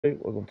Hey,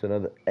 welcome to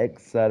another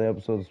exciting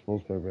episode of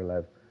Sports Real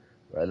Life.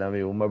 Right now, I'm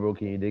here with my bro,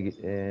 Can You Dig It?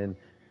 And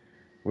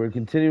we're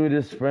continuing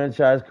this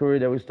franchise career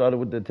that we started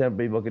with the Tampa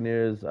Bay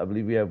Buccaneers. I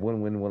believe we have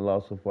one win, one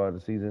loss so far in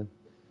the season.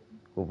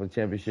 Go for the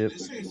championship.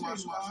 This ain't my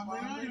spot,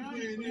 man. I ain't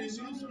playing this.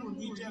 I just want to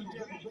beat Tampa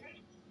Bay.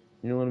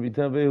 You don't want to be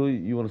Tampa Bay? Who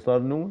you want to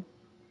start a new one?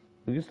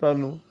 We can start a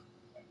new one.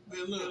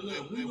 Man, look,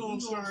 if we gonna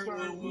start, our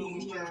own. We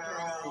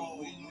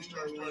gonna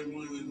start when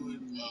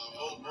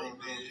Oprah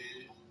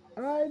did.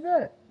 All right,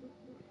 bet.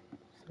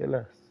 Say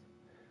less.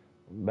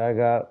 Back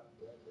out.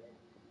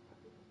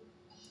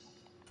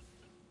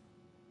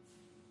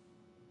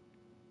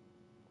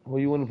 Who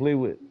you want to play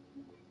with?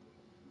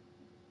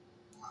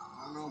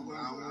 I don't know, but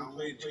I want to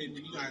play Team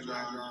you guys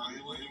are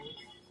anyway.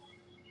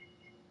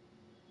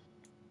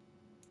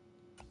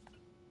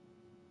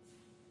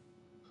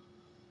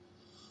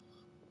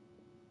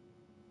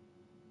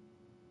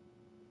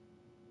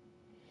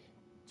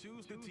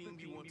 Choose the team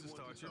you want to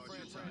start your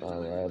franchise.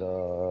 All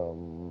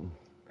right.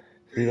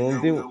 See, the only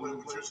thing,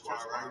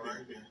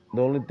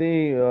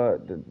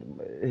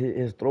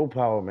 his throw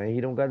power, man.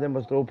 He don't got that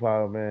much throw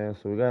power, man.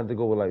 So we got to have to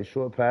go with like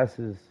short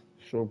passes,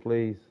 short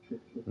plays,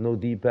 no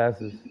deep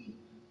passes,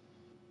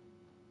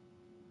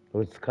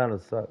 which kind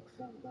of sucks.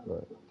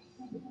 But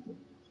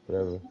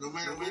whatever. No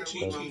matter what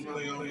team you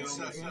play on, it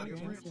sucks.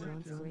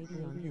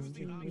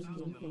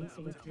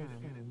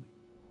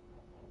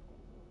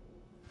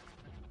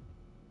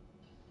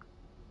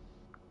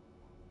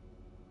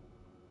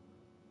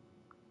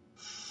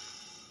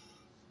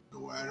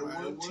 No matter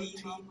what team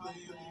you play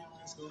on,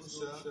 it's gonna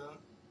suck.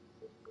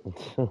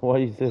 Why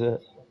you say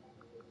that?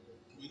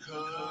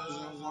 Because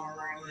I'm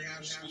already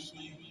have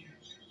sleepy.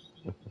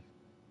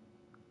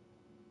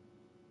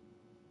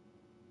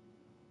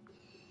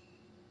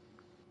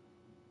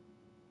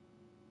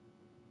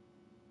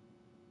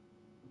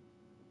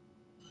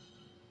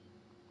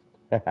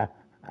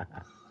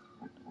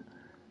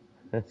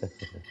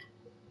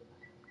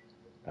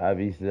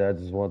 Obviously, I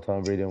just want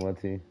Tom Brady on my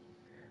team.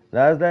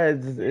 That's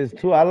that. It's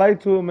Tua. I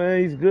like Tua,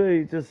 man. He's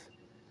good. He just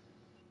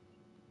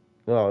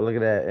oh, look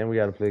at that. And we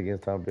got to play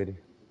against Tom Brady.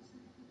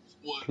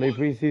 Play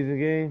preseason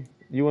game.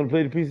 You want to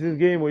play the preseason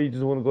game, or you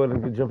just want to go ahead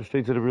and jump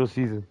straight to the real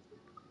season?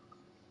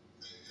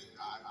 It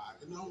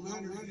don't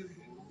matter.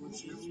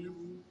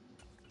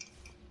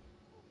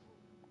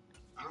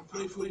 I don't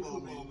play football,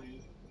 man.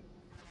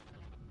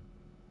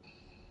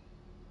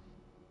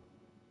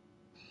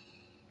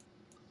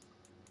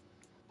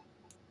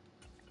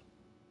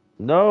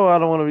 No, I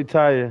don't want to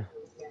retire.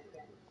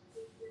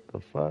 The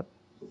fuck?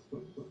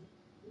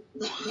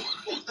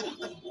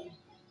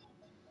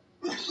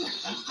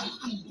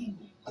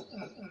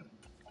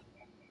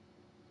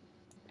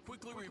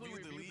 Quickly review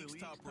the league's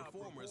top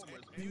performers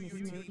and view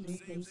your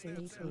team's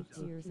stats.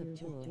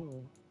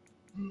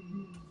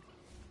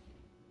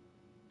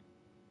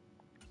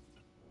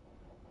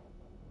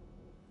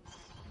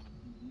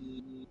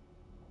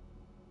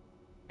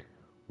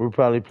 We'll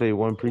probably play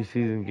one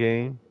preseason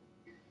game.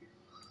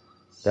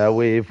 That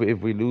way, if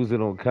we lose, it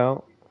don't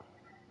count.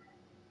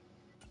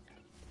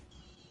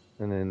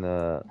 And then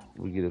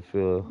we get a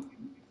feel,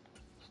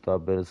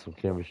 start betting some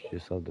chemistry or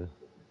something.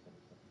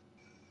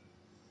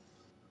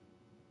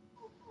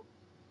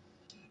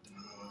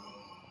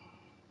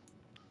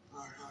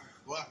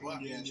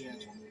 What? Yeah.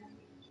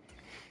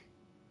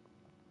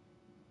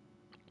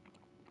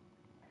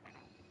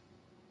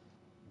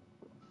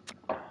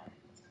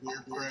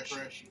 Peer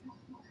pressure.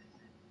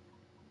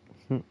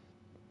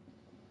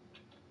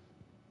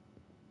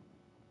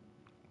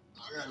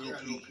 I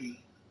gotta go pee.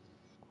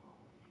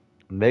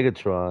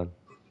 Megatron.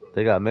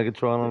 They got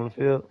Megatron on the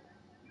field.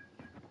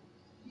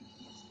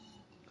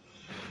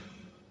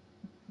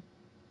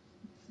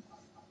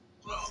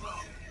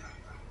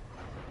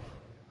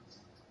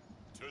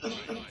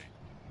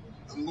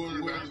 I'm going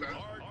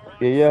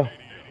to Yeah. In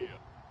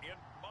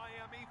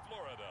Miami,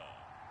 Florida.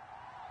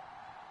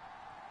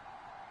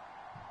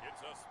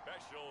 It's a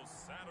special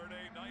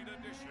Saturday night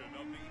edition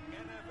of the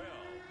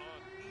NFL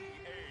on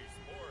EA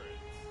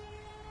Sports.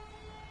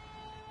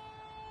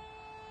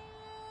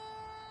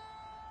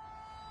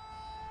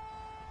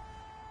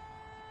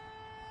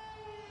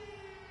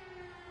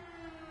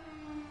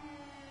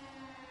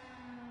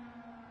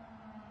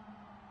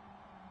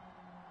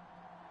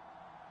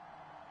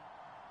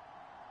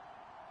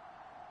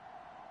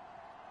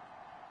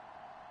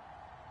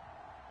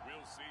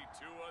 We'll see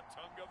Tua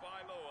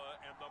Tagovailoa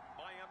and the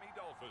Miami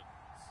Dolphins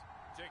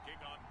taking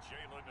on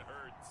Jalen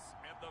Hurts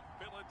and the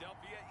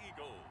Philadelphia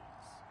Eagles.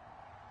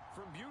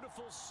 From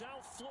beautiful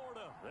South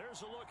Florida,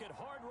 there's a look at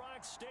Hard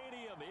Rock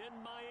Stadium in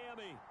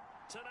Miami.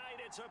 Tonight,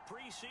 it's a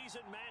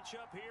preseason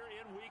matchup here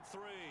in Week 3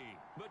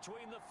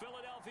 between the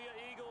Philadelphia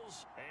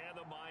Eagles and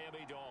the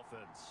Miami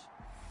Dolphins.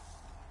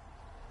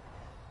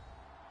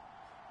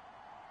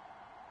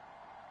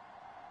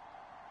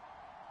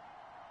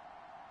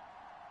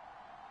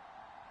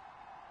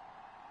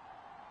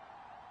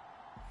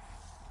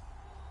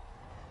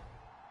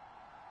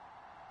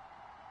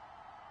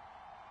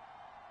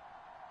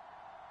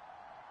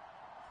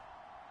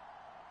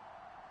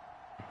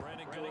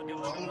 I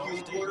don't know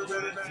the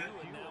quarterback,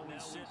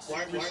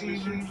 wide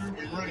receiver,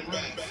 and running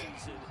back.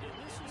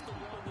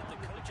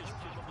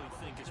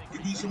 You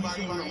need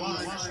somebody on the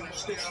line to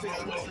stay out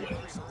of my way.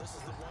 This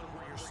is the one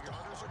where your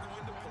starters are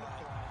going to play.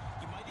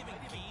 You might even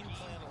game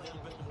plan a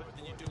little bit more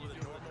than you do with a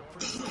normal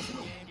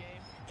preseason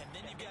game. And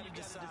then you've got to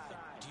decide,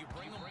 do you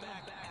bring them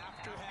back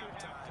after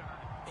halftime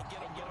and get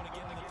them going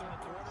again in the third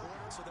quarter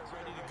so they're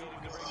ready to go in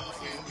the regular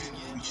season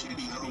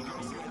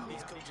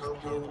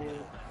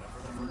again?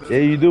 Yeah,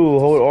 you do.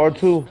 Hold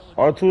R2.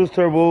 R2 is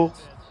turbo.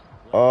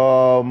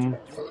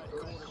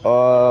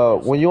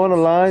 When you're on the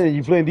line and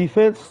you playing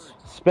defense,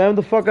 spam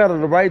the fuck out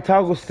of the right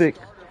toggle stick,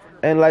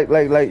 and like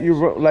you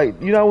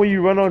know when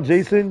you run on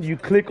Jason, you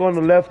click on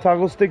the left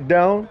toggle stick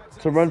down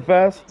to run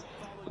fast.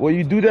 Well,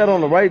 you do that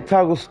on the right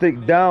toggle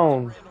stick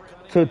down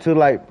to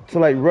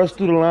rush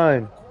through the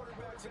line.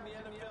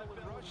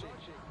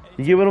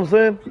 You get what I'm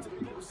saying?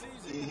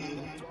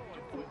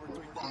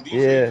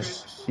 Yeah,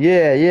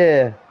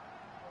 yeah.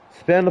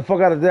 Spam the fuck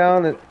out of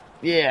down and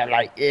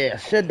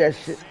shed that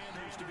shit.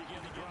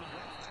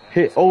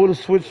 Hit over the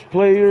switch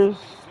players.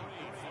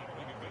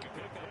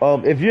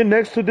 If you're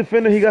next to a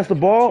defender, he got the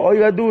ball. All you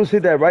gotta do is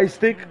hit that right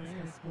stick.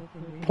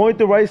 Point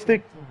the right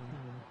stick.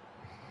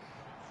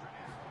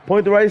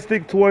 Point the right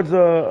stick towards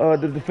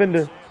the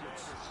defender.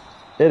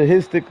 It'll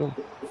hit stick him.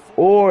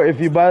 Or if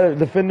you buy the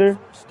defender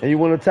and you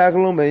want to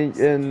tackle him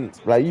and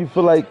like you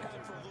feel like,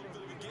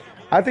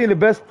 I think the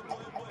best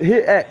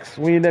hit X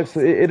when you're next to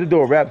it. It'll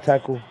do a wrap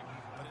tackle.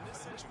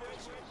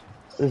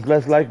 It's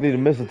less likely to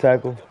miss a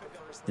tackle.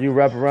 You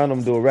wrap around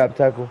them, do a wrap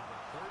tackle.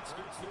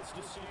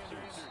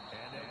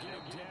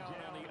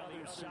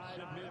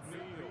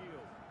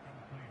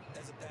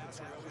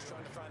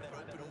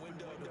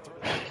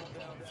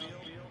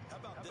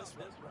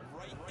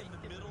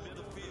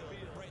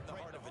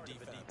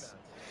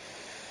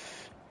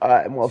 All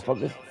right,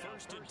 motherfuckers.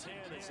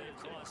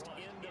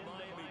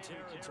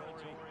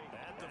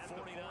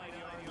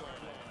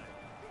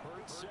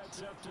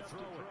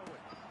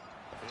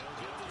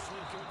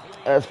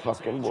 That's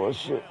fucking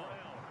bullshit.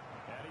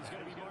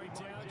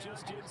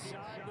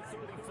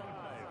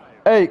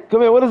 Hey,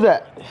 come here. What is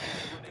that?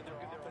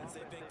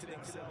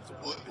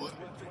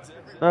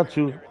 Not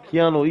you.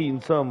 Keanu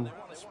eating something.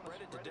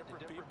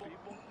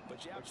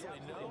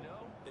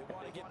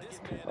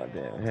 God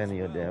damn, hand in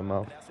your damn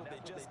mouth.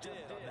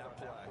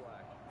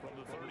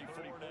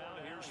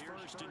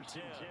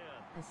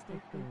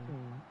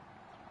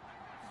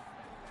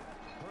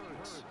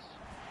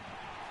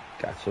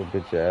 Got your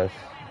bitch ass.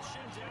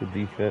 Good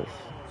defense.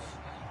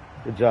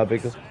 Good job,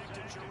 Baker.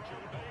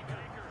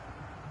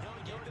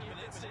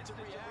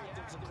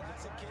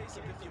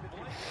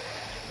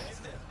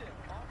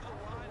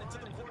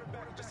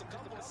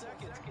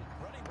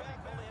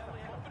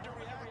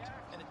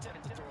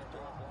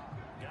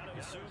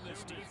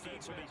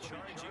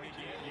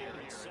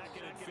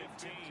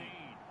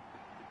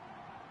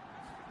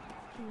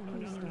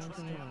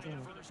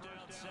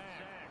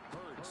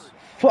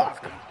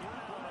 Fuck.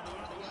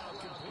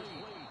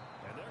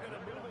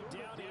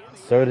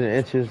 30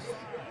 inches.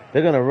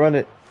 They're gonna run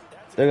it.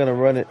 They're gonna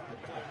run it.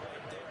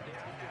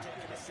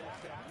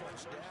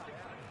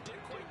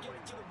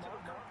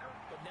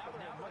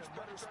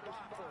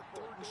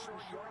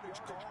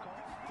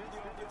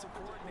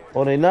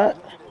 Oh, they not?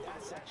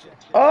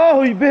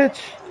 Oh, you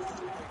bitch!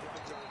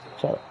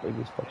 Try to break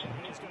this fucking.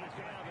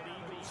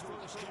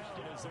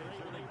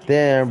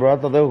 Damn, bro. I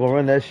thought they were gonna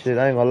run that shit.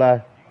 I ain't gonna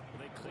lie.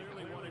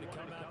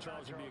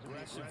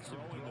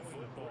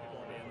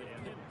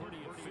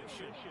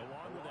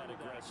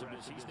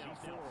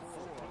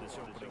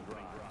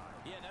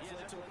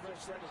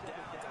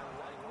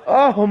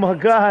 Oh my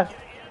God,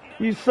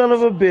 you son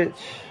of a bitch.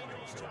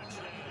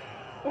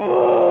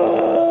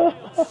 Oh.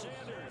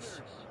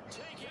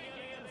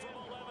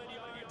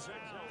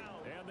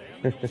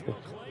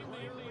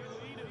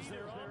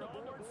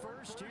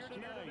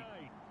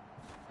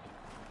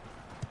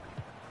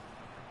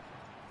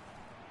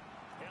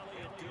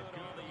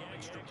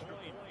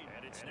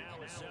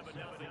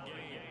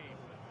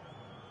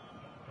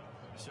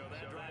 So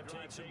that drive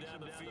takes him down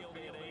the field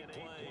in 8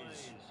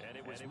 plays. And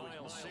it was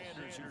Miles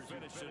Sanders who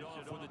finished it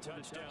off with a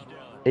touchdown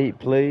run. 8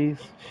 plays?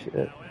 Shit.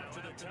 Now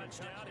after the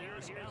touchdown,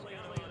 here's Elliott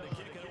on to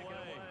kick it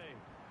away.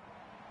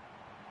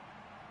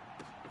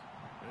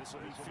 This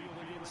will be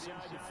fielded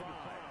inside the 5.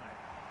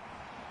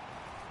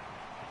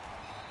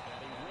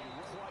 And he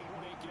won't quite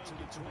make it to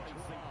the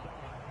 25.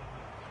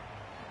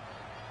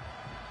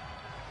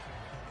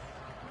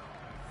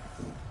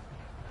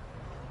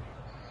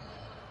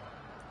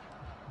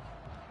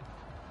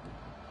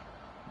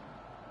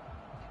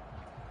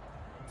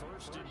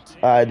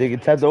 All right, they can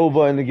tap the O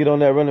button to get on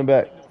that running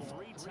back.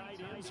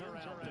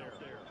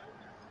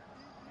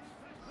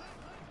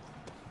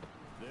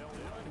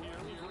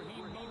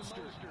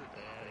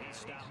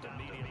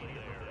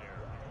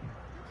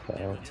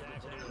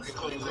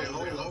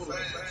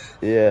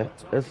 Yeah,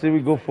 let's see. We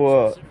go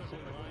for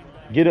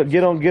get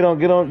on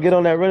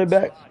that running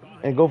back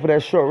and go for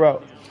that short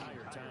route.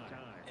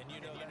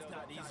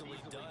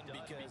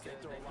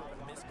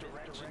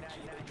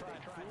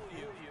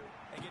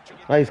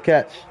 Nice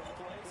catch.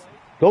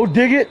 Go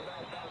dig it.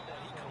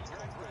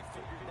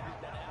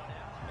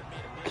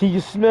 Can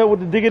you smell what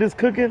the Digget is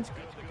cooking?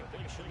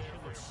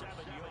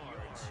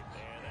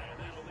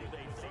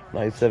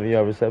 Nice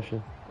 7-yard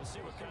reception.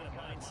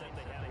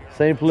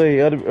 Same play,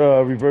 other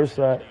reverse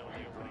side.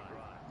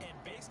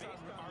 And based on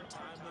our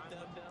time with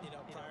them,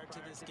 prior to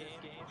this game,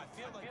 I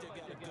feel like they've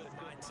got a good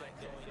mindset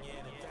going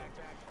in. In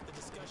fact, the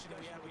discussion that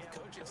we had with the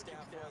coaching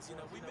staff was,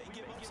 we may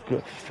give up some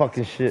Good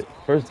fucking shit.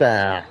 First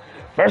down.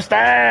 First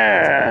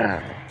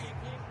down.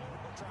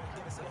 or try and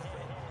get us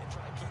ahead and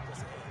try to keep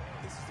us ahead.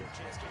 This is their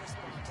chance to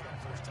respond to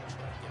that first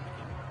touchdown given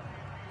up.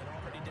 And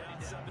already down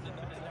 7-0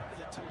 after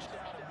the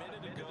touchdown a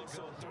minute ago,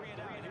 so 3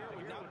 and out here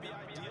would not be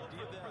ideal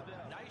for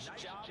them. Nice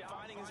job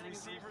finding his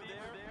receiver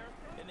there,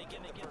 and they get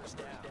the first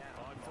down.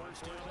 On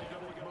first down, they go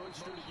with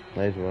Monster.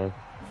 Nice run.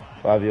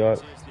 5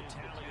 yards.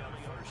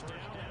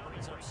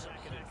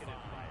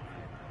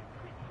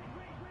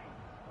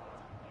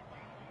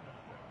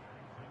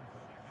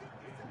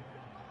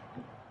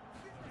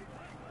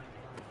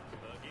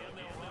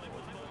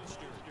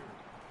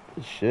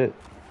 Shit.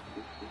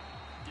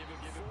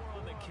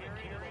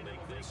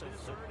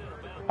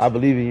 I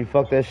believe in you.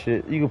 Fuck that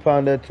shit. You can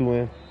pound that 2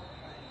 in.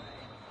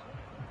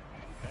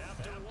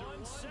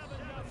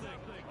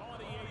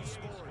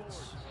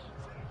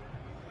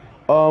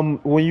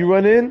 When you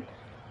run in,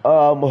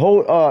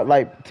 hold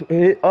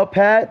hit up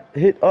pad,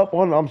 hit up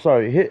on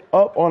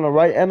the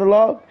right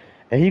analog,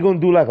 and he gonna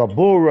do like a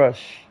bull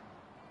rush.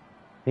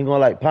 He gonna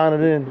like pound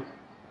it in.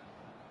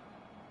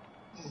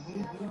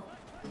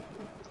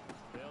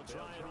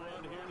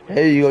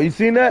 There you go. You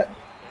seen that?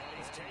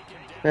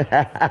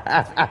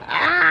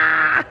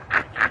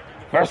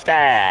 First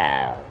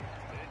down.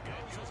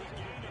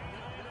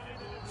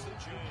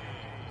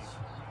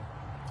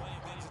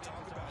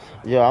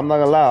 Yeah, I'm not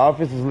gonna lie. Our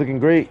offense is looking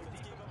great.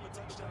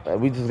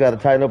 We just gotta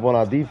tighten up on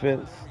our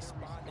defense.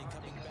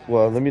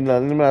 Well, let me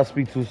not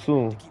speak too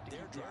soon.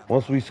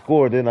 Once we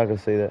score, then I can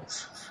say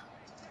that.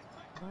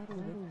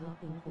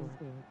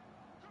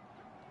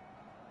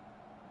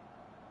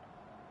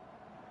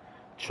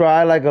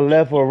 Try like a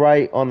left or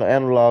right on the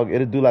analog.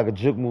 It'll do like a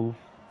juke move.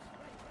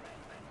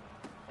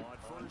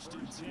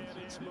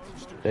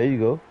 There you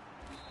go.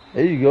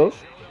 There you go.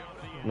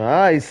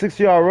 Nice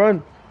 6-yard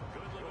run.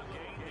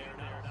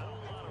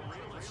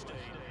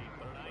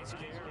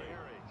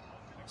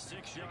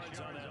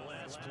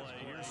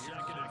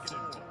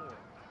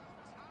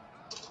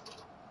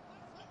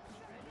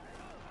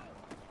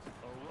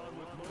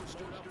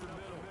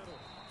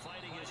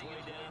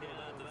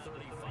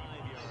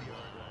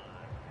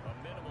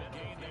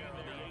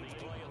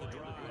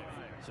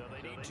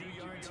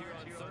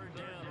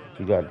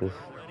 You got this.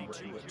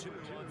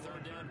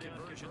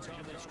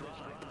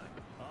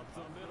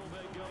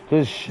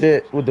 Good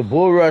shit with the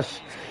bull rush.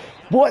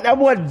 Boy, that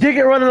boy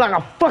Diggit running like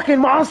a fucking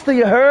monster,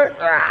 you heard?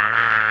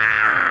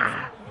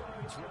 Ah.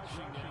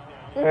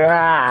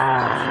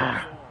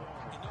 Ah.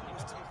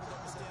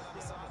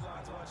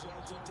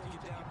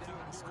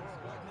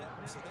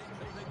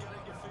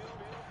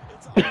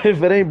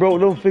 If it ain't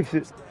broke, don't fix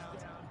it.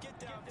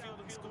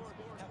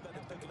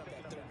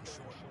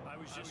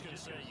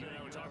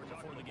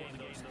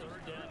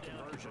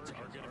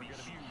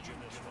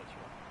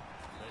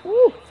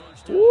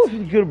 Ooh, if he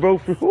could have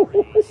broke free.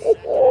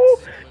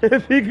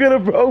 If he could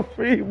have broke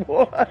free,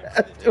 boy,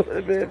 that would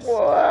have been,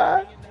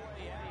 boy.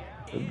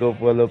 Let's go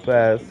for a little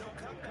pass.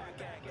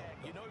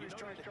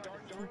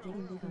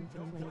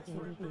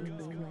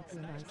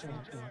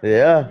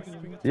 Yeah,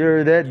 you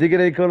heard that?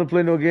 Diggit ain't gonna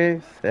play no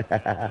games.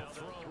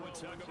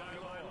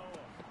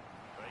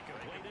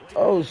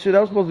 Oh shit,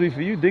 that was supposed to be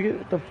for you, Diggit.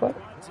 What the fuck?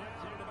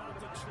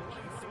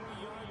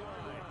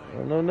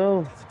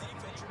 No.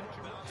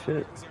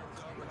 Shit.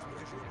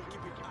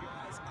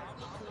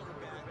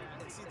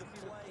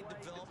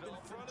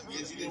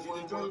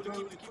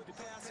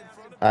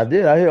 I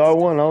did. I hit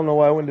R1. I don't know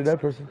why I went to that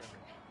person.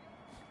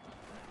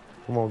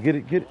 Come on, get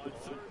it.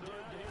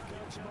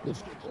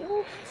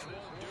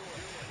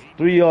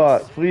 3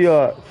 yards. 3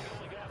 yards.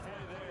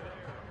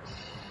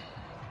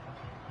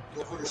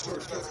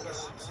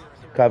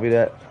 Copy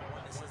that.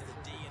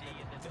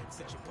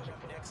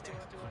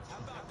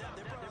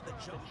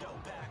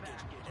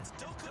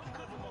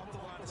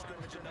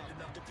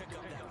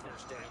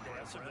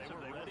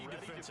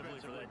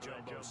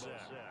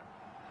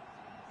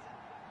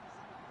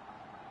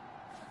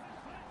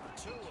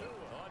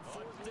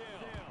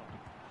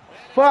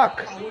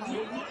 Fuck!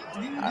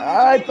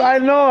 I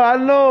know.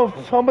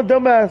 I'm a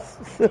dumbass.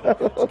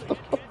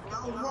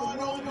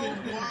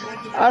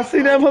 I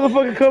seen that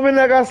motherfucker come in.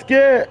 I got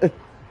scared.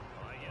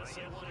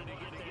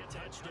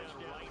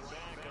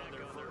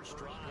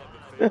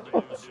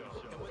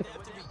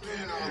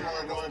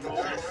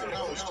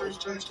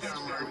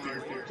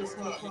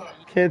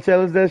 Can't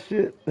challenge that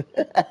shit.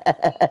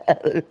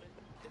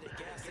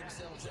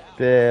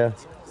 Damn. All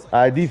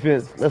right,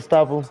 defense. Let's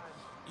stop him.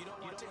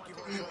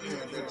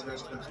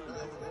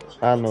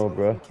 I know,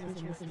 bro.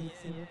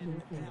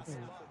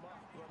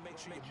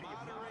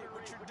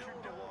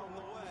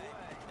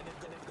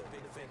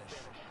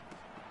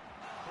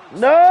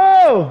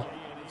 No!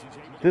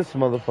 This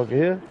motherfucker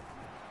here.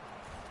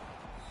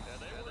 And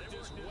they work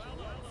this well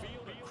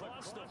upfield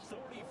across the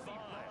 45.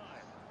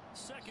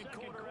 Second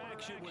quarter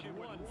action with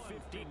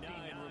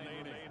 1:59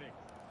 remaining.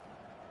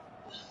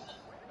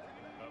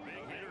 A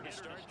big hitter to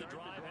start the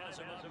drive has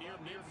him up near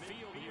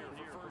midfield here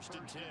for 1st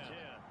and 10.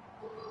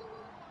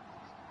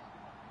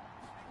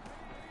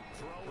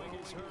 Throwing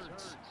is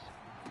Hurts.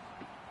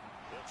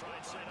 They'll try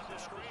and set up the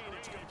screen.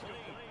 It's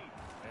complete.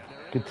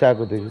 Good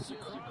tackle, Diggy.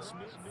 Across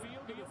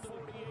midfield to the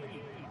 48.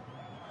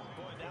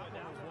 Boy, that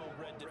one was well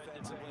read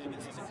defensively.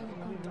 This is all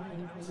about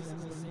diagnosis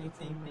as a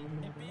safety and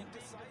being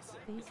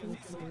decisive because he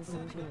saw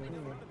something in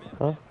front of him,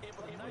 Huh?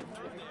 able to knife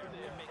through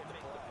there and make the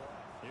play.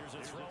 Here's a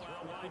throw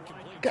out wide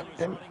complete God to his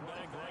damn it. running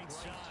back right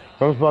side.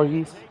 From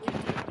Foggies.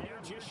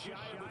 They're just shy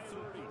of the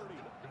 30.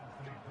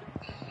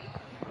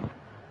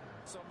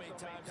 So many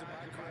times in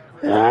my career,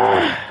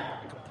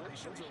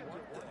 completions are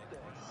one thing,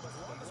 but as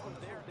long as we're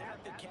there at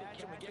the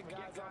catch and we get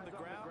guys on the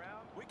ground,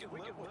 we can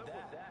live with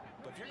that.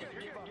 But if you're going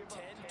to give up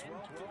 10,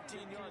 12,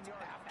 15 yards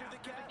after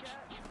the catch,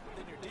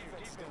 then your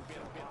defense is going to be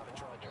in a lot of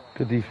trouble.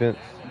 Good defense.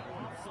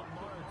 Off the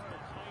mark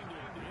behind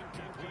him.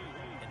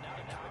 Incomplete. And now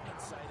the target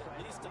sight, at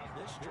least on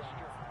this drive,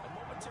 a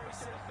momentary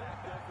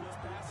setback there for this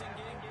passing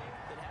game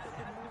that hasn't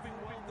been moving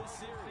well this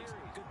series.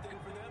 Good thing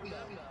for them,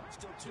 though.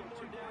 Still 2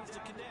 more downs to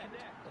connect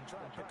and try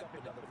to pick up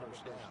another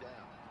first down.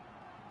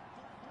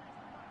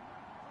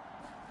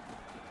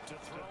 To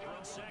throw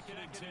on 2nd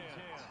and 10.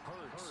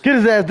 Hurts. Get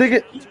his ass, dig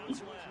it.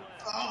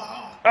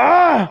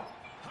 Ah!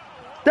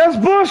 That's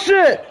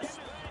bullshit!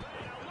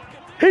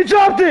 He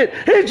dropped it!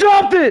 He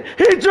dropped it!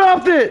 He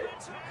dropped it!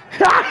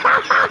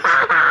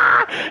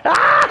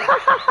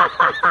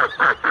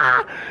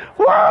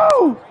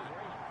 Woo!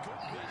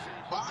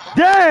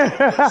 Damn!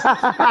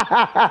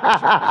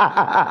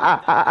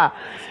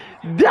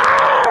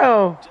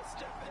 Damn!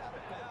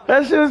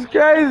 That shit was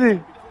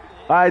crazy.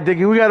 All right,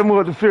 Dickie, we got to move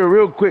up the field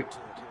real quick.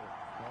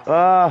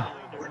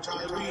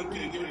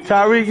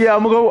 Tyreek, yeah,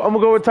 I'm gonna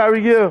go with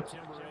Tyreek Hill.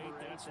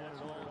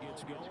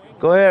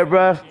 Go ahead,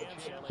 bro.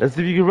 Let's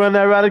see if you can run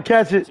that route and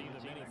catch it.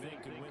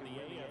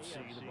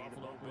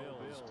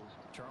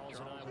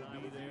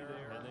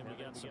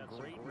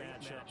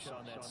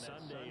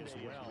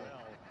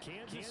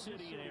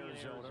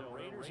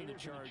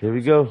 Here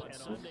we go.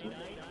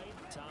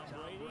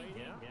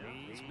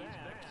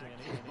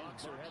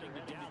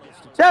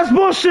 That's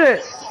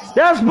bullshit.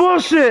 That's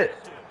bullshit.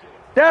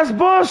 That's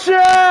bullshit.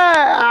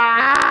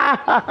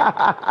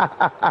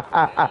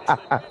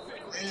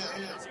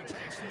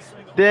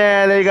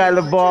 Damn, they got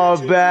the ball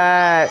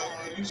back.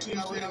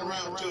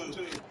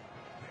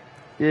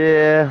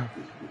 Yeah.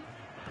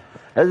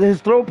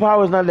 His throw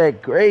power is not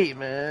that great,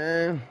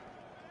 man.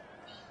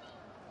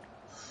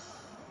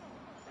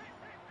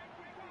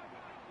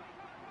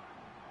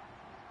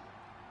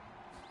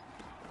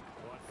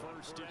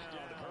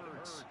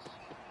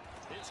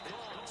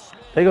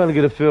 They're going to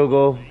get a field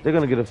goal. They're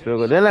going to get a field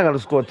goal. They're not going to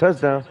score a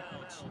touchdown.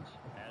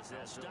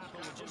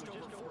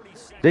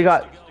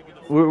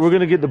 We're going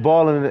to get the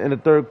ball in the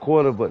 3rd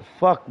quarter, but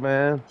fuck,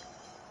 man.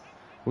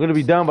 We're going to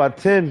be down by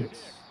 10.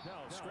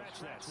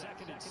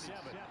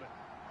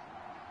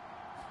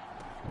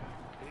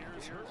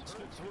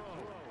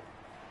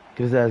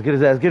 Get his ass, get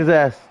his ass, get his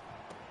ass.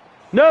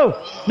 No!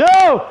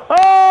 No!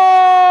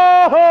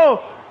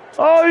 Oh!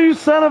 Oh, you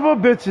son of a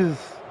bitches.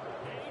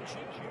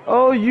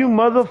 Oh, you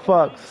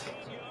motherfucks.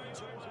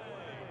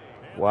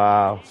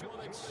 Wow.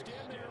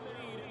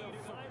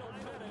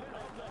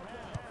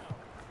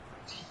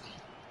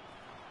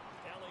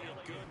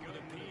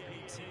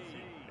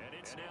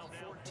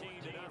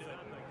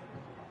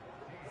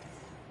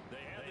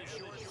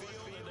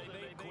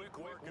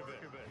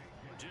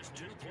 Just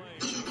 2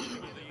 plays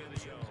in the end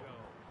zone.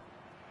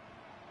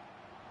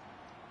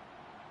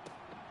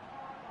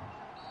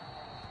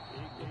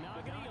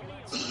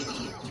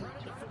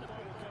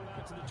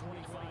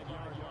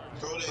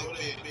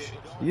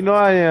 You know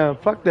I am.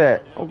 Fuck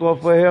that. I'm going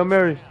for a Hail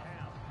Mary.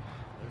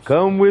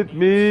 Come with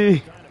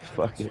me.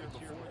 Fuck it.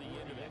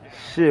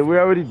 Shit, we're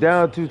already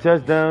down 2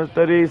 touchdowns,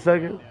 38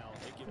 seconds.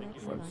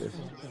 Fuck this.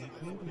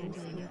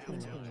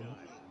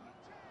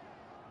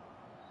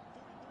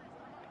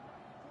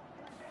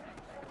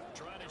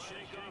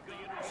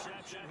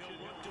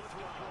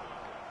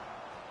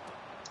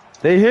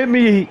 They hit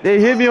me. They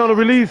hit me on the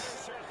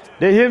release.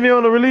 They hit me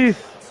on the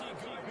release.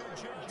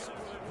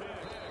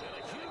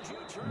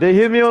 They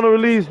hit me on the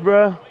release,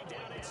 bruh.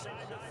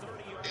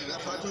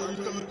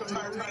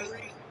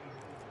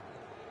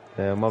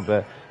 Yeah, my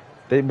bad.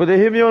 But they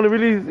hit me on the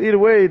release either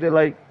way. They're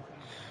like,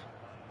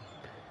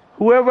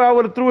 whoever I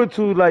would have threw it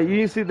to, like,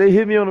 you see, they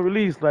hit me on the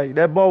release. Like,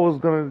 that ball was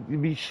going to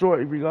be short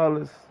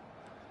regardless.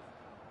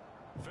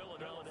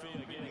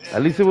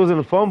 At least it wasn't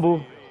a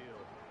fumble.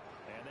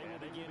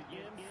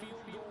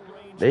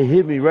 They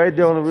hit me right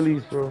there on the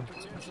release, bro.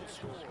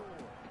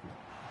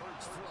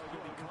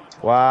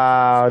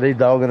 Wow, they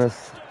dogging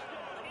us.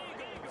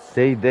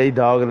 They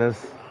dogging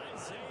us.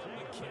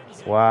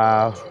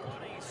 Wow.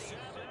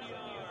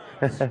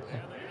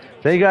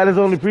 Thank God it's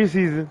only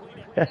preseason.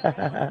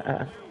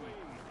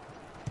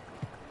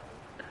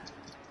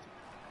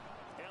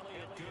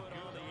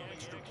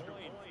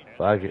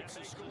 Fuck it. Makes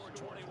the score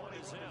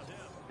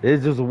 21-0.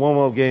 It's just a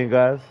warm-up game,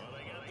 guys.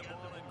 Well, they got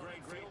the ball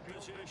in great field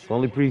position. It's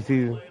only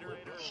preseason. Later,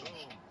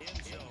 boom,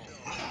 end zone.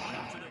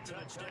 After the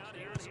touchdown,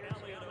 here's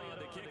Elliott on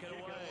to kick it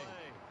away.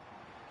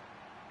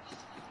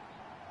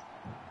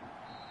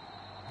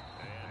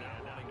 And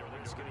not wanting to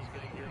risk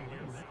anything here with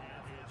that,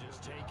 he'll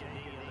just take a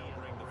knee and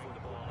they'll bring the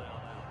football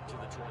out to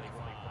the 25.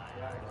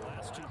 The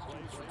last two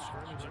plays from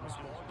scrimmage in this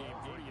ball game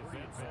pretty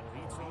eventful.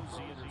 He throws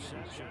the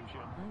interception.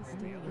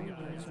 The other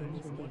guys are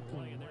moving one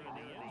play and they're in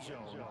the end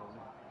zone.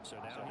 So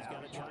now he's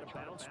got to try to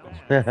bounce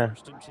back.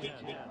 First and 10.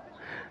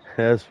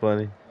 That's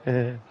funny.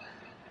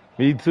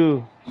 Me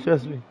too.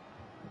 Trust me.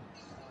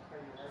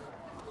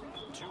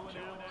 2 and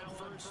out on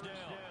first down.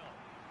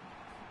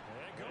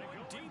 And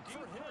going deep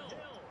for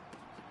Hill.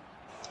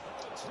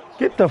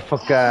 Get the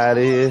fuck out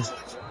of here.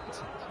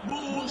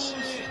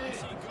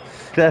 Bullshit.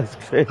 That's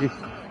crazy. Ain't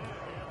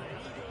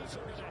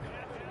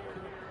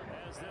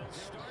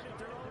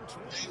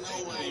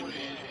no way,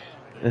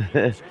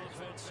 man.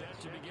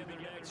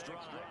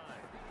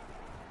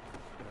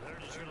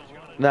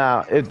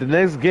 Now, if the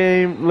next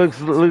game looks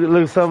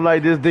something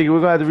like this, nigga, we're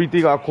gonna have to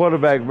rethink our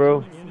quarterback,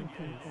 bro.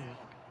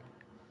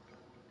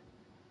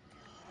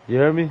 You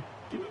hear me?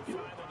 Yeah.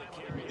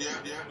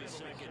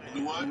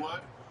 You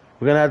what?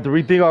 We're gonna have to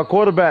rethink our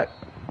quarterback.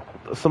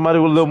 Somebody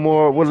with a little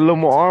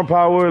more arm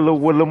power, with a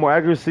little more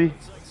accuracy.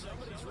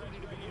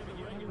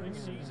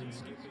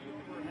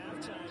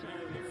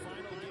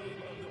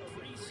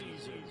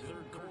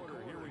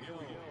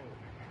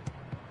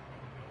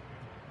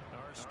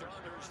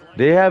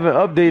 They haven't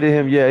updated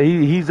him yet.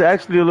 He's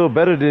actually a little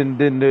better than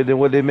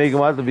what they make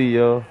him out to be,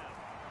 yo.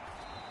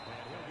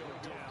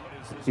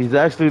 He's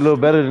actually a little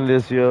better than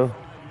this, yo.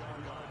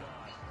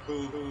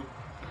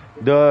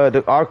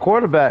 Our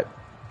quarterback,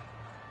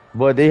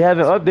 but they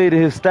haven't updated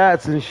his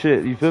stats and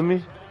shit. You feel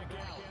me?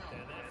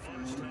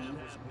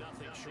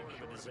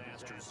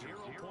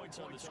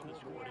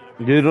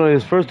 You know,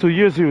 his first 2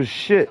 years he was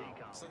shit.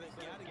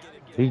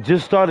 He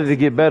just started to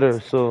get better,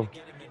 so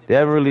they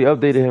haven't really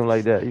updated him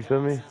like that. You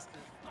feel me?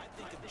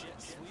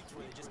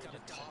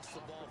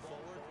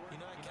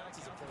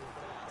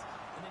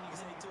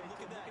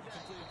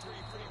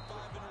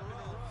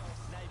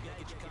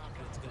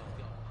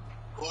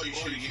 Oh, you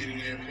should have given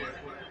him that.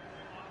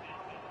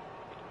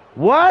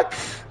 What?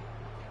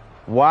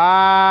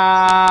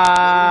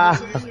 Wow.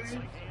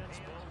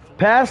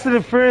 Pass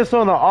interference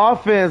on the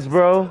offense,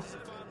 bro.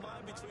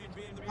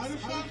 How the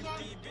fuck?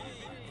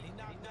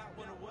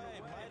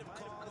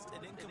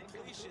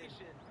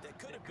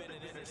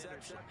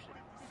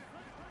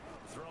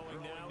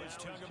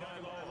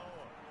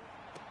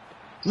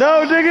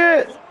 No,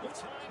 nigga.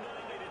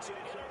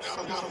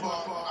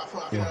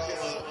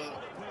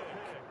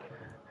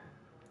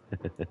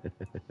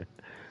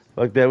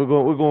 Fuck that. We're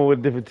going with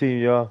a different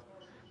team, y'all.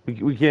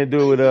 We can't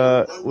do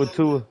it with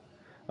Tua.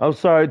 I'm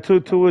sorry,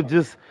 Tua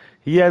just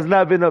he has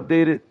not been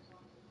updated.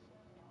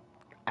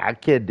 I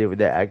can't deal with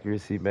that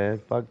accuracy, man.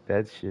 Fuck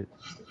that shit.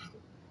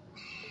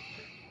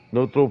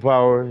 No throw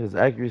power. His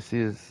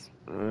accuracy is.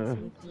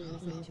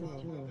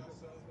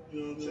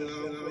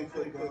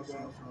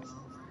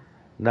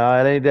 No,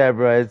 it ain't that,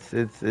 bro. It's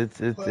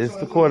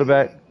the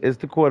quarterback. It's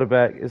the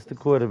quarterback. It's the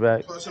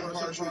quarterback. Plus, I'm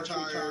partially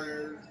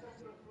tired.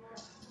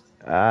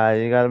 You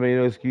ain't gotta make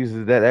no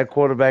excuses. That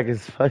quarterback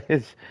is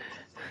fucking.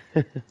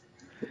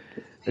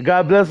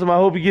 God bless him. I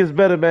hope he gets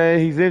better, man.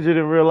 He's injured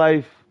in real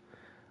life.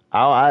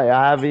 I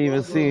haven't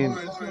even seen.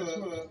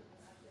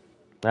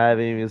 I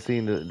haven't even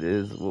seen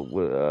his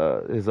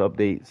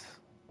updates.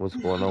 What's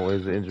going on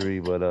with his injury?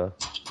 But What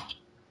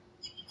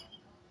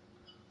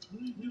are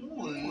you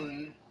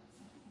doing?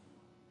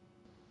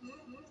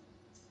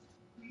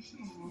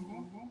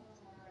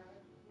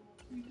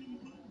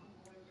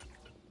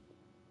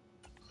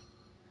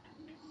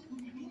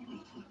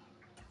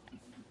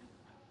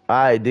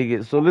 I dig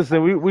it. So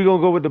listen, we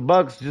gonna go with the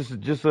Bucks. Just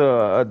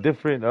a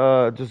different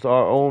just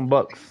our own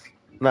Bucks.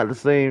 Not the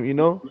same, you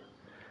know.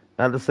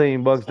 Not the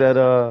same Bucks that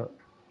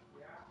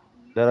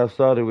I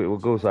started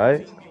with Ghost.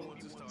 Alright.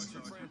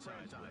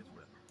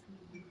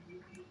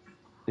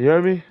 You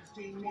hear me?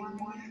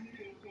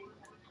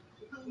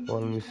 Well,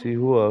 let me see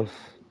who else.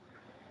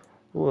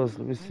 Who else?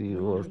 Let me see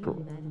who else.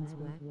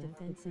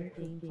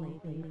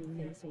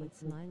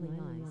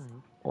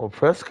 Oh,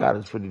 Prescott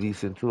is pretty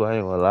decent too. I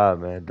ain't gonna lie,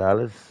 man.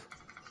 Dallas.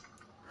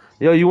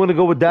 Yo, you want to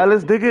go with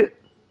Dallas, dig it?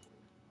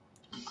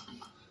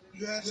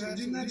 You guys,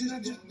 didn't I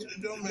just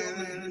don't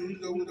matter. We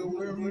go with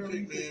wherever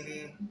you pick,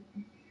 man.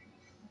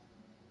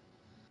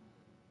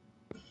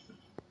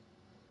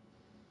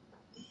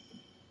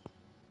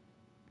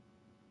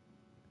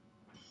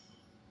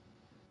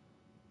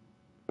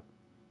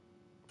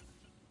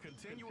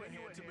 Continue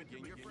ahead to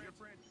begin your print.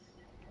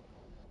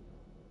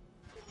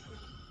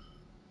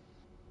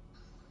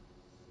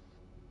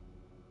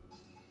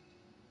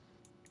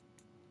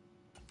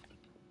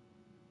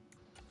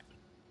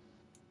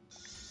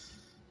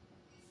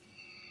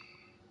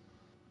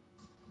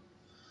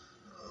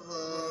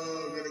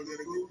 Gotta go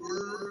to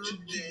work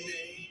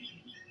today.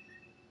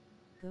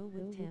 Go Go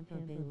with Tampa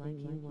Bay like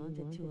you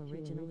wanted to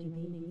originally,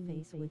 beaming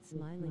face with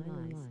smiling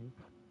eyes.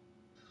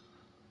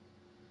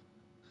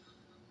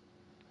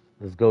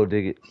 Let's go,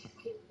 dig it.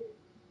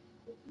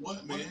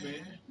 What, man?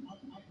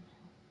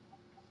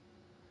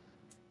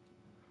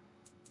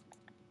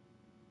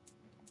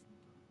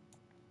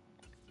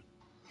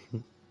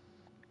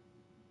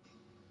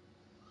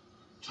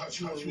 Touch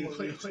you want to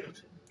play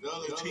the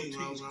other team.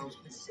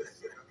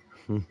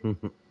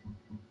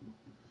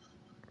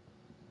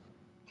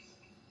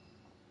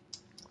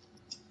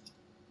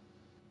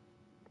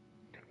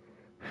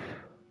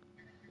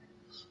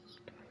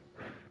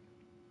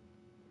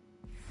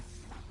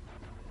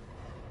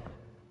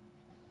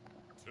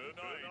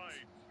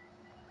 Tonight,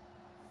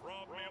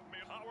 from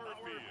Power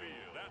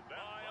Field, that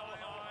mile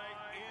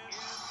high in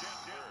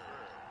Denver.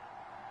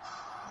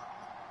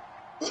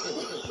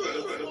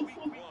 Week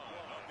 1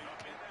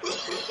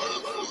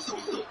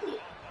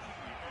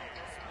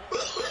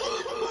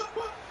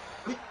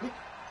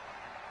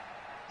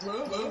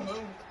 of the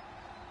NFL.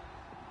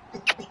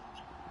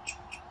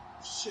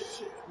 Shit.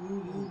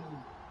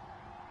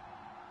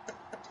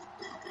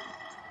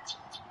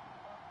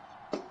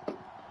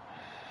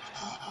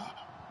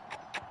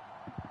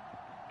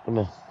 Come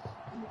on.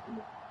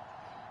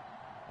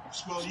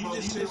 Small, you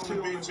just sit on the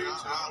bench.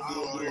 I'll do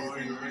all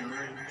everything,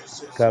 right?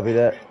 Copy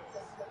that.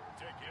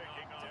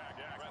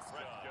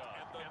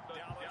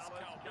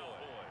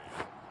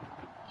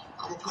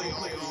 I'm going to play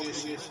all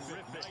positions.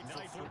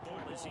 Night football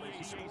as EA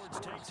Sports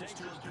takes us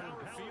to a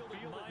Power Field a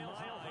mile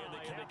high in the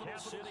capital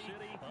city.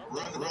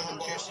 Run,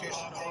 catch, Kick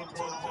off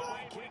the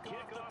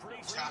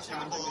preseason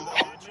matchup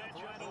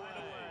right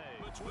away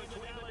between the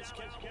Dallas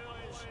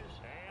Cowboys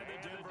and the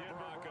Denver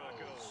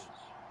Broncos.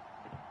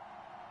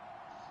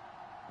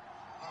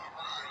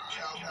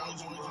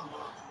 Cowboys on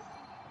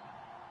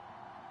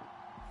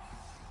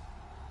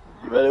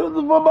Ready with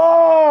the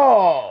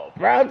football.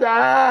 Prime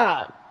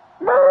time.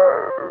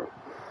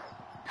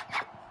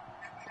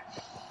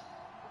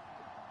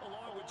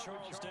 Along with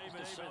Charles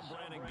Davis, I'm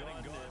Brandon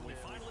Gunn, and we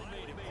finally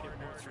made it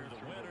partner through the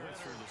winter,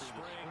 through the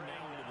spring,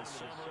 now into the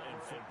summer,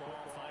 and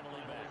football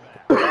finally back.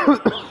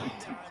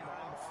 Time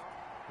off.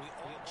 We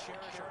all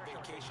cherish our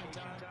vacation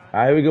time. All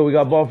right, here we go. We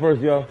got ball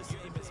first, y'all. The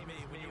same as me.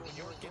 When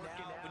you're working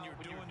out, when you're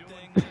doing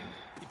things,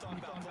 you thought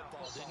about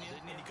football, didn't you?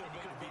 And you couldn't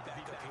wait to be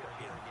back up here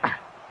again.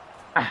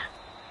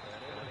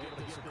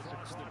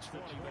 Across the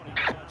 20, but now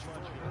Josh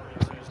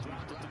Jones has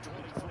dropped at the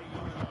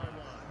 23-yard line.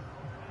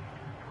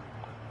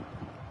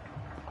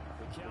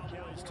 The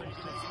Cowboys taking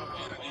it from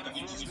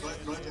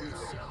the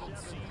seventh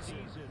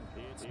season.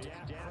 It's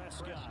Dak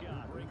Prescott who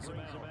brings him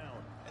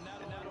out. And not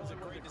only was it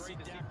great to see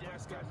Dak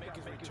Prescott make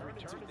his return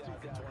in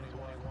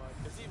 2021,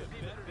 it's even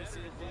better to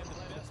see him land the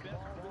best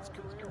ball of his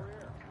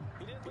career.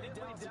 He didn't lead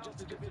Dallas to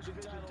just a division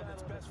title and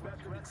its best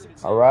record in 6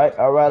 years. All right.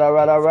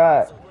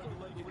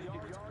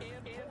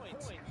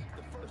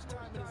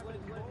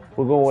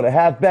 We're going with a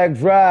halfback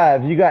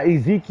drive. You got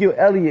Ezekiel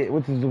Elliott,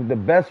 which is the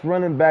best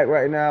running back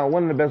right now,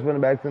 one of the best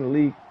running backs in the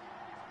league.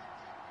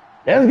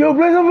 Let's go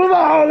play some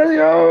football. Let's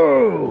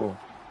go.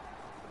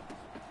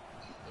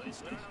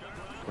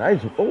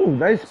 Nice. Oh,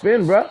 nice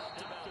spin, bro.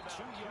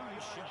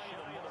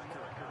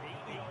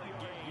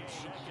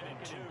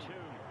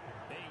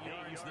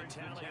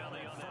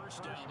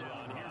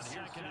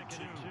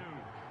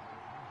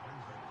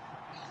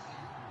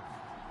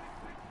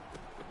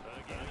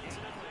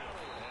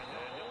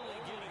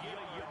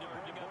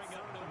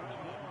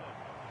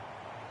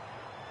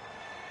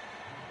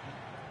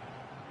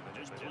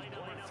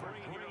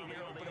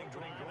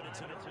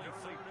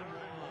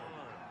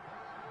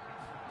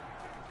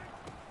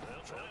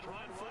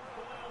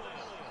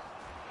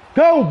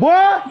 Go,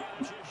 boy!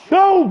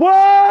 Go,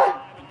 boy!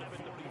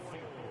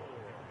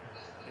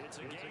 It's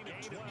a game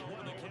of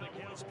 21. The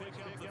Cowboys pick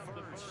up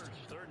the first.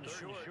 Third and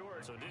short.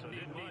 So didn't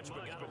need much,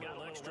 but got a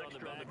little extra on the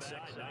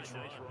backside. Nice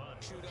run.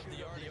 Shoot up the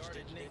yardage,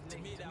 didn't it? To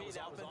me, that was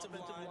offensive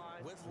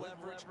line with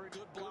leverage,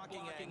 good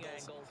blocking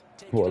angles.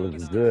 Boy,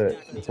 looking good.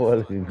 Boy,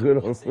 looking good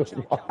on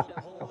football.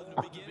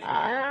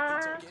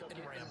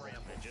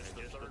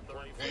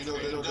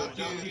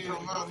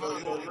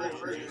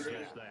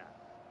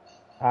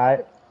 All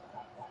right.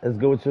 Let's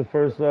go with your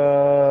first,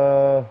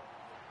 yeah,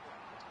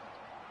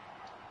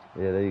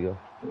 there you go.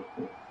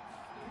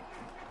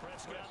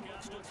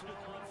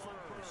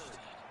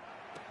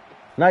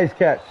 Nice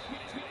catch.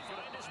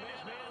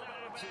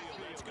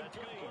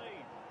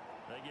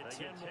 They get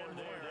 10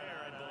 more there,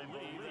 and I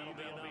believe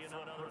that'll be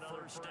enough for another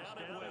first down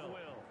at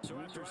will. So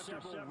after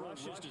several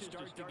rushes to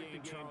start the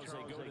game, Charles,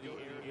 they go to the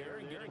air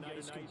and get a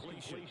nice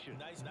completion.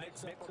 Nice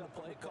mix up on the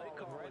play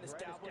call, right?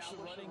 Establish the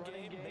running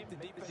game, make the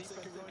defense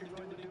think you're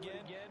going to do it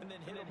again, and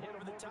then hit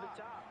over the top.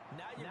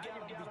 Now you've got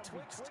to be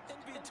betwixt in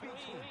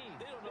between.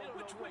 They don't know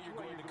which way you're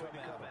going to come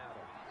at them.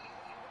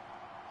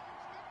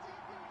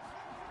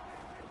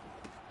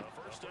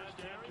 First down,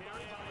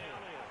 Elliott.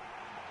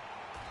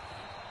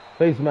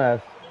 Face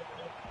mask.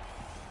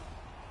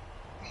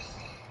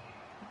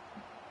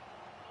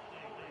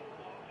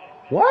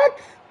 What?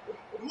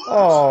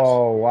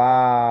 Oh,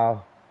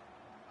 wow.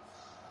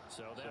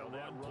 So that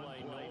run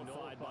play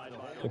nullified by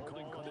I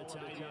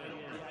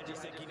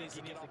just think he needs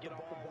to get off the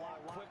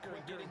block quicker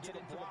and get into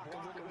the block a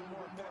little bit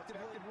more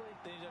effectively.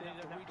 Then he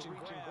doesn't have to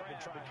reach and grab and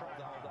try and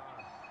hold on.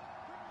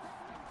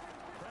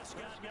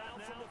 Prescott now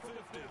from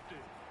the 50.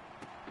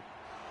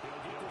 He'll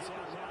get this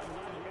out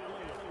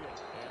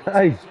now.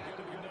 Nice.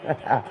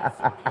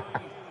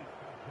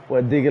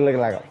 What Digger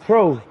looking like a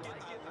pro.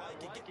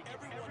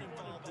 Everyone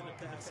involved in the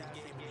passing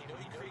game, you know,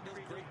 you create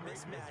those great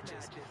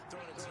mismatches,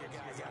 throwing it to your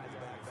guys out of the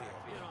backfield.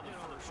 On the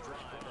first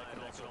drive, that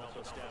can also help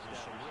establish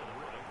some rhythm.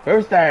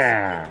 First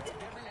down.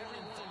 Everyone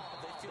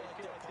involved, they feel like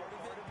they're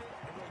part of it,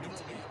 and really get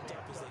to be amped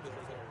up as they go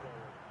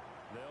forward.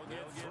 They'll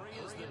get three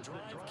as the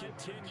drive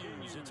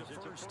continues. It's a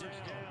first down.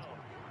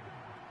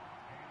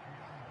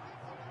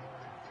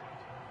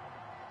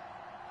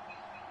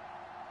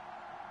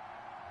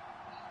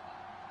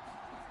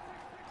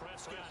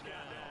 Prescott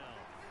down.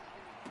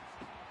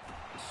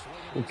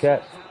 Good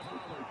catch.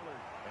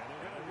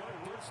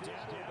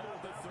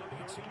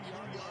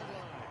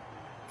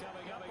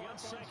 Coming up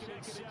 2nd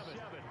and 7.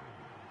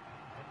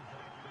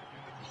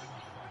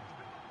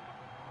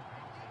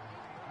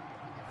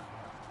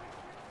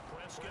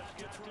 Prescott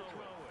to throw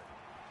it.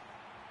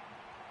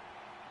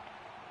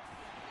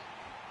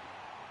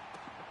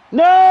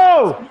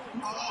 No!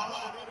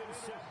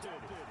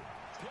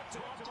 Picked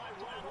off by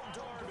Ronald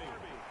Darby.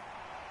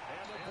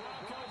 And the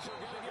Broncos are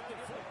going to get the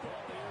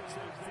football here as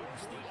they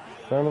force the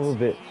Son of a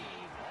bitch.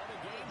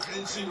 I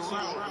didn't see the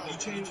route. He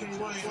changed his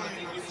play. I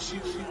didn't get to see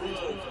what he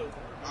was.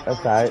 That's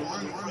all right.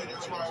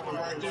 That's why I was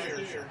right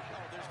there.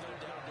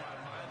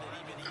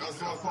 I was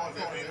my fault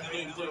that man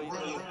didn't get a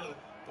run.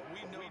 But we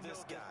know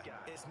this guy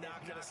is not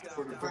going to stop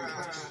For the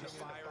pass.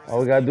 All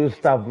we gotta do is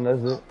stop him.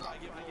 That's it. I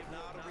give a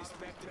nod of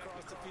respect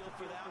across the field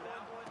for that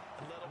one,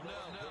 and let him know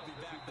he'll be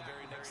back the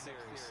very next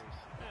series.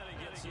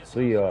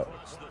 3 yards.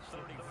 plus the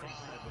 35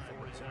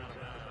 before he's out of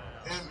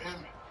bounds.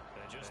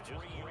 And And just 3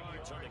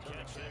 yards on the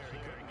catch there. He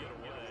couldn't get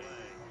away.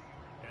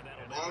 And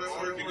that'll all that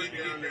work to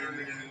get down there.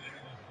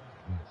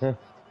 They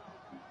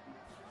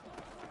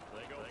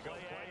go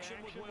play action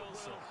with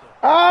Wilson.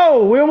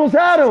 Oh, we almost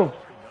had him.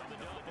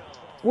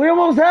 We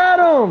almost had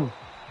him.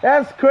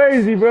 That's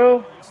crazy,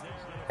 bro.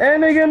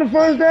 And they getting the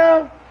first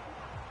down?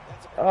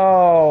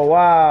 Oh,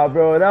 wow,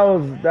 bro.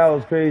 That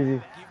was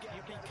crazy.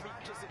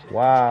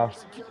 Wow.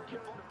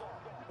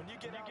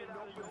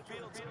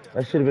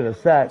 That should have been a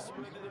sack.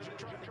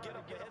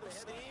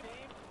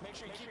 Make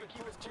sure you keep it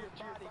close to your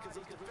body because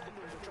those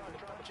defenders are trying to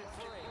punch it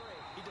free.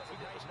 He does a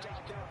nice job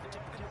down at the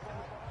tip of the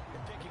ball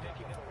and picking up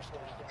the first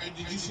down. Hey,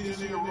 did you see that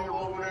nigga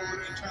roll over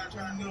there in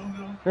time? No.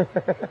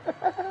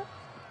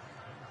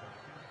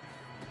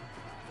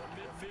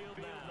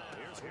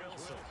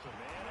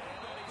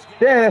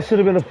 Damn, that should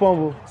have been a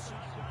fumble.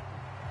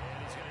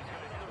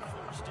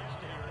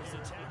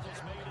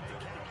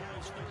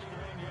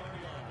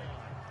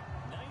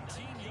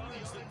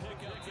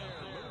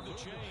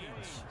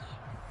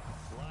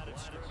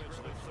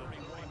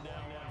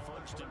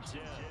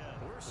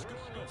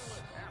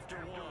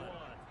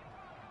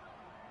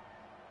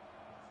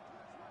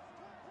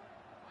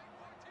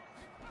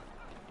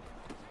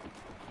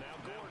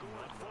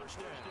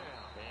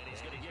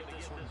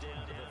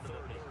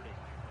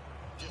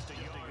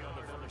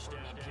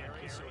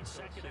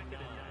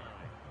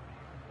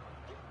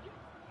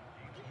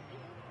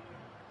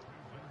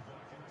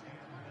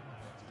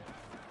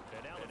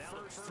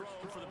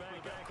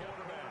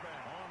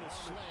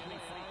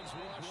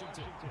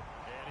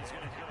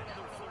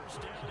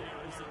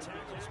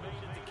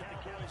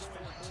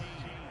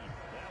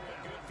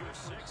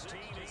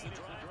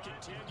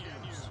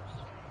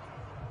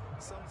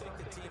 Some think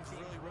the team's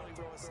really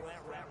throw a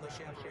slant route and the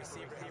shadow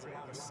receiver has a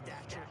lot of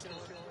stature to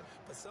it.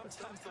 But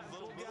sometimes the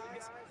little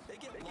guys, they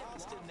get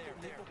lost in there.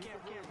 People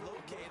can't really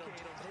locate them.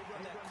 They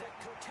run that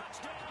quick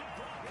touchdown.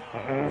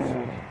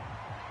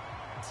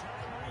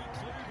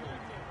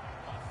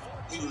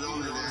 He was on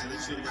there. He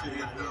should have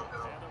got up.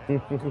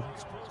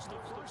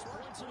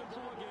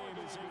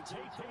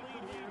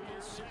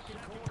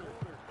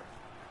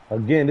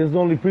 Again, this is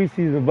only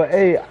preseason, but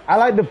hey, I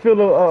like the feel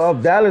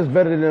of Dallas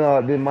better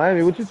than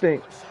Miami. What you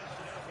think?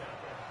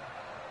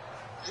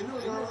 It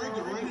was all right.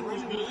 The running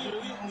was good.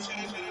 And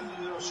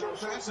the short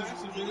passes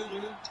was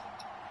good.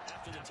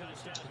 After the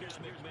touchdown, here's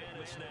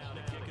McManus now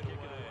to kick it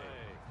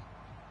away.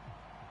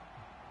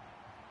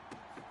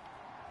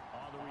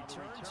 On the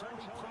return,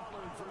 Tony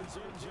Pollard for his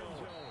end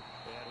zone.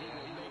 And he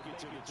will make it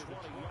to the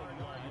 20-yard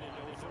line and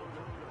no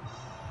further.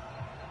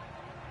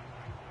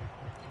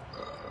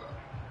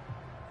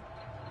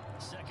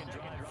 Second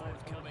drive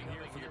forthcoming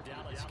here for your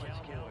Dallas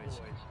Cowboys.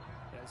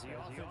 As the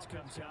offense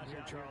comes out here,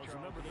 Charles,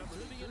 remember they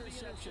threw the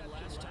interception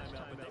last time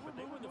out, but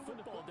they went the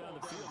football down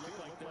the field. Looked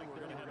like they were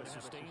going to have a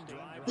sustained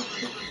drive.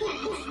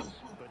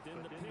 But then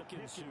the pick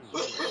ensued.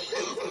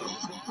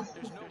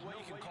 There's no way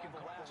you can call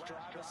the last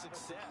drive a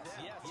success.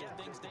 Yes,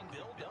 things didn't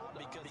build up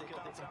because they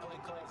got some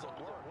play calls that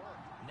work.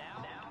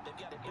 Now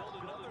they've got to build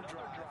another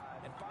drive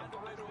and find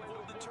a way to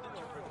avoid the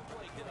turnover the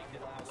play did on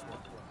the last one.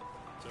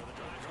 So the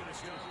drive's going to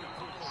start.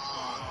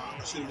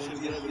 I should have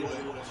went the other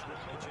way.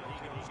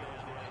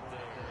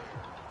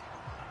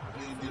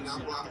 He did not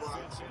block.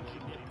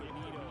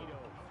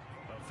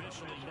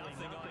 Officially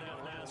nothing on that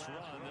last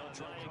run. They'll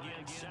try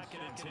again,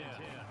 2nd and 10.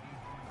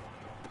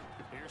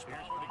 Here's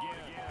Pollard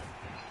again.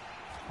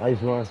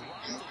 Nice run.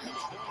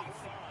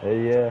 Hey,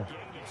 yeah.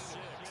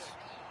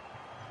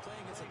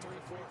 Playing against a 3-4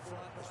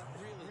 front is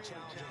really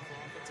challenging for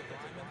offensive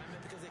linemen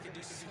because they can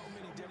do so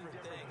many different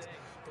things.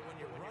 But when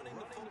you're running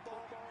the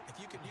football, if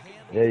you can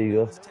handle There you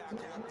go. this tackle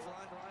up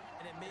front,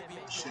 and then maybe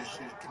a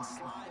guard can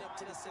slide up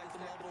to the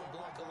second level and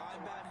block a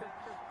linebacker,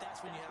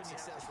 that's when you have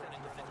success running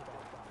the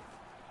football.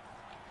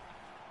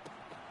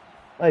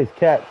 Nice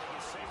catch.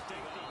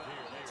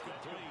 That's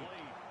complete.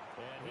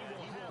 And he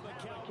will have a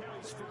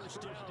Cowboys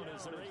first down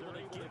as they're able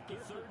to get the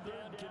 3rd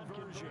down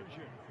conversion.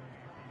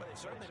 But they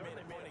certainly made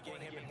a point of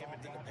getting him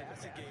involved in the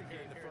passing game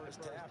here in the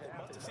first half. They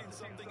must have seen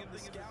something in the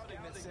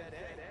scouting that said,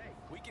 hey,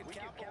 we can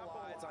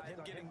capitalize on him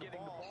getting the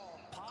ball,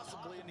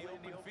 possibly in the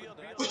open field.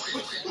 And I think in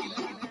the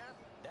second half,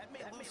 that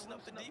may loosen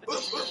up the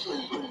defense a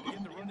little bit to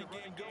get the running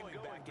game going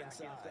back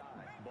inside.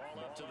 Ball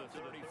up to the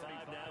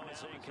 35 now as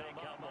they come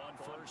up on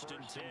 1st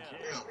and 10.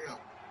 Yeah.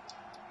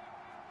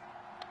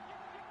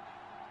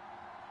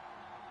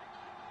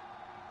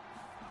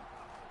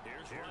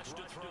 Here's Rush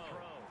to throw.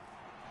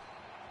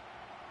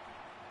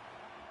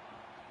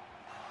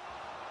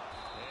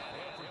 And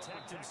he'll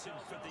protect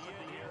himself at the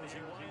end here as he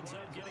winds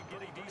up getting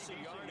pretty decent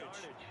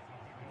yardage.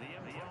 The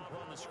improv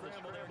on the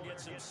scramble there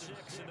gets him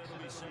 6, and it'll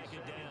be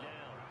 2nd down.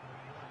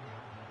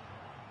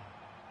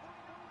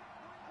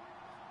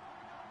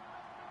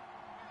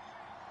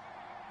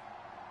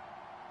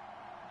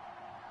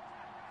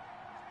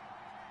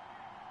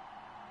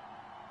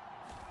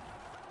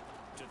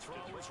 To throw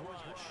is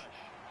Rush.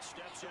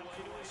 Steps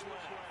away to his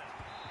left.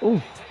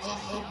 Oof.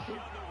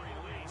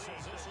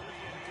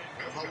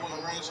 If I want to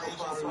run so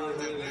far, I would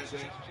have that.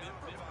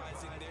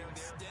 Improvising there,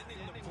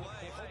 extending the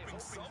play, hoping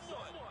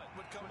someone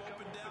would come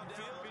open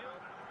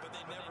downfield, but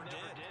they never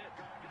did.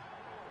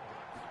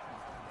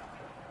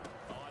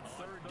 On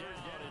 3rd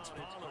down, it's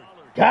Pollard.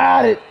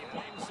 Got it.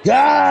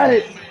 Got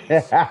it.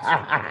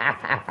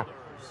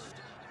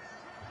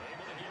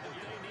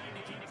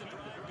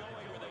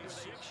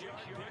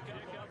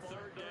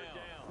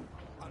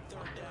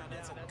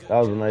 That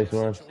was a nice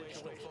run.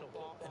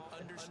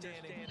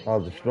 That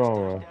was a strong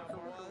run.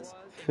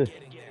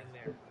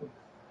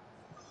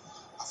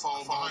 I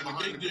fall behind the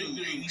big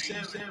dude,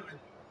 87.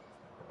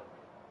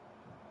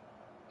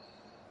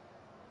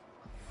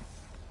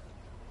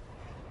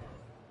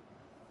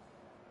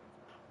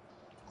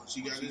 Once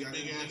he got his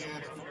big ass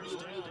on First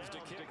down is to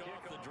kick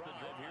off the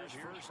drive. Here's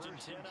 1st and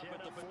 10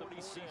 up at the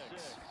 46.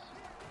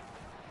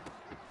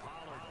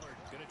 Pollard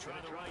going to try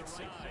the right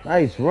side.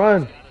 Nice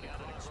run.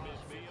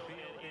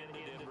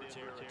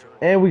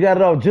 And we got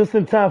it off just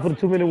in time for the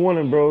 2-minute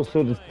warning, bro.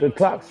 So the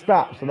clock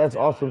stopped. So that's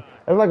awesome.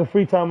 That's like a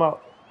free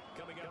timeout.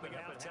 Coming up at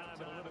halftime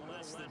in a little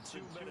less than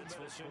 2 minutes,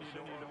 we'll send you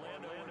to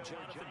Orlando where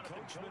Jonathan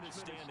Coachman is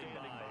standing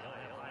by.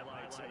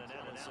 Highlights and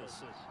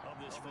analysis of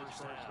this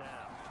first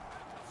half.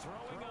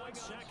 Throwing on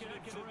 2nd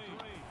and 3.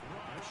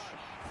 Rush.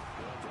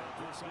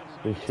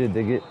 Good shit,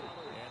 they get. And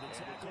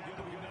the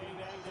tackle going to be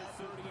made at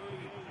the 38.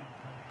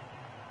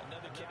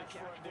 Another catch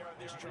run there on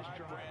this drive,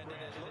 Brandon.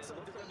 And it looks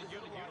like they're going to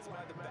utilize him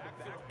out of the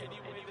backfield any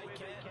way they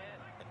can.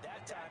 And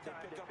that time they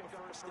pick up a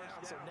first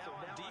down. So now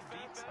on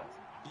defense,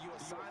 do you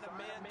assign a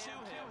man to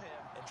him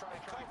and try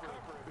and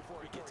cover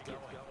before he gets going?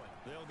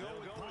 They'll go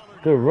with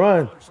Pollard. Good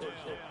run.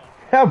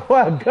 That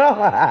boy go.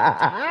 Before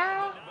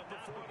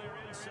they're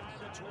inside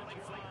the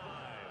 25.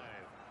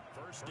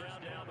 First down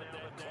now, but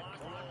that clock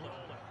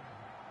rolling.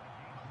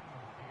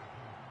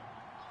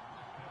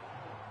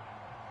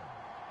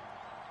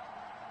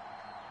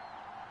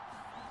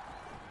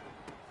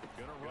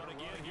 Gonna run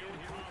again here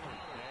with Pollard.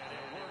 And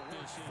he'll work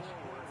this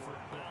forward for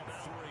about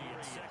 3.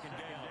 It's 2nd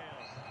down.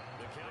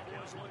 The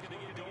Cowboys looking to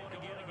get going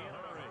again in a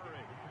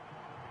hurry.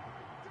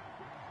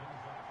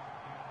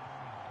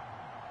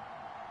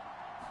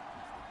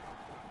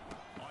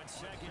 On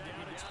 2nd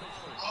down, it's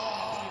Pollard.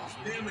 Oh,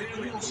 damn it.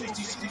 We on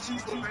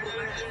 66 for man.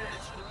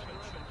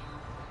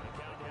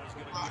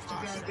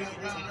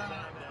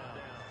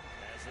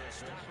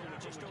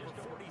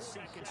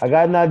 I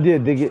got an idea,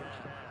 dig it.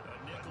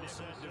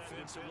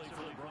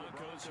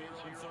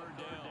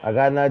 I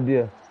got an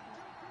idea.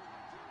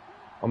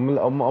 I'm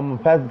gonna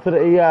pass it to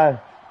the AI.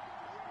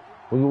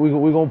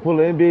 We're gonna pull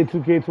an NBA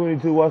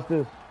 2K22. Watch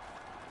this.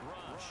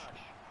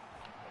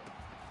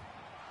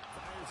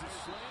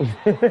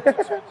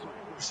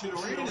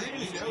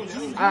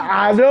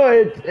 I know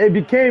it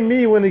became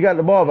me when he got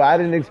the ball, but I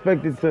didn't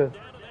expect it to.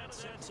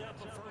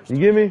 You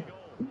get me?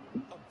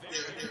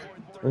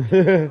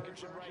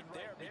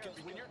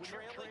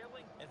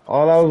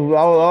 all I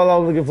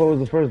was looking for was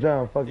the first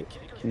down. Fuck it.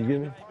 You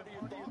get me?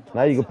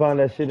 Now you can pound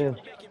that shit in.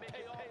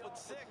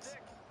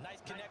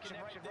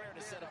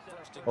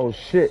 Oh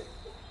shit.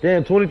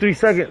 Damn, 23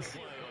 seconds.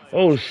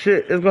 Oh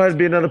shit. It's gonna have to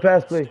be another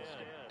pass play.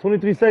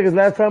 23 seconds,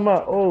 last time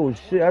out. Oh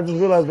shit, I just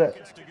realized that.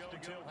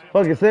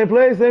 Fuck it, same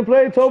play,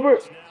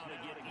 Tolbert.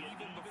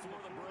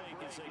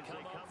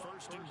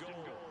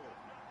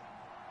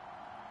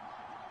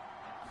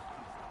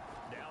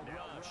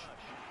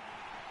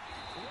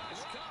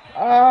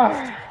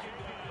 Ah,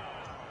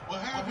 What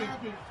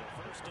happened?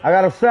 I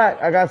got a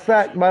sack. I got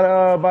sacked by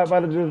the by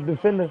the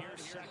defender.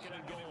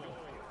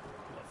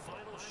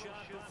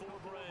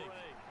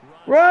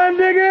 Run,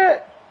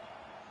 nigga!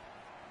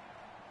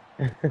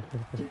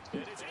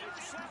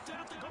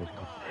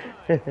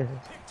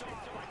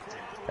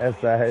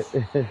 That's alright.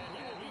 I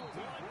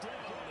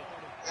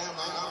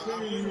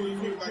figured you would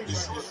quick like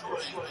this short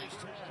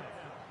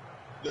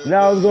play.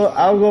 Now I was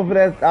going for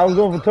that. I was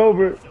going for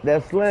Tolbert.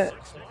 That slant.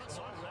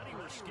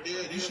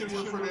 Yeah, you should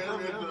went for the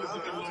other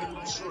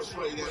little short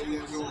play that we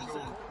were going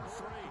for.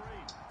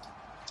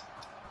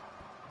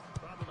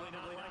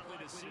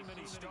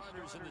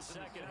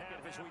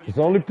 It's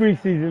only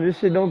preseason. This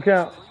shit don't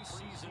count.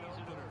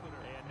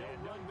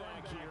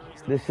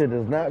 This shit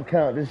does not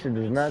count. This shit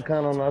does not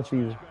count on our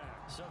season.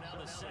 So now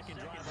the second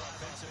drive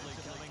offensively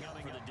coming up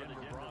for the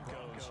Denver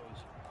Broncos.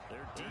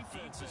 Their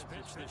defense has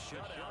pitched the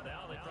shutout.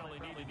 Now they probably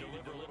need to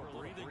deliver a little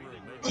breathing room.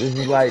 This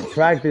is like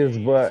practice,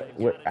 but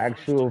with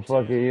actual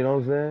fucking, you know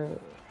what I'm saying?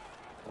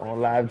 On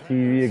live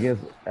TV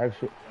against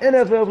actual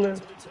NFL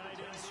players.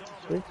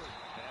 Bitch.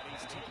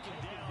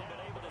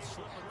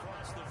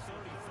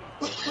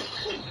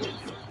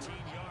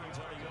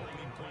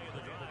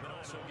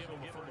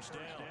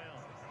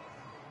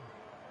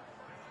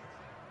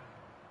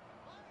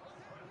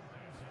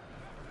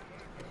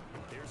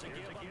 Here's a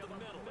give up the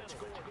middle. It's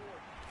Gordon.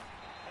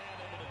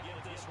 And able to get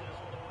this one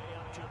all the way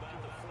up to about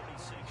the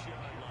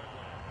 46-yard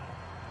line.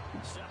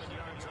 7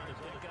 yards on the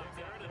pickup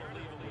there, and it'll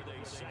leave him with a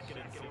 2nd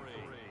and 3.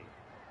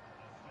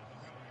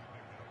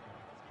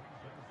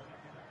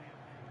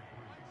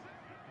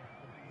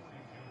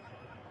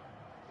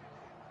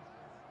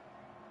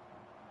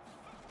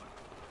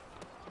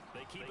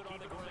 They keep it on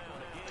the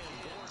ground again.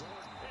 Gordon.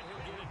 And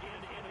he'll get it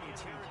into enemy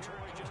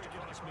territory just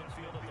across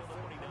midfield at the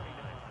 49.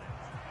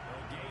 A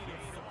gain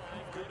of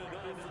 5, good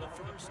enough for the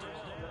first down.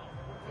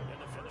 In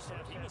the first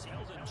half, he was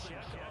held in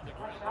check on the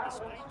ground.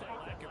 Despite that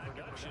lack of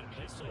production,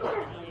 they still got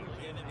the lead.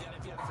 And if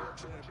you feel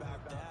fortunate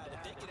about that,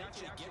 if they could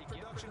actually get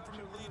production from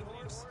their lead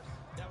horse,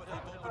 that would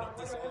help open up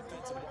this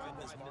offense and widen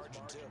this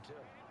margin too.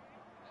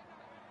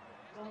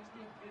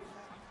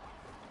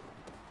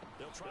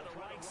 They'll try the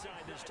right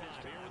side this time.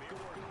 Here with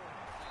Gordon.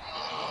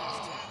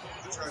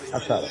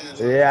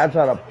 I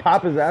try to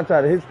pop his ass. I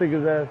try to hit stick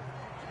his ass.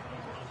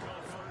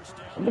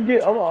 I'm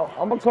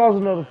gonna cause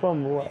another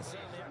fumble. Watch.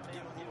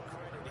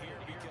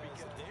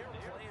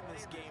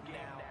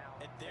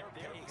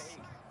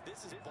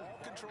 This is ball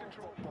control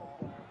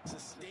football,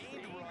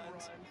 sustained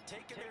runs,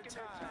 taking their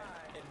time,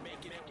 and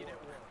making it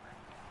work.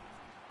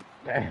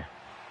 Damn. Now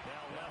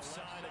left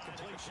side, a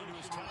completion to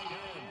his tight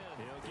end.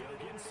 He'll get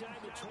it inside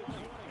the 20.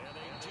 And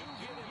they do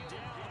get him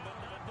down, but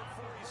not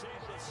before he's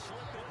able to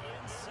slip it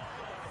inside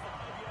the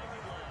 5-yard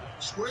line.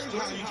 Square is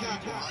how you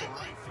tackle,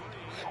 right?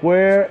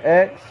 Square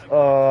X,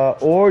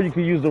 or you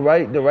can use the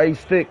right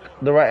stick,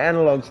 the right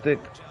analog stick.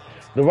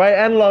 The right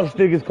analog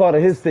stick is called a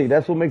hit stick.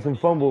 That's what makes him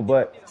fumble.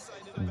 But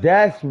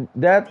that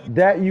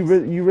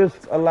you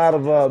risk a lot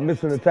of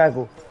missing the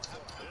tackle.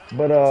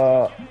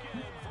 But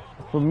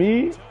for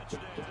me,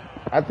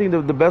 I think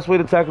the best way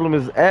to tackle him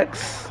is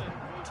X.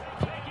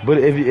 But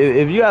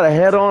if you got a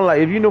head on, like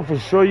if you know for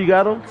sure you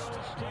got him,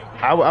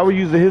 I would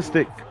use the hit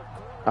stick.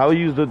 I would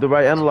use the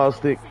right analog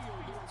stick.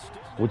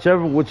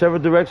 Whichever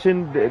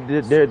direction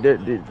they're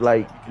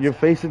like you're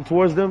facing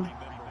towards them,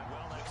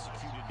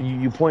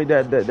 you point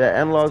that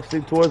analog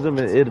stick towards them,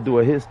 and it'll do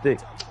a hit stick.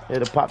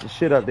 It'll pop the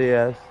shit out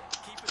their ass.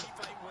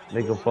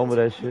 Make them fumble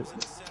that shit.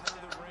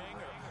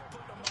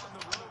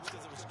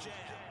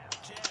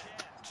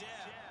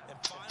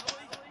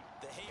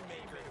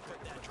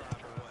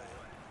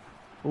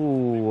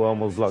 Ooh, I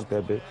almost blocked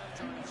that bitch.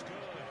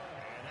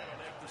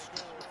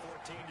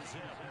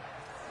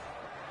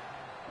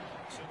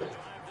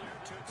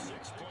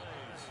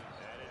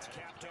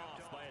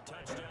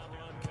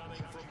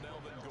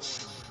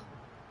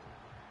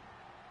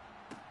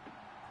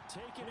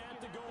 Taken at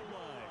the goal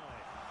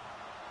line.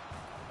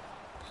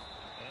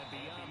 And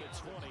beyond the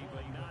 20,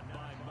 but not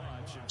by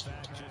much. In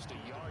fact, just a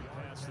yard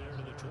pass there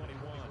to the 21.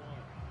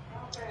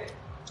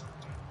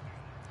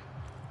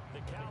 The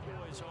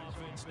Cowboys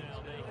offense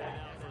now, they head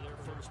out for their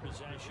first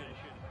possession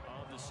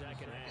of the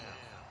second half.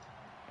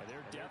 And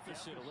their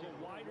deficit a little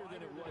wider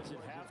than it was at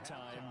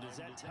halftime. Does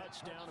that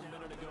touchdown a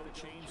minute ago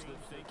change the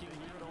thinking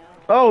here at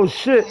all? Oh,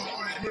 shit.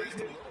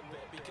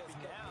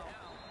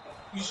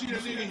 You see that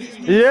nigga hit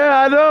me?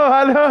 Yeah, I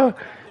know.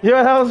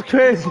 Yeah, that was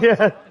crazy.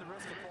 Yeah.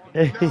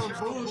 That was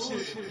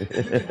bullshit.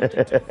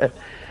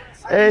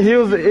 Hey, he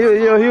was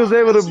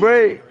able to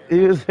break. He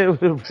was able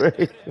to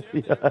break.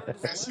 Yeah.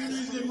 As soon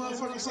as the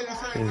motherfucker said,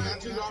 I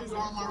took off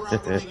on my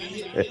route, nigga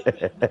hit me.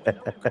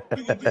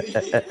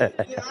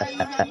 I ain't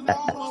got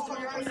no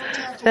motherfucker. I ain't gonna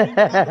tackle him.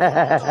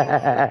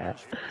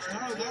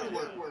 How does that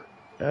work?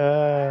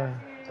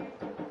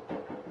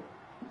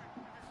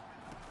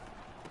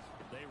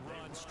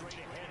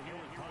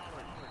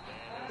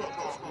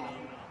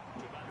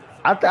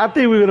 I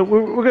think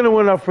we're gonna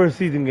win our first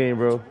season game,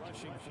 bro.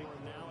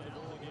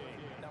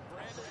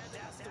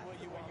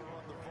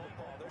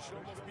 should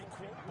almost be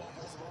quote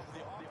bubbles all over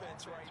the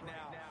offense right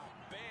now.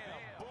 Bam,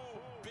 boom,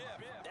 biff.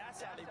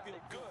 That's how they feel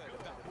good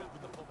about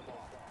moving the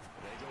football.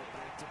 They go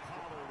back to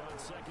Pollard on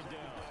second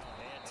down.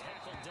 And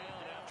tackled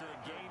down after a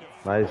gain of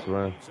 4. Nice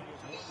run. With 1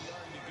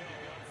 yard to go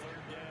on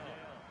third down.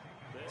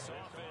 This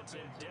offense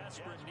in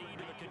desperate need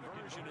of a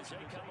conversion as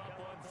they come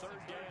up on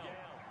third down.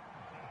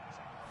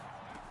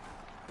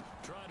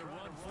 Trying to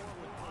run forward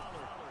with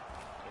Pollard.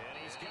 And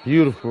he's got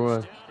Beautiful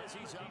run. as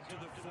he's up to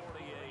the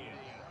 48.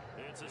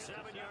 It's a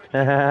 7-yard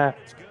gain.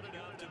 It's good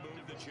enough to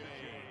move the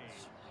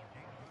chains.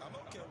 I'm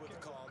okay with the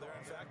call there.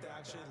 In fact, I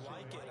actually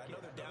like it. I know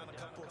they're down a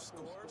couple of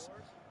scores,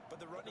 but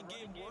the running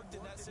game worked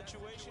in that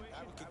situation.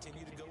 I would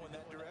continue to go in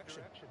that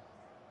direction.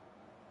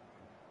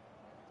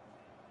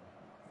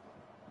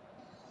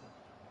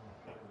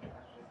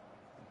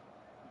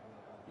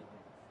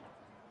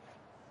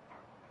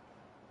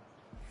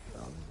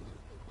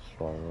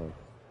 Strong run.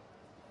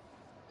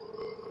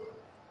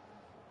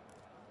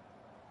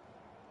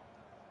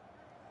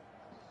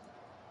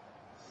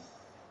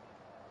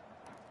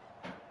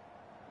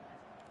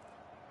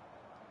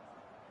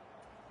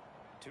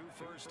 Two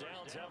first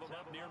downs have them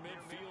up near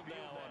midfield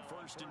now on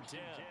 1st and 10.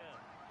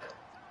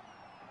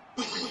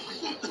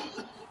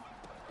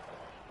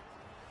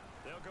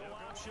 They'll go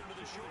option to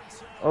the short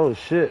side. Oh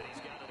shit!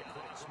 He's got it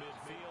across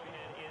midfield and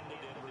into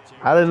Denver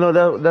territory. I didn't know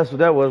that's what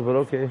that was, but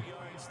okay.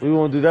 We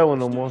won't do that one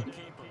no more. Well,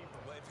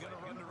 if you're going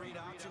to run the read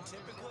option,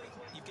 typically,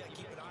 you've got to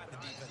keep an eye on the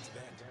defensive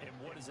end. And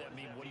what does that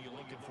mean? What are you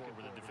looking for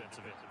with a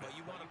defensive end? Well,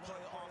 you want to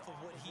play off of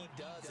what he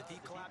does. If he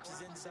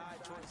collapses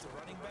inside towards the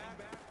running back,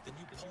 then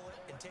you pull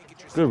it and take it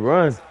yourself. Good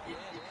run. If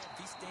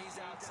he stays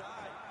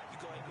outside,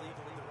 you go ahead and leave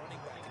it with the running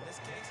back. In this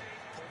case,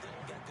 pulled it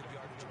and got good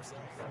yardage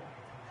himself.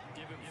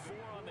 Give him 4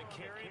 on the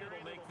carry, and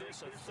it'll make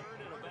this a 3rd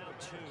and about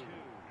 2.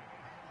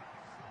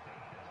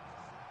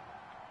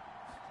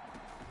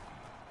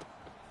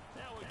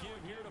 Now a give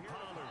here to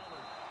Pollard.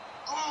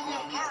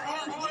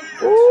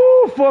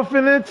 Ooh, 4th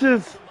and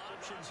inches.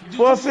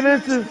 4th and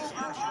inches.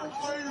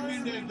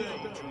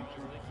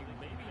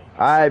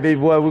 All right, baby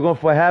boy, we're going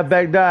for a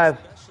halfback dive.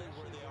 Especially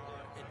where they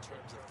are in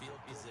terms of field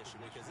position,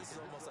 because this is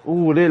almost like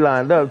Ooh, they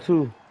lined up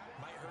too.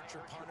 might hurt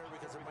your punter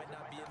because there might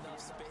not be enough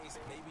space,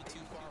 maybe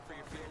too far for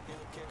your field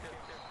goal kicker.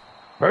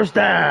 First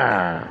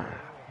down.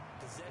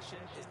 Possession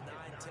is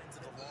 9/10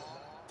 of the law.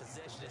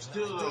 Possession is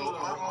Still, though,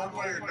 our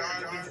player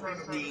died in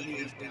front of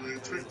me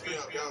and tripped me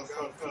up. Y'all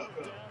fucked up.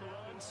 Down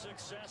run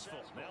successful.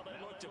 Now they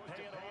look to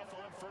pay it off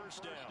on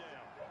 1st down.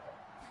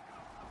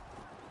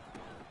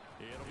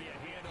 It'll be a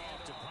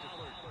handoff to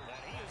Pollard.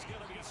 And he is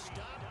going to be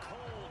stopped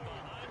cold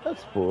behind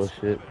That's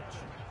bullshit.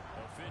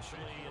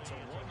 Officially, it's a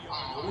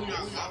 1-yard. We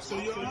got lots of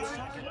yards.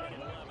 Second and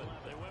 11.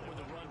 They went with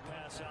the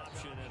run-pass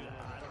option, and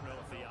I don't know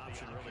if the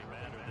option really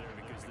mattered there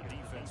because the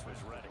defense was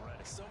ready.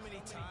 so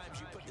many times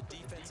you put the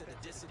defense at a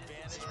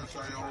disadvantage because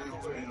Sorry, you I have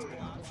don't those know.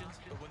 multiple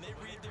options. But when they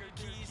read their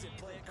keys and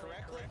play it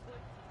correctly,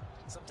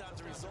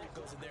 sometimes the result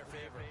goes in their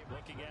favor.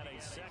 Looking at a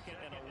 2nd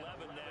and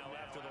 11 now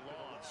after the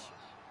loss.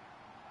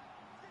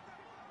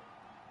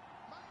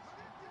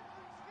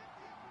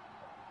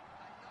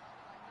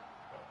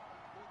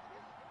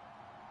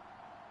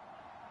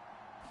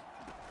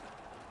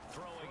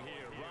 Throwing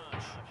here,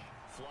 Rush.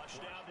 Flushed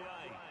out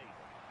right.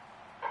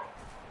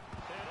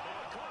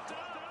 And caught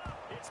up.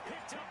 It's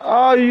picked up.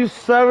 Oh, you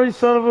sorry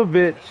son of a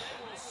bitch.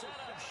 Set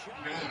up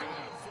shot at the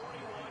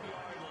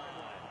 41-yard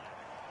line.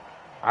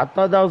 I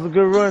thought that was a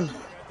good run. I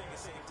think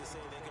it's safe to say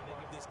they can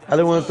mark this down. I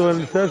didn't want to throw an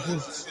interception.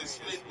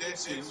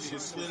 That's it. We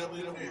just slid up in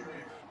the air.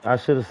 I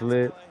should have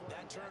slid.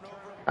 That turnover,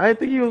 I didn't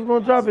think he was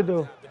going to drop it,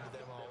 though.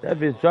 That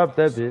bitch dropped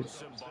that bitch.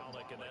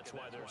 Symbolic, and that's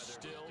why they're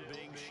still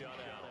being shut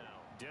out.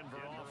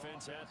 Denver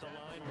offense at the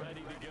line,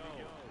 ready to go.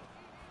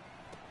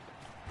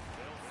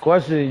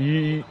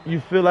 Question, you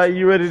feel like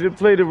you ready to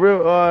play the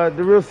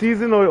real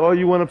season, or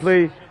you want to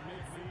play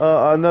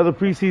another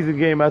preseason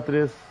game after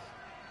this?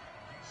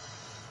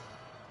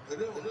 It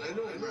don't matter. It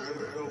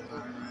don't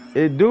matter.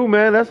 It do,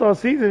 man. That's all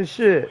season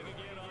shit. Again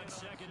on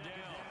 2nd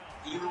down.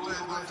 Either way, it's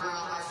gonna turn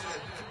out like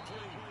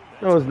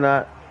that. No, it's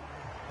not.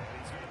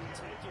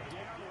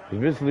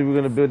 Eventually, we're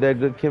going to build that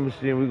good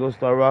chemistry, and we're going to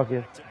start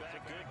rocking.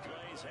 Back-to-back good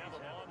plays have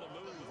them on the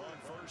move on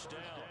 1st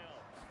down.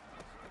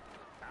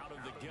 Out of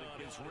the gun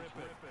is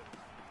Rippon.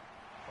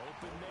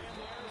 Open man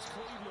there is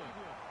Cleveland.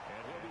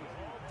 And he'll be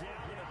hauled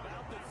down at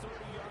about the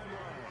 30-yard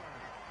line.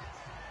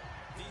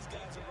 these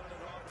guys are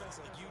running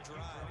offense like you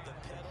drive. The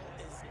pedal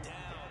is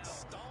down,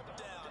 stomped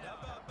down. How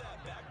about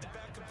that?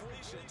 Back-to-back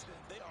completions.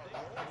 They are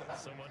rolling.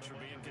 So much for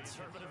being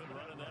conservative and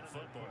running that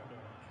football.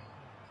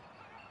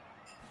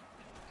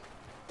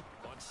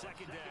 On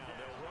 2nd down,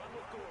 they'll run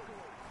with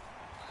Gordon.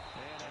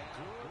 And a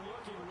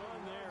good-looking run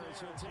there as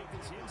he'll take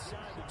this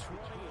inside the 20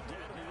 and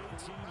down to the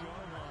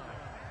 18-yard line.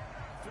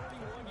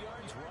 31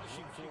 yards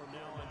rushing for him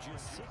now on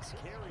just 6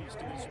 carries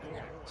to his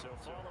score. So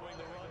following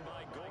the run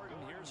by Gordon,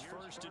 here's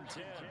 1st and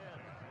 10.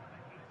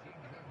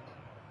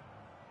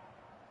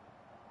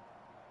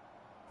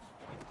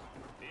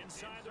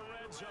 Inside the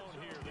red zone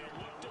here, they'll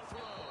look to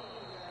throw.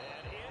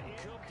 And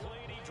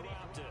incomplete, he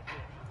dropped it.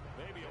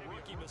 Maybe a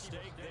rookie rookie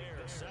mistake there.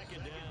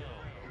 Second down.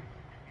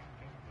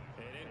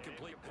 An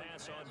incomplete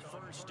pass on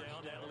first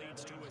down. That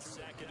leads to a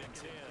 2nd and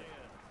 10.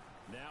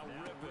 Now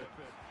Rippett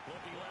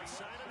looking left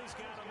side, and he's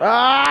got him.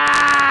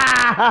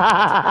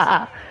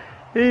 Ah!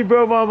 He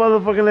broke my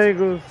motherfucking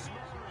ankles.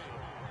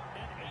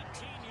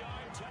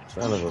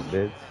 Son of a bitch.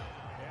 And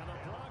the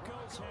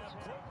Broncos have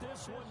put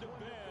this one to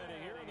bed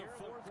here in the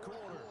 4th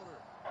quarter.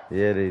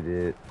 Yeah, they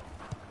did.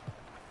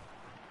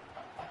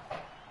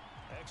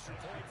 Extra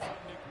point from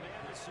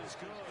McManus is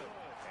good.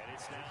 And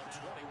it's now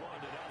 21-0.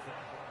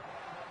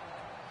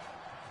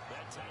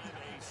 That time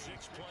a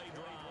 6-play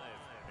drive.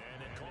 And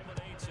it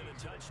culminates in a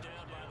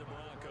touchdown by the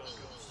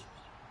Broncos.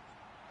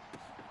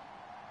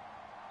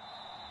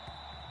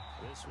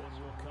 This one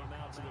will come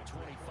out to the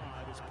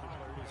 25 as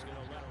Pollard is going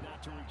to elect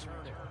not to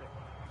return it.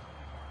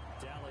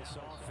 Dallas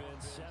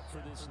offense set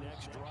for this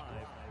next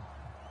drive.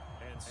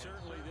 And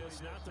certainly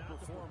this not the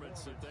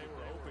performance that they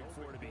were hoping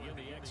for to begin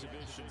the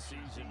exhibition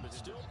season, but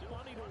still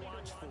plenty to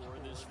watch for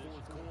in this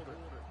 4th quarter.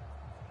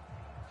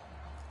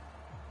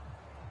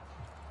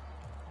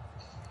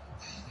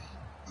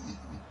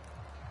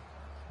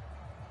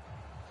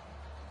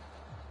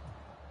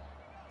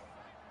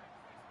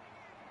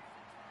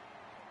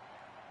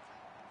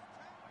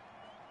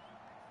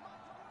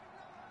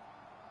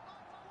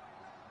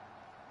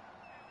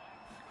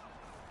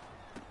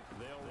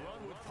 They'll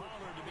run with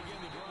Pollard to begin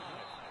the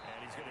drive. And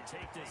he's going to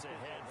take this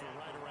ahead for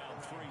right around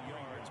 3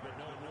 yards, but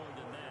no more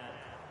than that.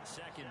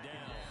 2nd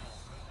down.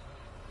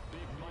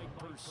 Big Mike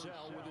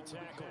Purcell with a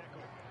tackle.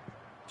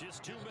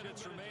 Just 2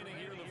 minutes remaining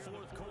here in the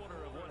 4th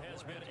quarter of what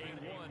has been a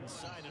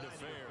one-sided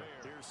affair.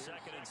 Here's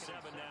 2nd and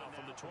 7 now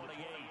from the 28.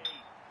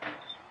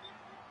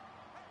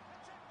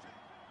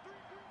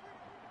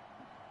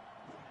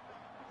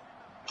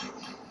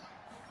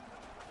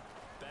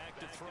 Back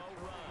to throw,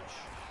 Rush.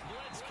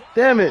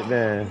 Damn it,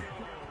 man.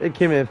 It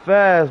came in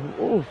fast.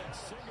 Oof.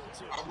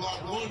 I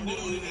blocked one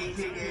dude and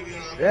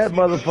put That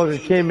motherfucker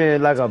came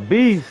in like a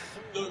beast.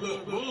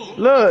 boom.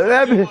 Look,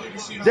 that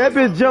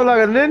bitch jumped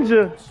like a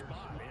ninja.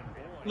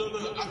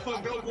 Look, I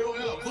fucked up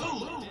going out.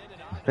 Boom.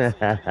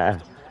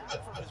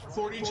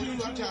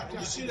 42, I tackled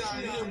the shit out of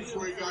him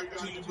before he got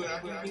to you, but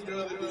I didn't think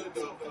the other dude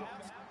though.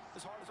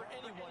 It's hard for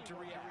anyone to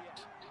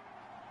react.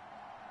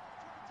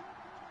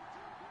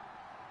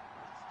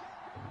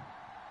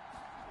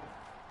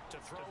 To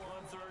throw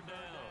on 3rd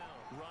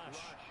down.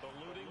 Rush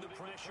eluding the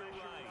pressure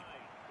right.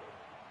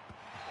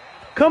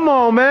 Come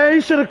on, man.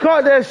 He should have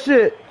caught that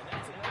shit.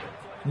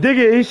 Dig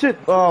it. He should.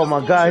 Oh,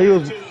 my God. He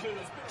was.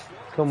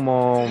 Come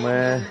on,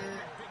 man.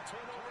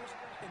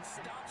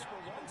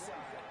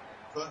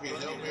 Fucking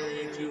Hail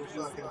Mary into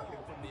fucking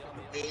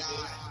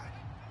AI.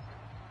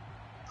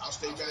 I'll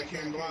stay back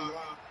here and block.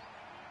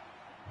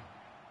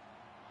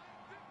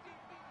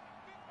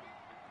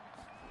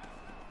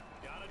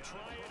 Gotta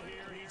try it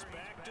here. He's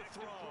back to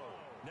throw.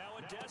 Now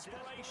a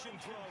desperation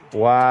throw.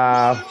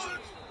 Wow. And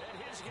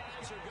his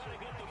guys are going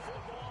to get the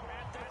football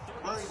at the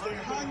 30. Right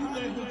there, how you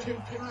let him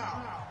take him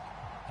out?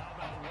 How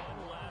about one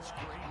last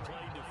great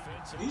play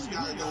defensively? These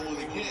guys don't want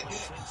to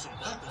catch.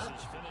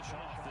 Finish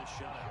off this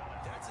shot.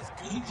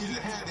 He just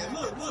had that.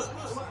 Look.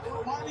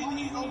 Why didn't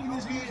he open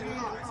his hand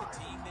high?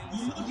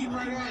 You looking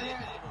right at it.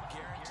 I will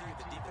guarantee you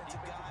the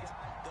defensive guys,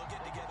 they'll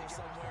get together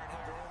somewhere and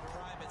have their own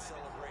private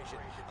celebration.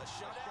 A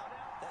shutout,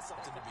 that's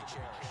something to be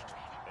cherished.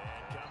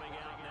 And coming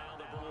out now,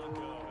 the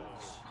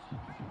Broncos.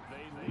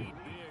 They lead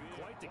big.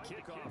 Quite the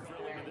kickoff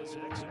really to this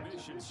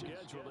exhibition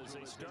schedule as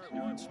they start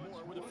once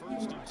more with a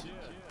 1st and 10.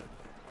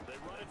 They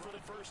run it for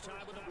the first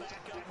time with a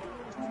backup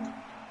move.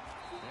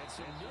 That's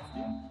enough.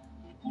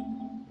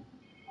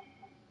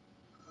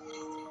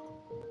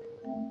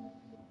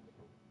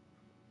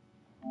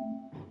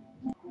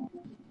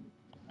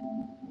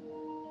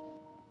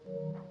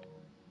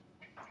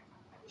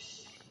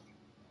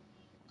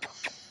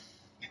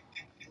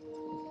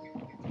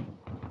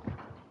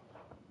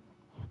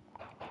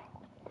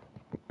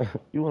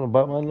 You want to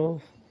bite my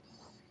nose?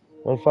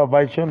 What if I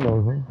bite your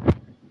nose, huh?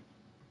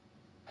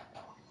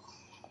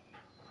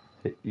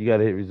 You got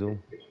to hit resume.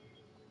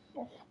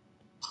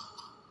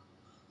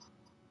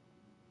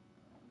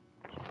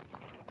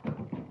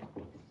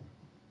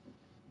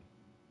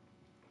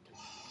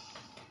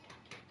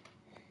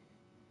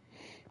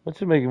 What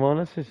you making, man?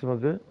 That shit smell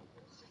good.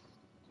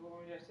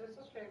 Your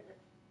sister's favorite.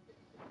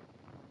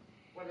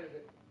 What is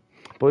it?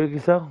 Boy, you can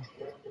sell.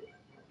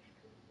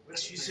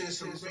 She said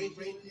some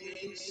bacon,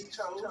 eggs,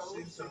 toast,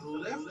 and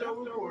some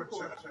leftover pork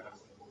chops.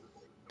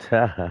 She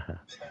has asked me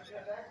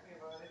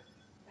about it.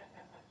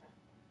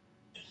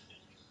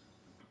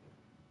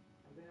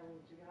 And then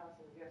she got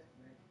some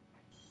yesterday.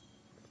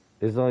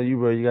 It's on you,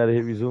 bro. You got to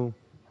hit resume.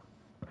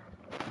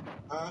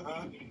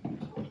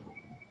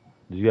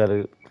 You got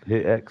to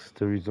hit X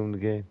to resume the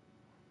game.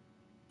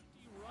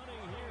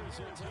 Running here as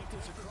he'll take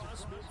this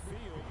across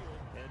midfield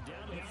and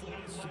down to the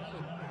 47.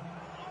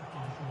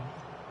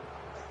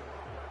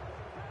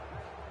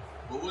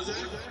 What was that?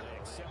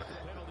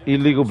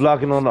 Illegal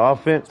blocking on the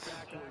offense.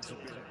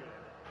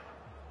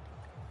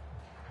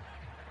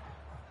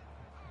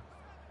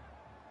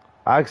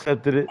 I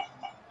accepted it.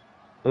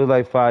 It was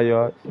like 5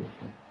 yards. Following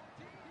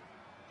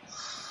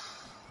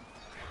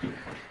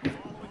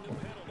the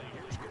penalty,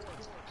 here's Gordon.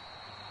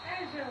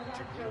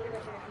 To break the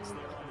ice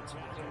there on the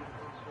tackle. I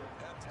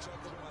have to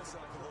chuckle to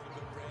myself a little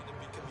bit, Brandon,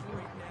 because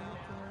right now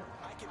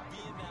I could be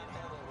in that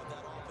huddle with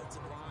that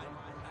offensive line.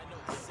 I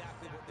know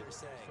exactly what they're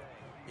saying.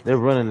 If They're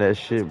you running give that us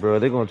shit, bro.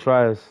 They're anything, gonna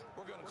try us.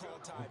 we're going to call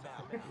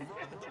timeout. Run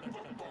the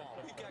football.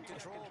 We've got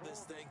control of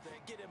this thing.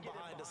 Get in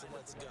behind us and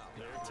let's go.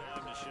 Their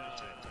time to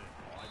shine.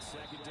 On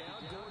second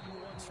down, Gordon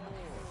once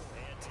more.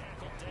 And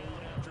tackled down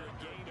after a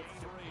gain of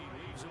 3.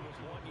 Leaves him with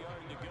 1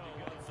 yard to go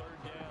on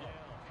third down.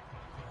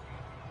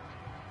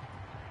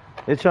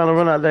 They're trying to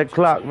run out that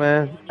clock,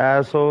 man.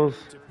 Assholes.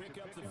 To pick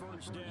up the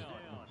first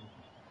down.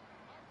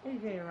 He's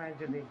getting right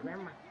to be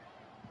grandma.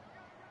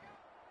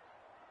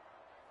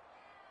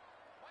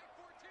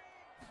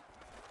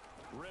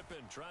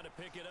 Rippon trying to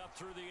pick it up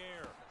through the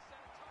air.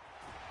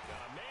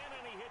 Got a man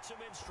and he hits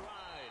him in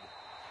stride.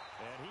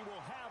 And he will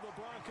have the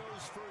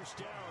Broncos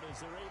first down as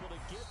they're able to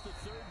get the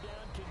third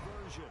down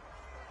conversion.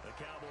 The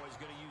Cowboys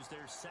going to use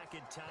their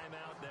second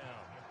timeout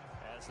now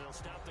as they'll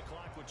stop the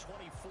clock with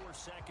 24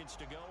 seconds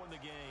to go in the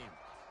game.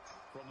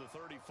 From the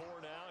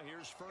 34 now,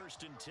 here's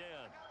first and 10.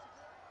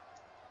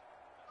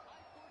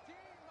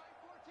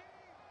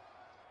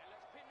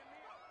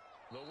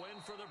 The win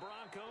for the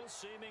Broncos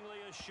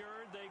seemingly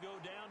assured. They go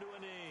down to a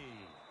knee.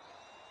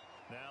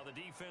 Now the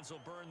defense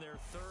will burn their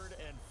third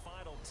and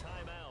final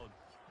timeout.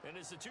 And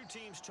as the two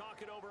teams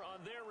talk it over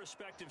on their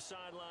respective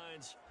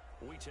sidelines,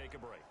 we take a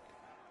break.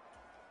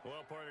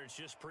 Well, partner, it's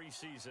just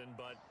preseason,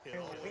 but it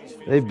always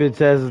feels... They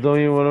bitch asses don't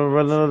even want to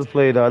run another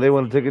play, dog. They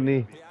want to take a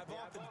knee. Yeah, I've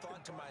often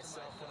thought to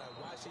myself when I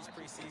watch these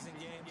preseason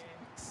games,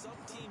 some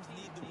teams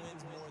need the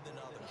wins more than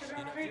others. You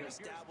know, if you're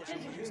established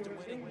and you're used to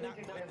winning,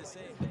 not quite the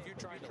same. If you're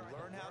trying to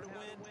learn how to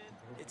win,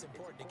 it's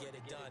important to get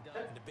it done.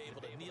 And to be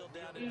able to kneel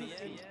down at the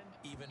end,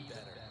 even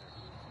better.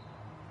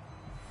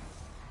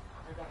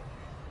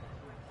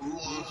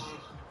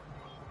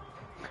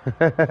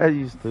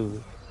 You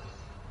stupid.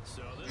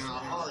 So In this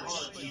our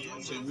hearts.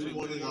 We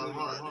won in our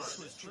hearts.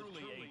 was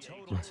truly a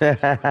total team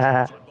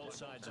effort on both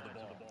sides of the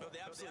ball. Well, they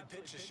absolutely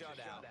pitched a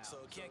shutout, so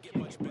it can't get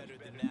much better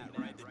than that,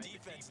 right? The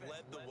defense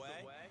led the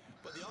way,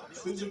 but the offense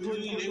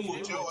Physically, they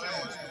whooped your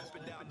ass. up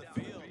and down the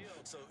field.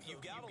 So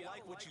you've got to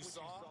like what you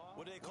saw.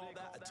 What do they call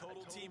that? A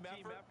total team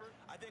effort?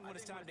 I think when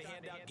it's time to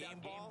hand out game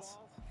balls,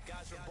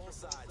 guys from both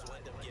sides will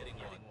end up getting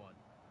one.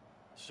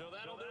 So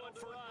that'll do it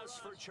for us.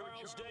 For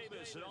Charles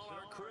Davis and all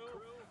our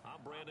crew,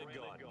 I'm Brandon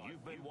Gaunt.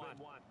 You've been one.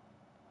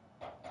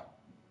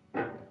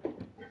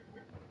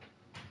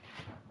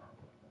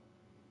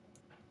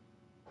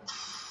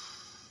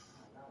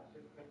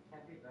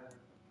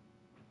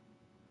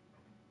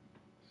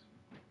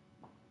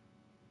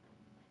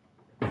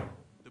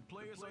 The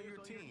players on your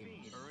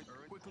team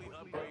quickly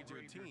upgrade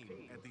your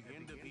team at the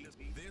end of each.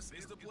 This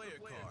is the player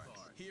card.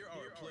 Here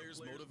are a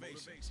player's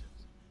motivations.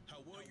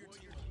 How well your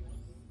team...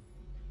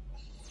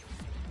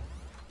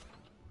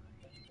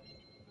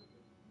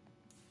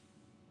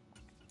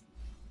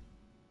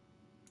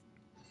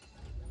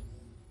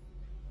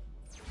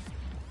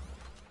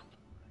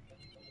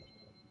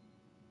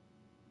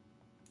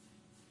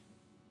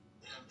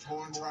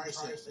 Torn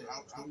triceps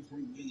out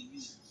 23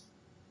 weeks.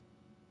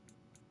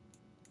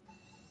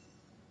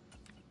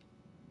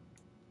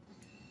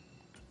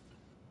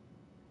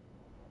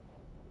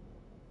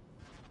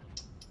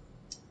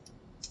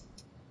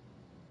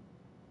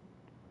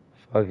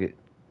 Fuck it.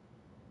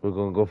 We're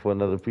gonna go for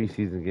another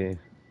preseason game.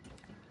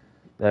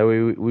 That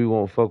way we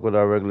won't fuck with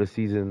our regular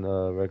season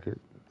record.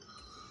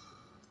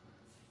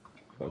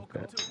 Fuck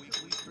Welcome that. to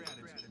Weekly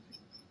Strategy.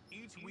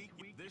 Each week,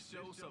 this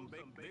shows some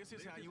big... This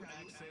is how you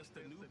access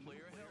the new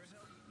player help.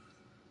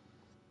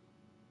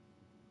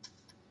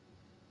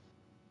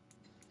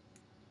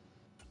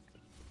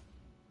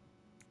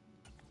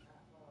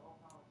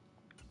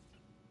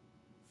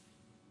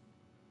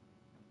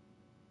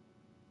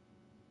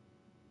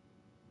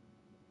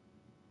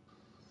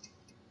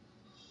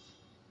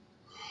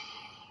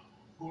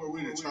 Who are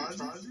we, the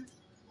Chargers?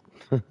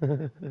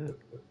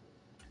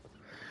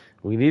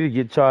 We need to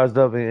get charged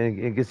up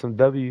and get some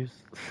W's.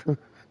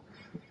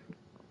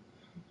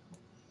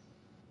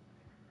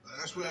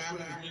 That's what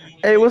happens when you...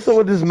 Hey, what's up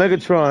with this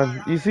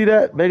Megatron? You see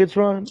that?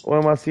 Megatron? Or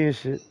am I seeing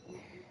shit?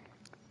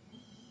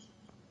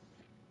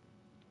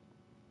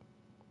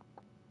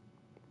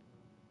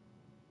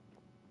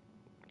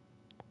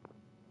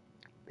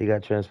 They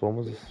got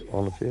Transformers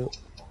on the field.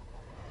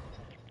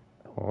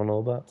 I don't know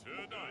about. Tonight,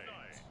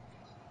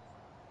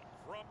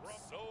 from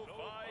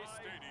SoFi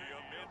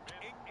Stadium in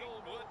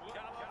Inglewood,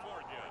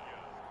 California,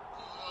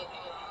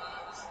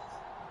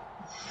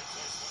 it's a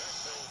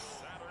special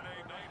Saturday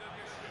night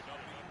edition of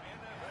the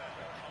NFL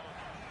on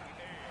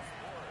EA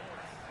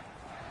Sports.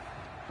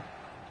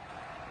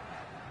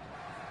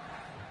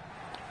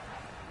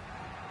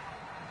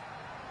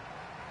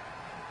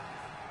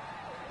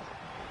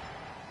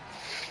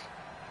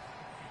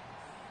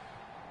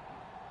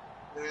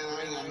 Man, I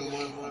ain't got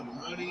no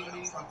money.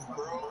 I'm fucking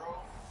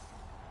broke.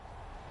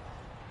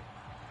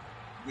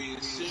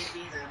 being sick,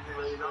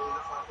 having me laid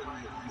off, I can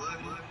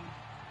make money.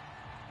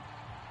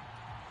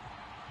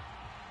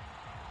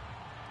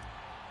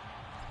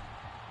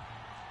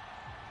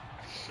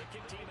 The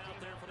kick team out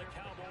there for the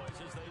Cowboys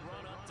as they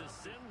run up to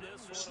send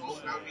this one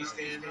Smoke away. got me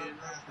standing up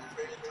past my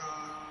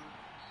bedtime.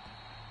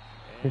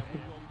 And we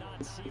will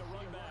not see a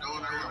run back.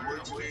 Knowing I got work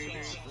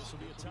experience. This will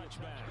be a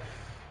touchback.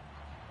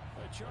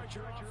 The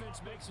Charger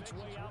offense makes its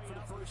way out for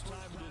the first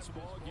time in this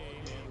ball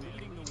game and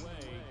leading the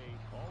way.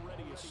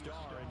 Already a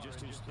star in just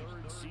his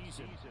third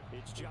season.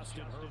 It's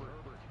Justin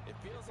Herbert. It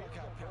feels like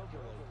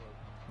hyperbole,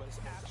 but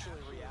it's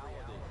actually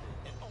reality.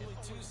 In only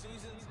 2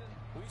 seasons,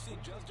 we've seen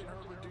Justin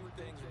Herbert do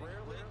things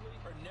rarely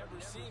or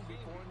never seen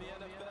before in the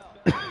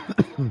NFL. He's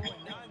deployed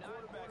 9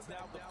 quarterbacks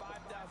now with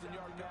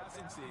 5,000-yard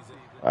passing season.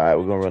 All right,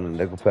 we're gonna run the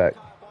nickel pack.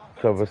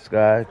 Cover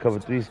Sky, cover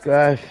 3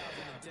 Sky.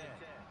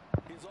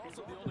 He's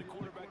also the only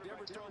quarterback to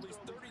ever throw at least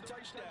 30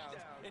 touchdowns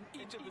in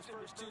each of his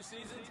first 2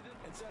 seasons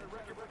and set a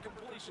record for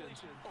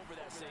completions over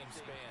that same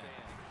span.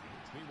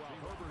 Meanwhile,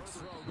 Herbert's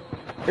throw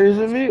going Is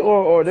it me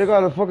or they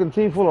got a fucking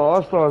team full of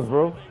all-stars,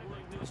 bro?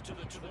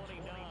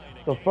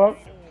 The fuck?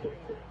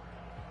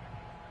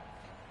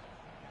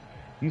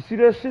 You see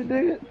that shit,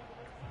 nigga?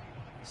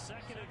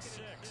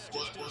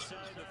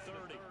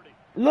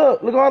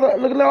 Look at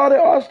all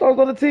the all-stars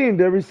on the team.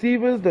 The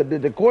receivers,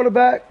 the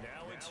quarterback.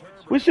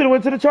 We should have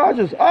went to the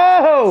Chargers.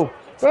 Oh!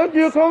 Thank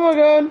you, come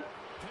again.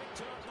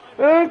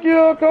 Thank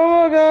you,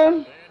 come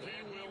again.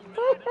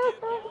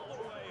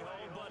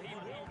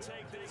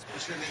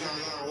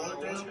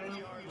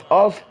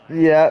 Oh,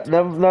 yeah,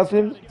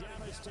 nothing.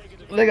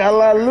 They got a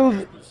lot of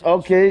losers.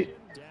 Okay.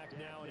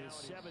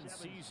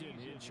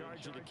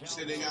 You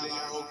said they got a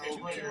lot of okay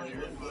players.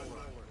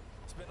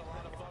 It's been a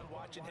lot of fun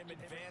watching him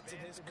advance in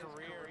his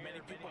career. Many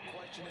people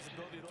question his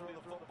ability to throw the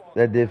football.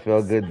 That did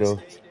feel good, though.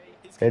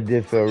 That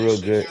did feel real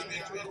good.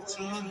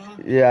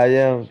 Yeah, I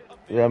am.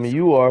 I mean,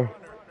 you are.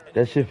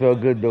 That shit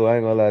felt good, though. I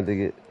ain't gonna lie to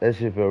get. That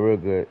shit felt real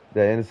good.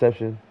 That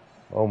interception.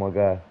 Oh, my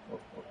God.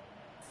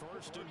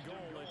 First and goal,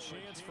 a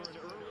chance for an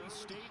early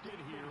statement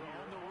here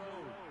on the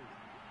road.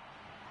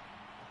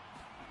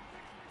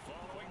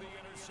 Following the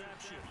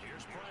interception,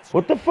 here's Prescott.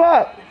 What the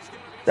fuck?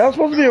 That was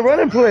supposed to be a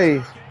running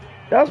play.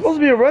 That was supposed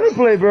to be a running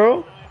play,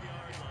 bro.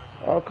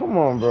 Oh, come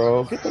on,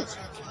 bro. Get the...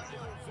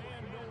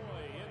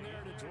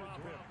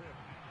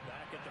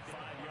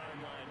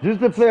 This is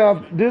the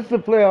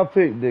playoff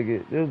pick,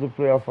 nigga. This is the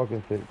playoff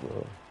fucking pick,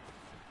 bro.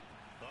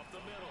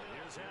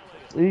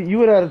 You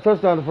would have had a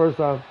touchdown the first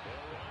time.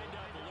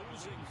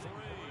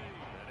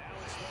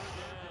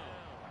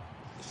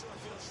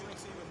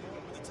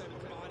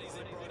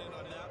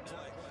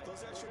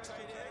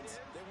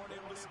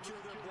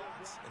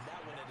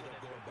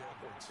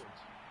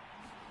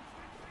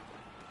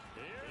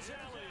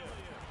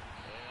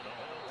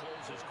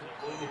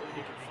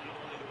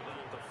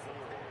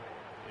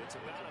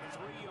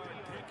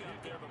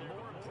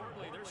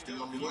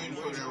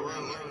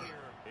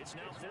 It's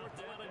now 4th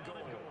down and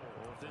goal.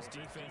 Well, if this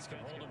defense can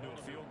hold him to a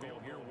field goal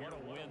here, what a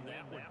win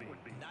that would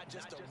be. Not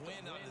just a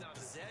win on the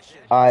possession.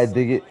 I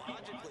dig it.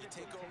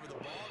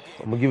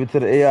 I'm gonna give it to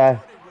the AI.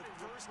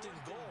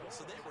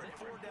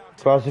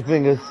 Cross your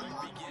fingers.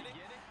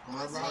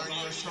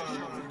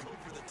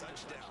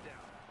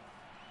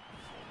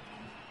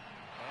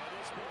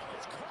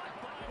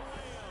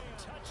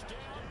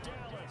 Touchdown,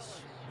 Dallas.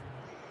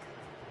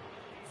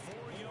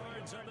 4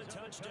 yards on the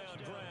touchdown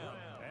grab.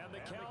 And the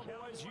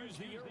Cowboys use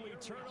the early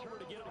turnover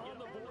to get on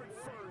the board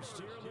first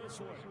here in this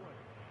one.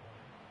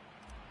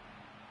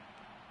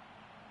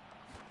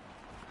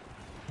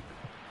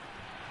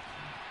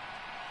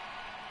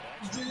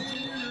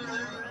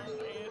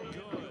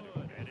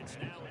 And it's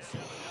now a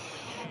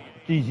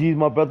 7-0 game. GG's,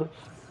 my brother.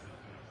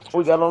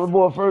 We got on the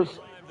board first.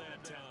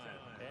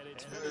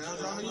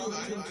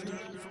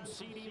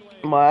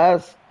 My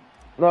ass.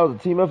 That was a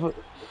team effort.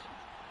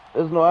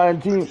 There's no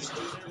iron team.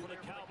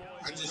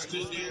 I just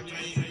stood there and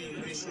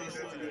made sure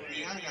that the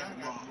AI got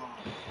the ball.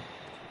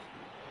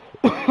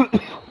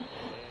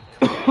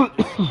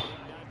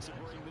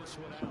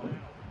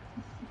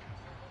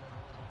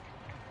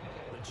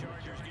 The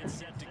Chargers get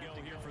set to go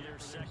here for their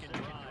second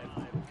drive.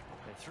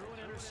 They threw an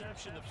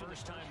interception the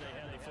first time they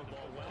had the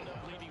football, wound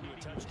up leading to a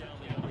touchdown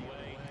the other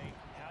way.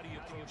 How do you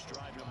approach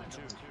drive number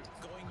 2?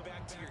 Going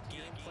back to your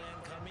game plan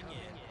coming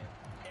in,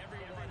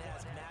 everyone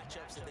has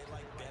matchups that they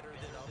like better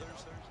than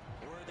others,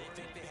 where they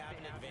think they have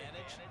an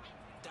advantage.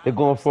 They're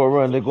going for a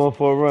run. They're going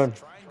for a run.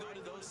 Try and go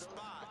to those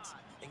spots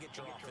and get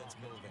your offense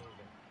moving.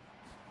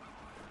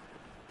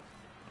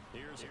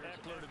 Here's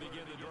Eckler to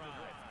begin the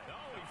drive. Oh,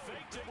 he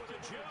faked it with a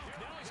joke.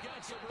 Now he's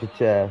got some. Get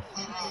your ass.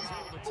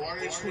 Why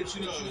they switch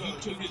it up? He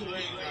took his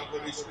leg out,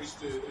 but they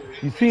switched it.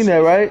 You seen that,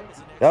 right?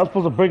 That was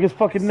supposed to break his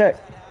fucking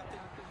neck.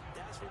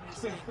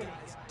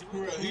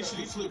 He should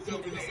have flipped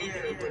up in the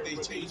air, but they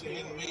changed the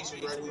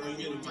animation right when I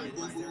hit him. Like,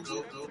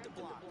 nope.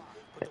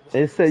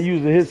 They said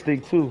use a hit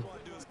stick too.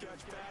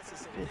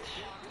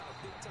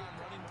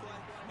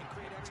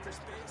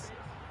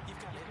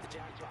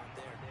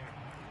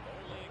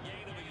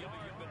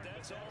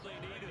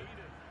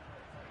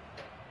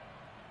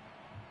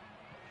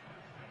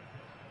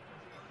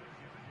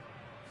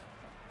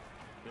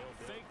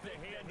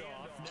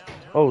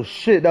 Oh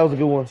shit, that was a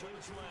good one.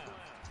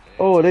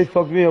 Oh, they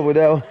fucked me up with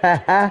that one.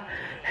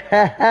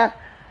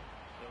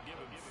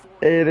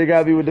 Hey, they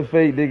got me with the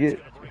fake, nigga.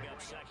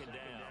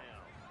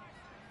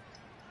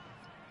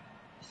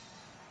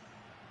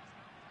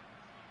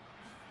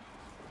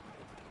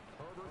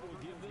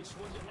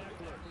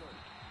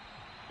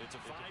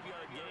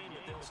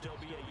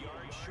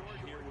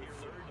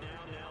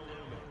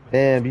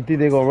 Damn, you think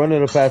they gonna run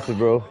it or pass it,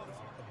 bro?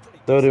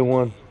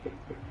 31.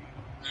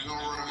 They're gonna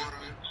run it.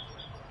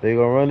 They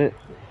gonna run it?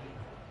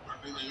 I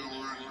think they're gonna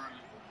run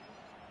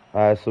it.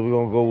 Alright, so we're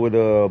gonna go with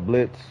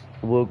blitz.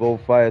 We'll go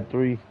fire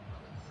 3.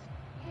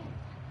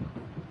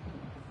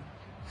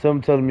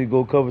 Something telling me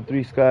go cover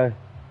 3, Sky.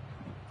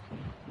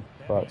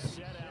 Fuck.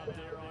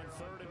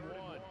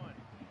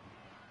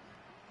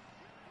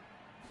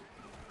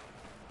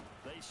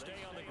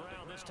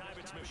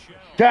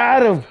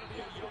 Got him!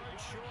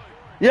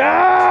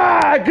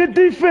 Yeah! Good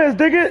defense,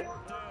 nigga!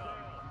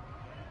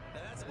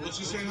 What's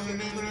he saying on the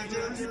name of that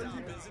jersey?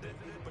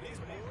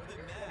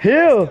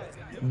 Hill!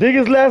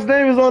 Digga's last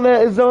name is on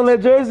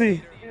that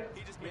jersey.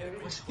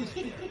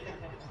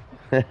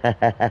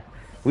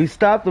 We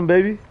stopped him,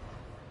 baby.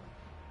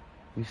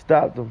 We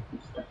stopped him.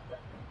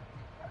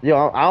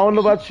 Yo, I don't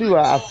know about you.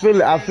 I feel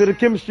it. I feel the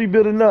chemistry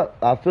building up.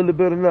 I feel it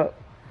building up.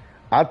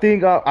 I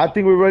think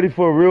we're ready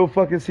for a real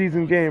fucking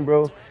season game,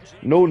 bro.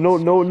 No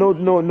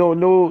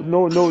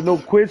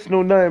quits,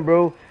 no nothing,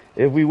 bro.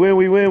 If we win,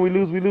 we win. We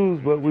lose, we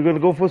lose. But we're gonna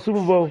go for a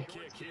Super Bowl.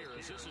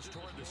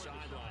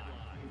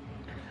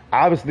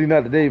 Obviously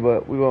not today,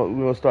 but we're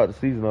gonna start the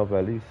season off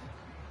at least.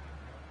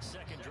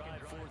 Second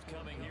drive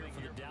forthcoming here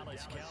for the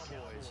Dallas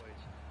Cowboys.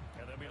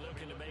 And they'll be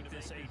looking to make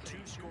this a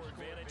 2-score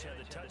advantage. Had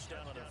the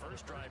touchdown on their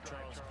first drive,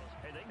 Charles.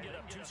 Hey, they can get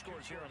up 2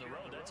 scores here on the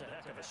road. That's a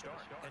heck of a start.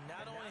 And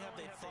not only have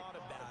they thought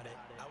about it,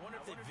 I wonder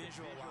if they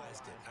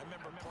visualized it. I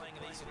remember playing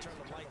and they used to turn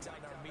the lights out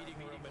in our meeting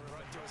room and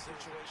run to a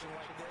situation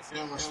like this.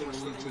 Yeah, my shit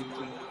was too.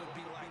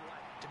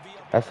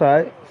 That's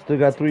all right. Still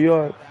got 3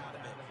 yards.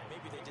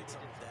 Maybe they did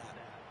something with that.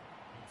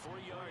 4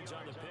 yards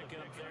on the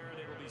pickup there, and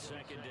it'll be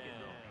second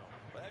down.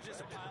 Well, that's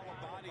just a pile of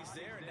bodies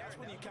there, and that's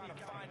when you kind of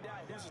find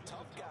out who's a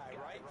tough guy,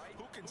 right?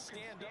 Who can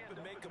stand up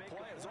and make a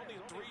play. It was only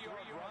a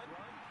 3-yard run,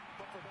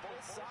 but for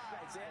both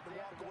sides, they had to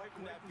walk away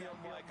from that field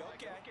like,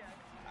 okay,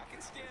 I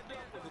can stand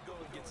up when the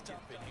going gets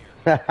tough in here.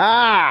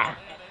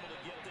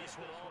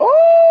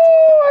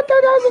 Oh, I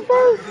thought that was the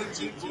first.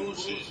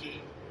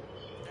 Bullshit.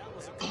 That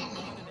was a good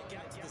run, and it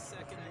got to the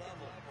second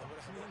level. And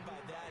what I mean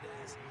by that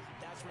is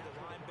that's where the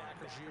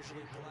linebackers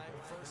usually play.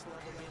 First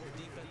level being the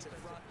defensive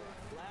front,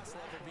 last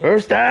level being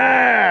First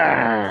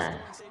down.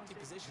 safety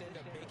position end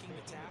up making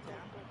the tackle.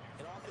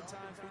 And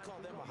oftentimes we call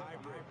them a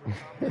hybrid.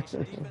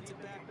 Combination defensive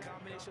back,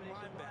 combination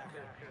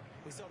linebacker.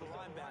 We saw the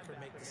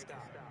linebacker make the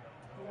stop.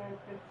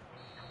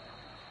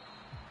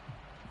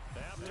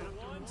 After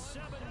 1,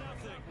 7-0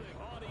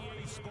 on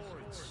EA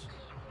Sports.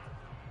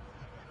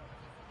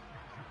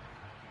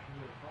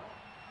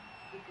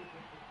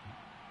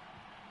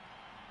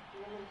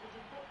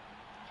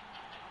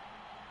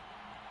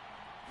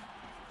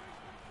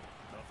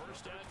 The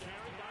first down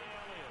carry by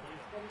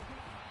Elliott.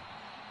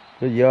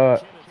 Good yard.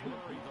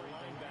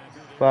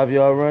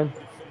 5-yard run.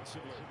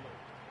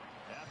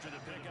 After the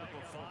pickup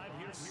of 5,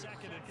 here's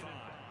second and 5.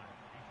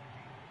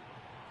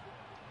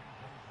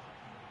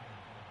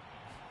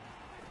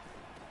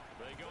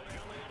 They go to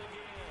Elliott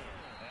again,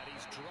 and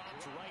he's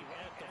dropped right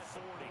at the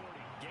 40.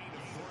 Gain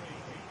of 3.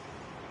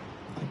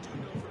 I do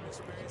know from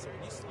experience when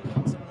you slow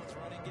down someone's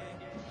running game,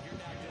 you're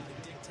not going to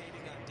be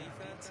dictating on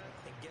defense.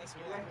 And guess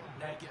what?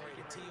 Now you get ready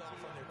to tee off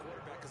on their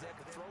quarterback because they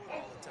have to throw it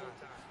all the time.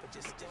 But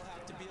you still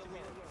have to be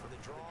alert for the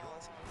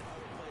draws and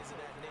other plays of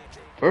that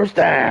nature. First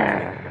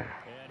down.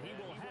 And he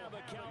will have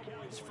a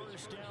Cowboys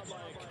first down by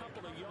a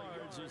couple of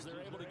yards as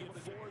they're able to get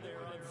 4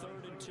 there on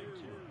 3rd and 2.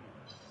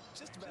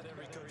 Just about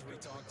every coach we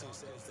talk to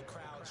says the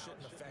crowd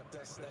shouldn't affect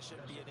us. That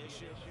shouldn't be an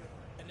issue.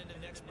 And then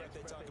the next breath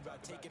they talk about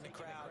taking the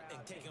crowd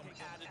and taking them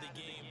out of the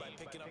game by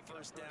picking up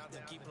first downs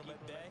and keeping them at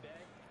bay.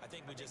 I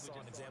think we just saw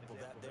an example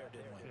of that there,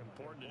 didn't we?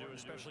 Important to do,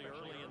 especially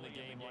early in the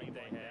game like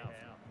they have.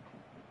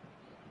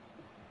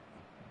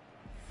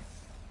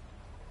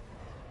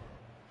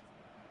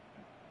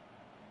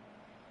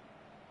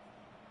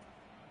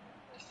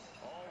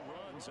 All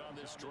runs on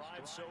this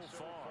drive so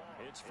far.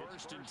 It's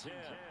 1st and 10.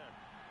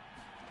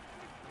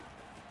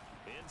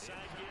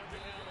 Inside give to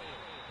Elliott.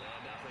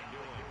 And nothing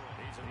doing.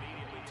 He's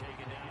immediately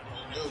taken down.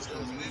 It was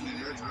coming in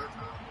there.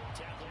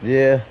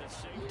 Yeah.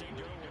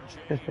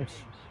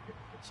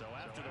 So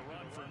after the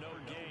run for no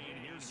gain,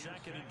 here's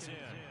 2nd and 10.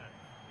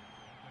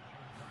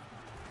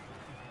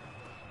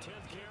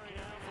 10th carry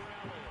now for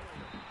Elliott.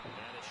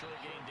 And a short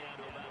gain down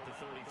to about the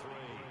 33.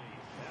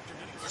 After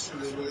getting I should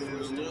have waited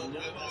a little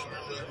bit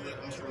longer and let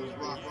them throw the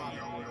rock on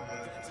y'all with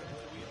that.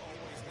 We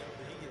always know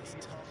that he is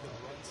tough and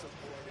run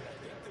support, and I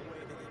think the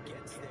way that he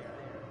gets there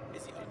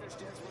is he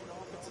understands what an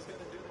offense is going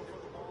to do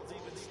before the ball's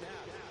even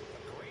snapped.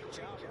 A great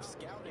job of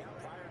scouting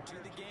prior to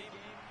the game,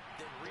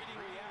 then reading,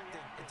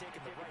 reacting, and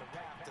taking the right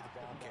path to the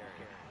ball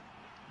carrier.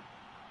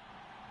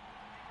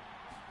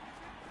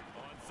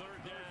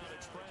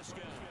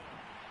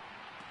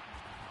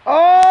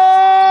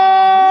 Oh!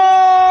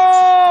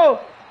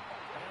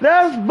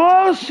 That's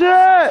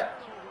bullshit!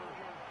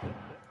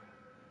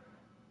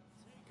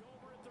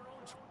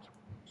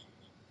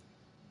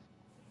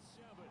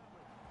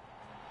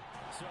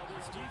 So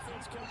this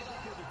defense coming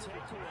up with a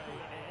takeaway,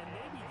 and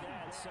maybe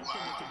that's something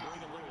that can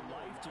bring a little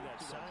life to that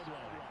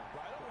sideline.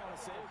 Well, I don't want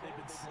to say they've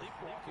been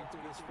sleepwalking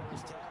through this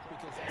first half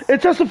because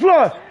It touched the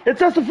floor. It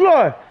touched the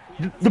floor.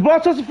 The ball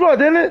touched the floor,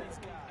 didn't it?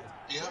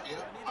 Yep.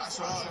 I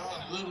saw it.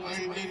 It looked like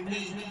it didn't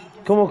me.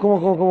 Come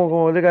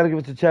on. They gotta give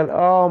it to Challenge.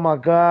 Oh my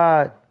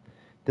God.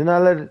 Then I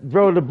let it,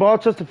 bro. The ball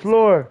touched the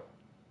floor.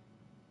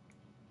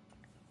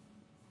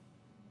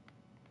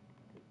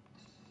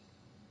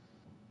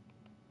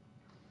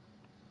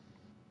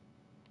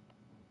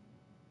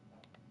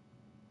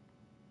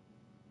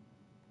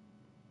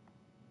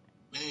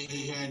 Man,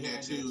 he had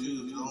that too.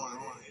 He was on it.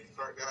 He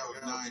struck out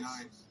with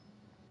nice.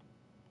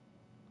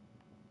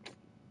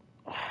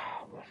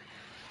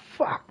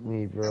 Fuck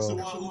me, That's the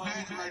bro. one who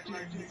had it right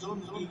there. He was on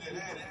the dude that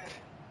had it.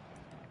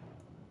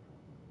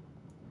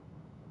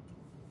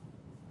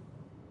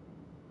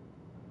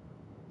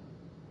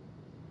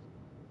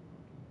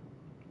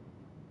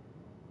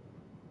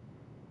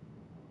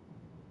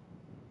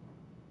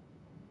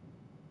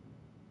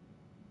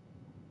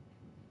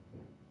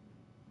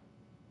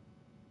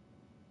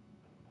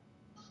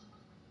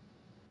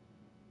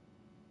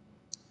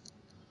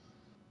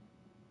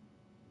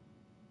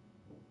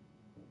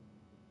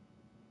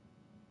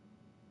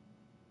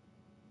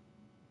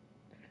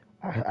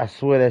 I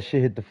swear that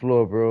shit hit the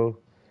floor, bro.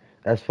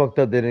 That's fucked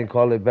up. They didn't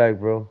call it back,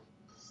 bro.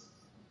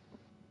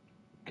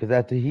 Cause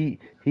after he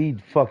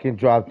fucking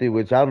dropped it,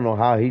 which I don't know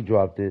how he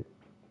dropped it.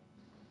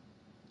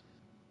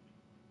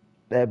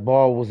 That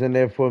ball was in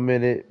there for a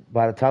minute.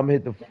 By the time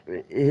it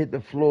hit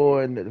the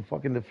floor and the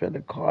fucking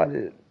defender caught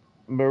it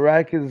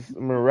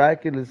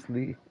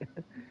miraculously.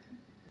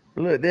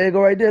 Look, there you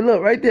go right there.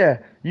 Look, right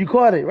there. You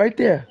caught it right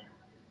there.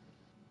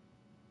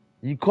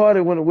 You caught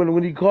it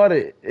when he caught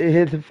it. It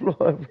hit the floor,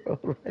 bro.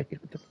 Right?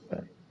 What the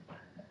fuck?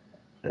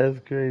 That's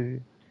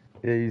crazy.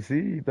 Yeah, you see,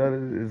 you thought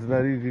it's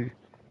not easy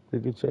to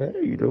control.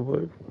 Hey, you know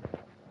what?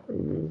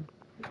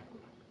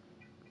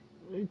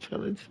 They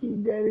trying to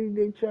cheat, daddy.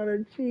 They trying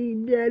to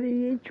cheat,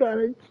 daddy. They trying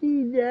to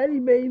cheat, daddy,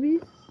 baby.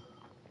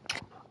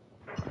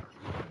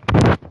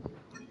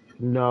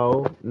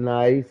 No,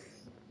 nice.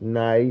 What do you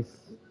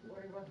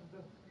want to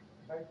do?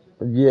 Bite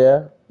you?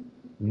 Yeah,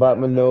 bite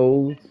my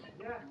nose.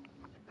 Yeah.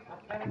 I'm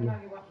telling you,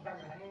 he wants to bite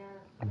my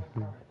hands. He wants to bite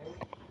my face.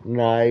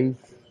 Nice.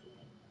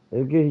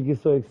 Okay, he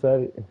gets so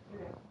excited. Yeah.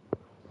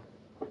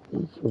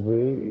 He's so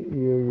big. He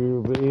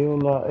don't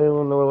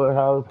know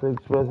how to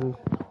express his.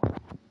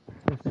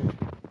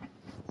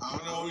 I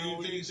don't know who you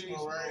think he's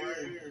from right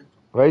here.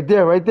 Right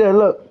there.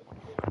 Look,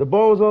 the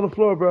ball was on the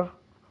floor, bro.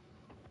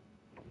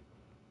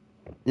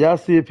 Y'all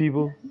see it,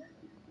 people.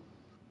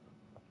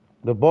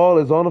 The ball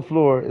is on the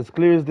floor. It's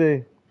clear as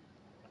day.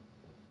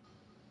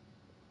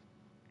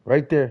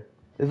 Right there.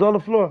 It's on the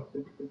floor.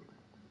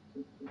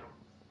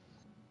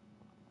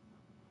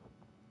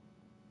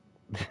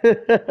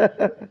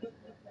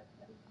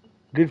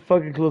 Good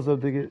fucking close up,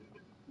 Digget.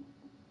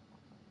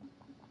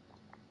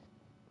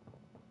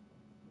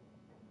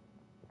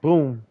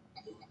 Boom.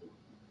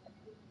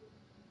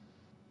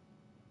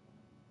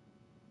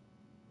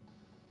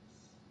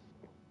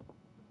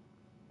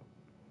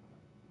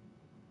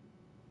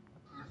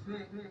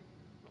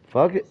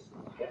 Fuck it.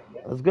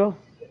 Let's go.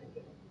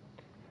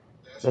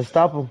 Let's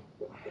stop him.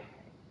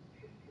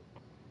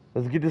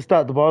 Let's get this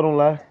stop. The ball don't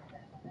lie.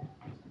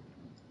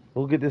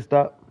 We'll get this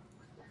stop.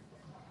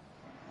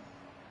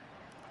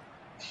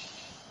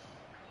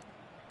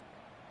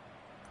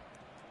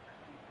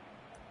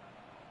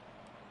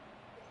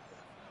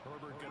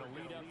 Herbert going to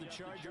lead up the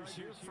Chargers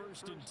here,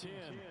 1st and 10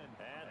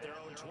 at their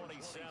own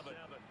 27.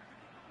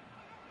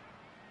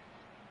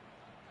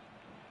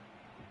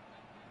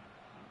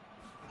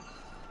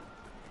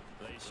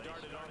 They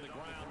started on the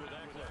ground with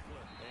Eckler,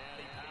 and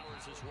he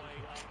powers his way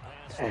up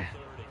past the 30.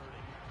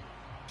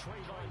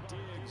 Trayvon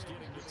Diggs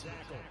getting the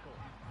tackle.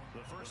 The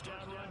first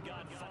down run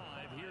got 5.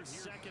 Here's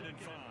 2nd and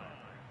 5.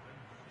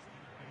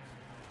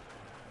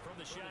 From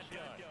the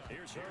shotgun,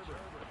 here's Herbert.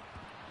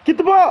 Get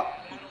the ball.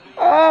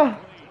 Ah.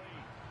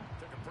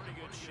 Took a pretty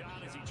good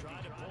shot as he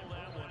tried to pull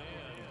that one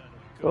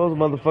in. Those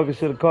motherfuckers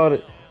should have caught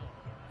it.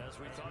 As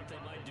we thought they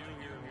might do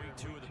here in week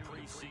 2 of the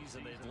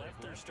preseason, they've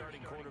left their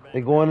starting quarterback.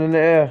 They're going in the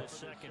air.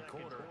 Second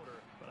quarter,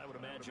 but I would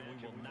imagine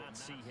we will not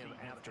see him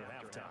after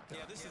halftime.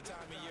 Yeah, this is the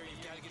time of year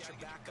you've got to get your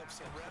backups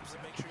and reps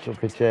and make sure Put your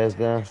you're bitch ass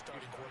down.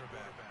 starting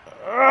quarterback.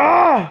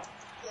 Ah!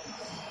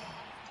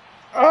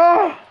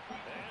 Ah!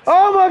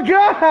 Oh my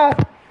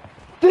God!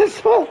 This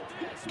one!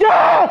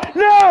 God!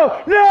 No!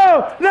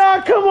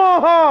 Come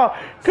on!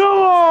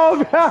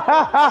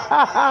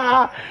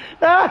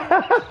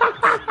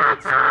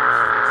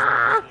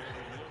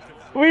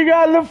 We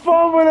got the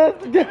phone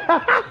with it.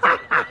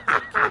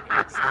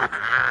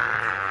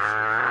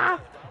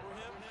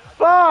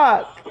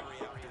 Fuck!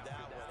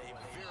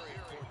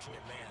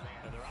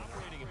 And they're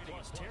operating in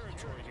plus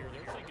territory here.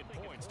 They're thinking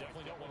points,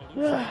 definitely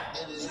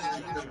and is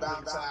happy to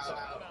bounce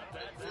out.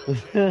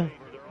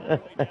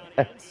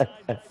 Inside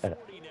the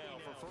 40 now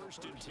for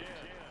 1st and 10.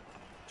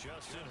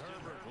 Justin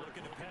Herbert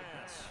looking to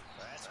pass.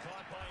 That's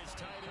caught by his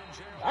tight end,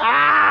 Gerald.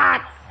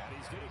 Ah! And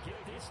he's going to get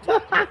this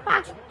down to the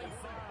 25.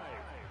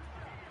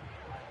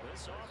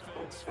 This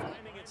offense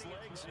finding its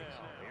legs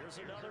now. Here's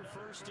another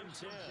 1st and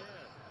 10.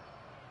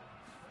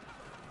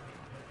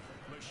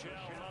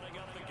 Michelle running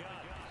up the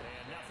gut.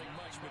 And nothing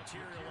much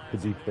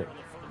materializing there on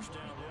the first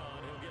down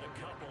run. He'll get a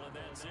couple, and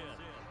that's it.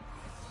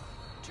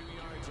 2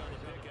 yards on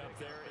the pickup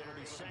there. It'll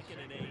be 2nd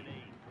and 8.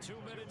 2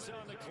 minutes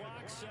on the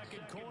clock,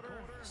 second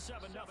quarter.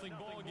 7-0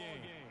 ball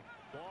game.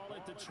 Ball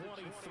at the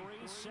 23,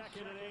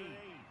 2nd and 8.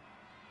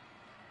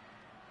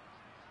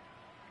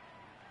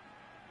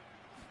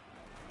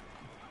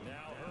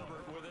 Now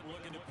Herbert with it,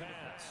 looking to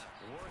pass.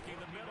 Working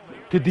the middle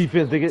here. Good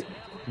defense, nigga.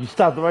 You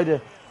stopped it right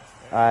there.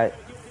 All right.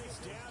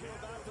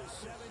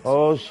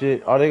 Oh,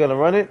 shit. Are they going to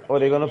run it or are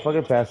they going to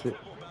fucking pass it?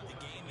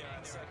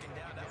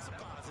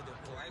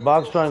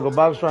 Box triangle,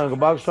 box triangle,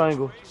 box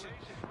triangle.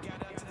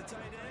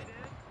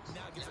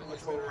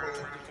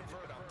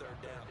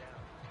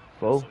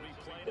 Four.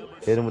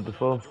 Hit him with the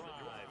 4.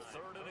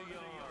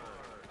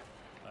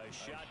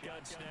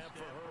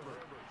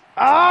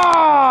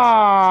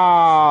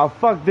 Ah,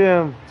 fuck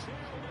them.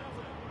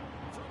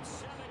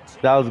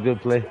 That was a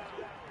good play.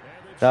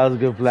 That was a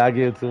good play. I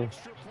give it to him.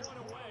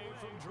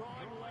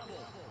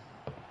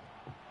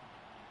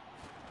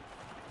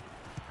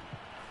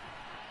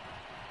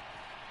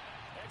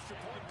 Extra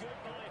point good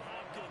by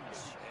Hopkins.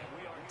 And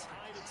we are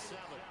tied at 7.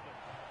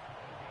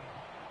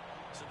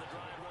 So the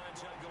drive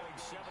runs out going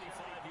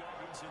 75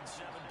 yards in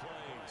 7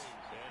 plays.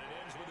 And it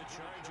ends with the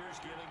Chargers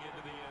getting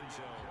into the end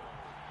zone.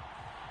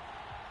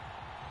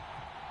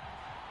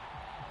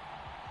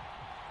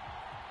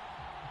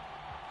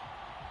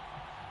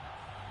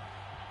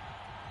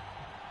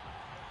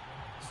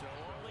 So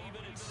all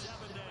even at 7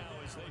 now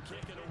as they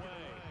kick it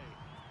away.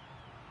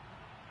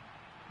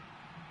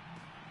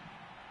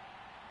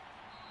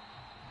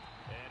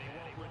 And he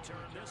won't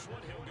return this one.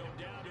 He'll go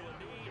down to a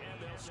knee,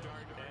 and they'll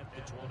start at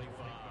the 25.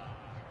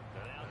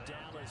 And now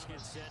Dallas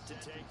gets set to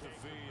take the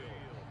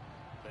field.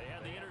 They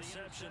had the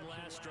interception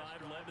last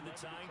drive, led to the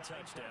tying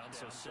touchdown,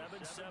 so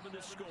 7-7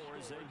 to score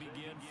as they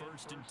begin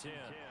 1st and 10.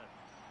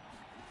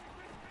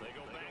 They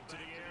go back to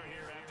the air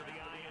here after the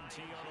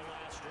INT on the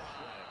last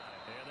drive.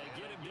 And they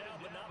get him down,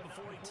 but not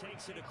before he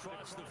takes it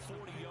across the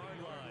 40-yard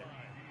line.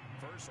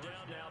 1st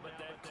down now, but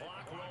that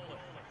clock rolling.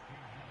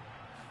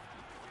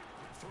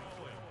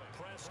 Throwing.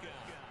 Prescott.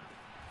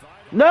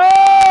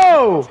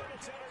 No!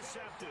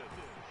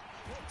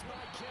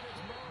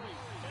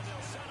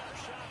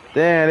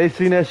 Damn, they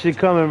seen that shit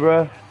coming,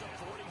 bro.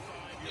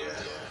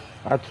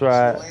 I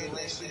tried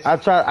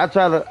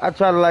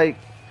to like,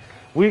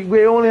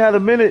 we only had a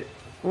minute.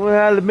 We only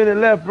had a minute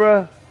left,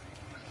 bro.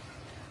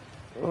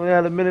 We only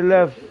had a minute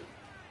left.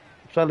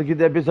 Trying to get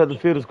that bitch out the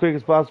field as quick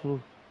as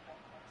possible.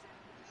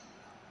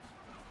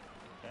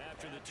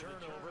 After the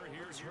turnover,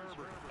 here's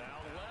Herbert.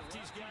 Out left,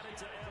 he's got it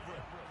to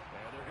Everett.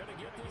 And they're going to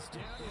get this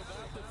down to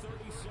about the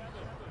 37.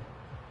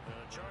 The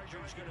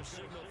Chargers going to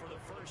signal for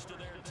the first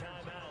of their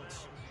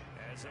timeouts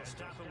as they'll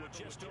stop it with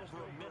just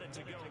over a minute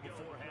to go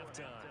before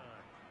halftime.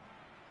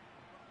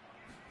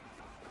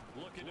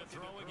 Looking to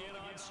throw again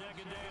on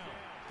 2nd down.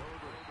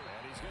 Herbert.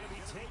 And he's going to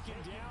be taken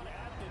down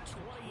at the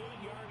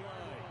 28-yard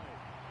line.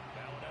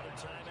 Now another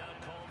timeout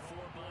called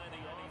for by the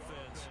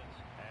offense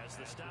as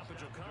the stoppage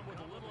will come with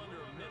a little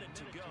under a minute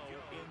to go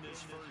in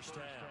this 1st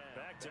half.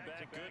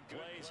 Back-to-back good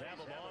plays have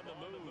them on the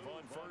move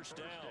on 1st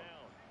down.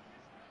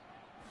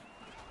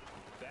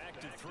 Back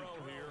to throw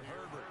here,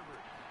 Herbert.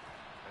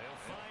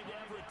 They'll find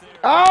Everett there.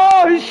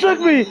 Oh, he shook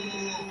me.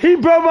 He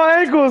broke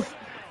my ankles.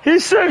 He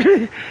shook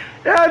me.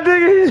 Yeah,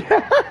 nigga.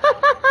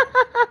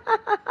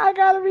 I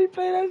gotta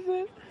replay that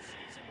shit.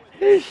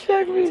 He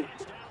shook me.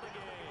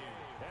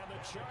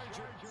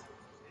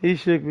 He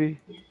shook me.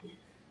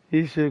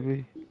 He shook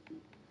me.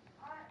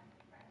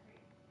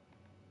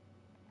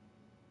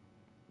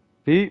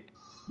 Pete.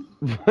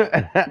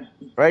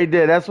 Right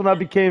there. That's when I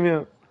became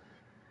him.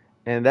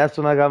 And that's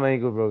when I got my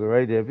ankle broken.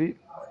 Right there, Pete.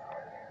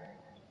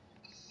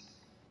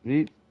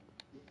 Pete.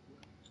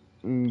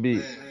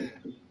 Beat.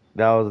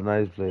 That was a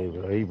nice play,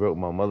 bro. He broke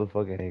my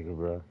motherfucking ankle,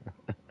 bro.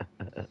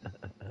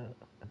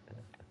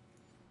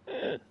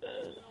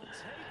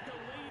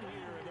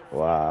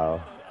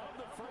 Wow.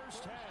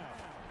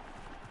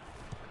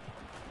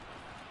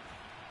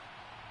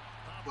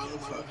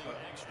 Motherfucker.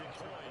 Extra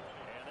point,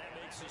 and that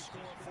makes the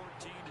score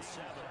 14-7.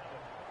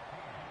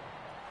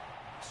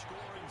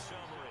 Scoring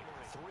summary,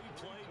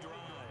 3-play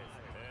drive,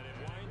 and it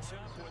winds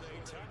up with a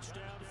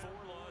touchdown for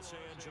Los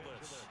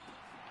Angeles.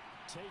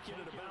 Taking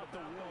it about the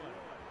 1.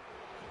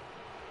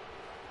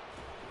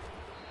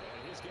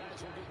 And his guys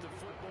will get the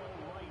football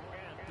right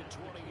at the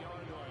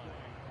 20-yard line.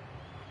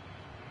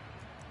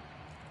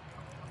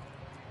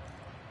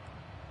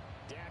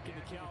 Dak and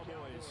the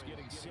Cowboys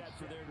getting set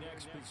for their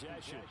next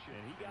possession.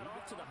 And he got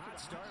off to the hot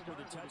start with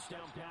a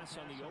touchdown pass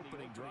on the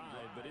opening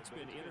drive, but it's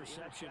been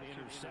interception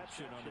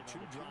on the 2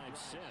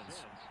 drives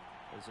since.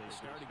 as they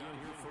start again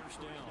here, first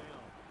down.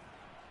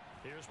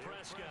 Here's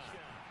Prescott.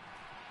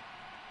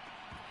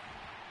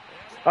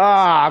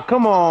 Ah,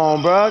 come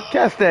on, bro.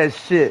 Catch that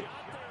shit.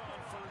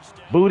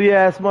 Booty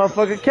ass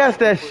motherfucker. Catch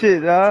that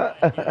shit, dog.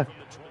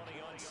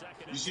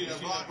 You see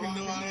that blocking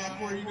though I had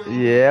for you though?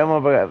 Yeah,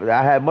 motherfucker.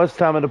 I had much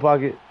time in the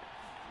pocket.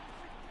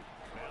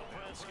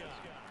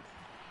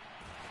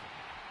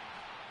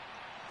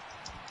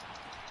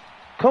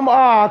 Come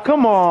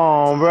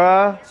on,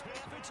 bro.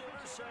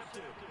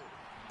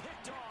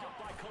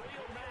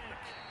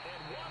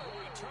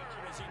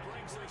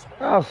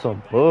 That was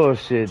some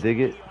bullshit, dig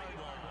it.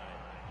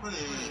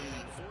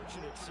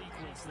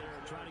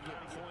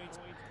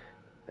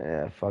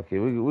 Yeah, fuck it.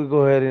 We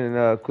go ahead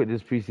and quit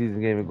this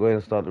preseason game and go ahead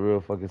and start the real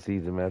fucking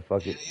season, man.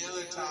 Fuck it.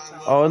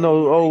 Oh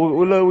no.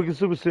 Oh, we can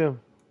super sim.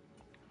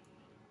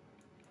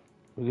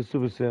 We can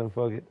super sim.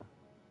 Fuck it.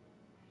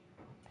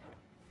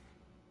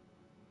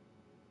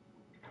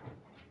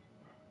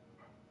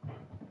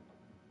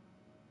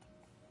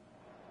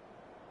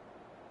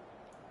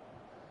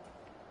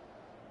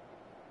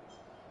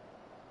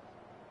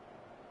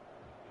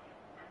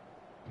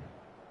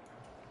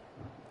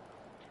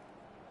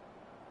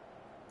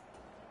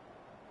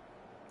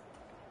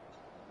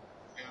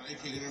 They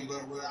kicking him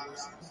but without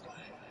us.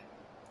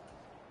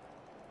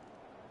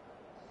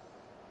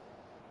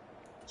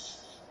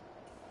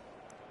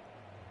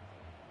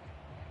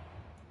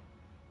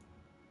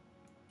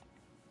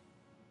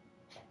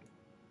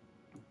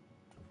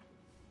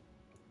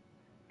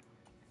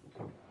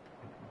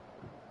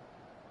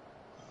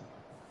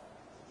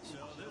 So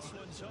this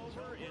one's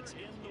over. It's in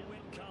the win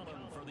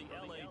column for the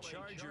LA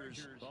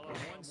Chargers. Well, on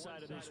one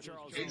side of this,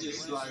 Charles, They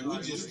just like we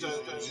just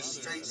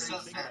straight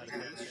sucked at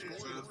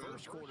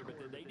first quarter,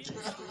 but they didn't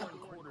score in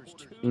quarters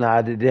two.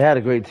 Nah, they had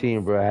a great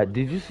team, bro.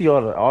 Did you see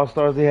all the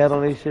all-stars they had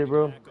on their shit,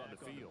 bro?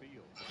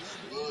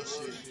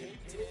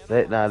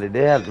 They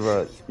had,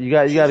 bro. You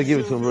got to give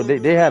it to them, bro.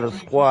 They had a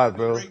squad,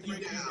 bro.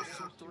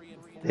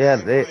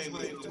 They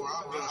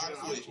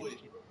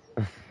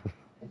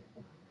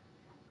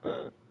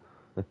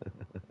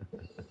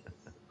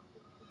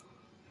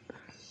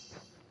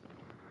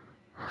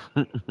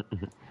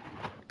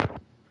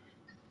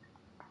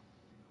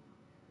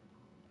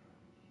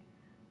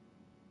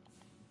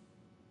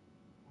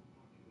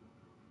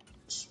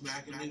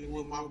smacking nigga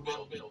with my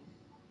belt.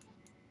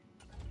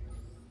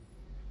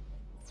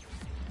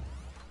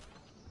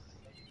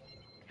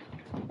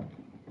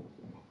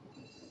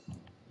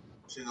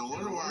 See, no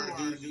wonder why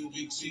our dude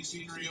get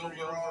 63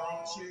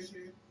 overall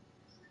shit.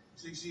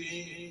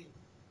 68.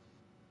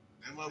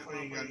 That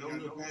motherfucker ain't got no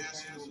good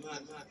passes,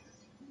 nothing.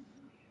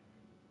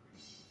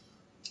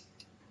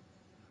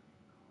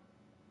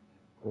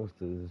 What's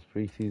this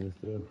preseason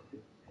stuff?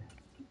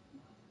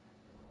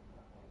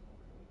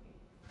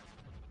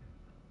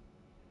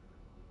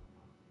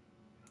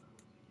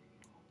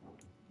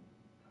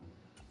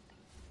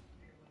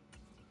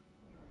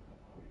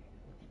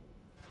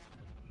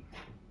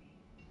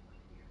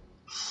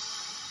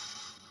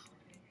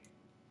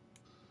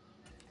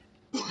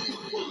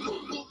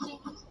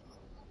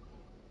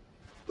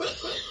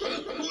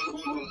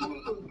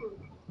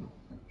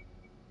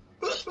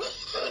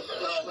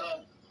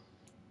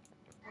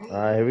 All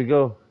right, here we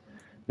go.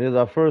 This is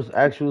our first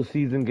actual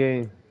season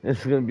game.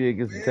 It's gonna be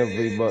against the Tampa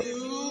Bay Bucks.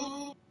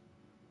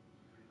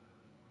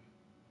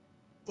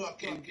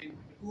 Fucking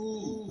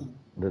ooh.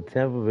 The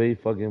Tampa Bay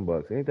fucking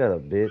Bucks. Ain't that a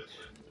bitch?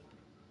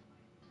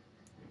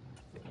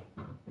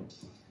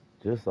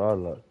 Just our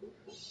luck.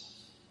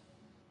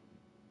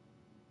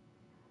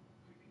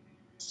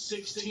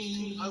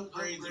 16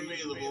 upgrades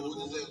available.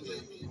 What does that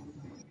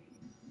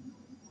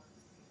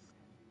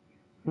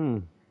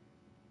mean?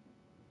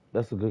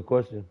 That's a good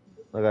question.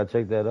 I gotta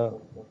check that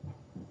out.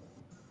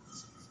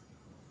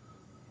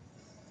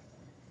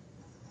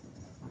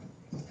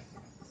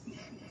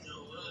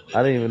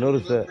 I didn't even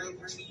notice that.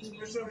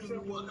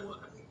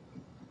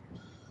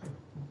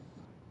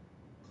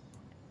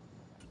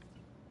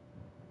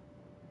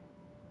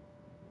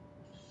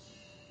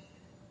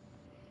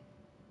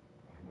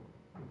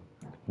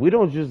 We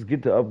don't just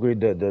get to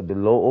upgrade the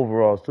low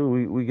overalls too.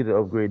 We get to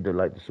upgrade the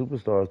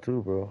superstars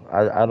too, bro.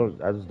 I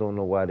just don't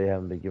know why they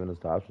haven't been giving us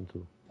the option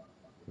to.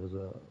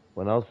 Because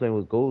when I was playing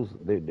with Ghosts,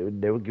 they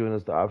were giving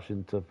us the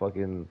option to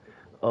fucking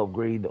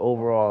upgrade the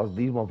overalls.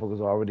 These motherfuckers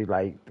are already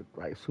like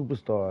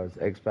superstars,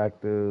 X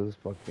Factors,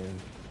 fucking.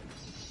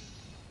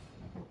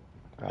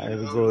 Alright, here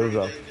we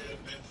go.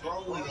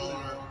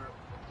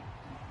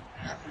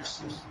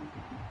 This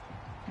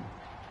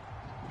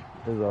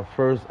is our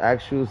first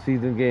actual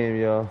season game,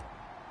 y'all.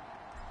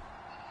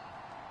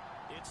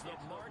 It's the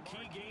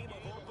marquee game of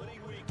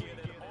opening weekend,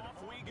 and off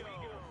we go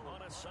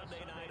on a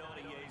Sunday night on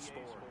EA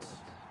Sports.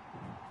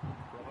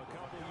 From a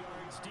couple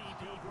yards deep,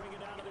 he'll bring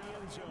it out of the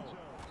end zone.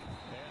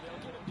 And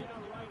they'll get him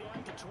down right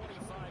at the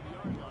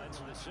 25-yard line,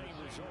 so the same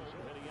result,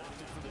 and he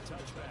opted for the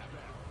touchback.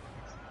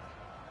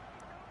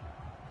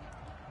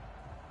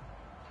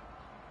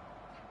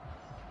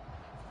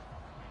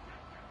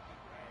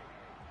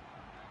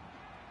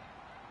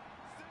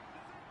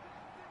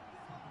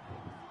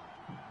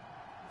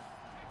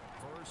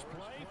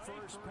 play,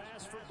 first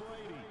pass for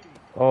Brady.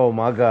 Oh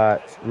my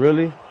God.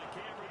 Really? By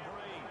Cameron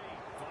Brate.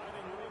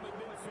 Finding room at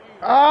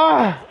midfield.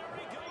 Ah! There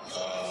he goes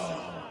to the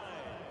side.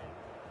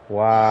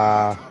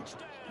 Wow.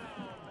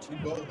 Touchdown, We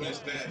Tampa both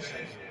missed that Bay.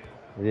 shit.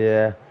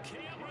 Yeah.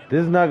 Cameron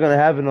This is not gonna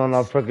happen on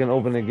our freaking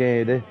opening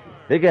game.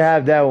 They can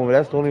have that one, but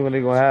that's the only one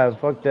they're gonna have.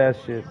 Fuck that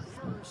shit.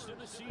 first of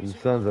the You season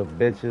sons of for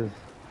bitches.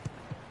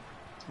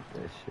 Fuck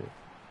that shit.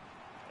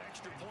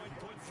 extra point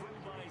put through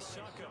by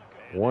Suckup.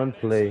 And One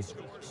that makes the play.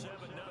 score 7-0.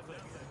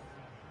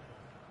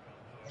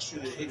 I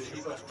should have hit the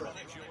first time.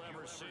 You'll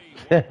ever see.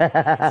 I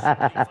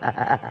 25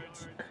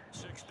 yards,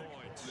 6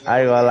 points.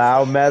 ain't gonna lie, I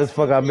was mad as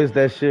fuck I missed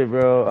that shit,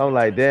 bro. I'm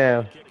like,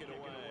 damn. Kick it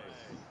away.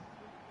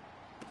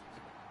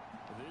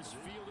 This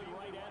fielded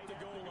right at the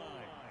goal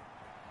line.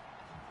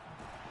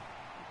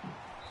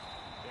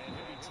 And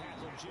he'll be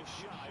tackled just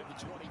shy of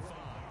the 25.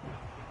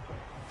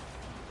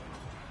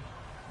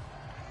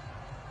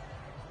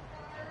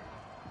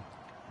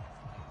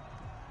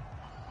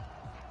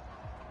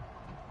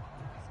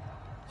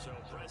 So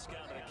Prescott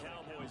and the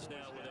Cowboys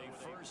now with a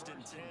 1st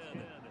and 10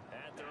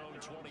 at their own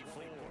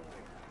 24.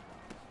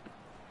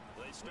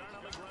 They start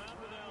on the ground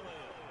with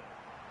Elliott.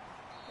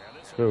 And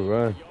this Good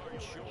run.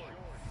 yard short.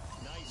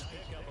 Nice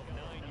pickup of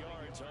 9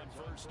 yards on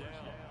 1st down.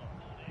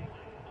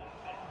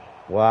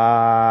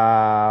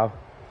 Wow.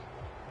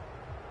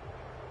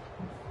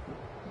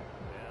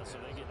 Yeah, so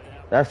they get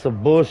that. That's a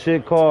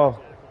bullshit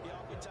call.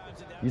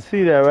 You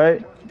see that,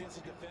 right?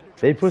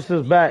 They push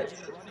us back.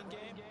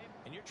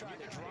 And you're trying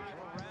to drive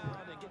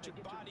around and get your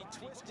body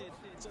twisted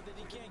so that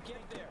he can't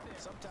get there.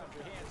 Sometimes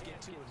your hands get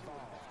too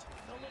involved.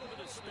 A little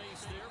bit of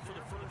space there for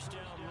the 1st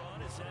down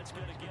run, as that's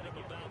going to get him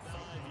about 5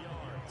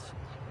 yards.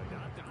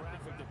 Not the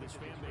graphic that this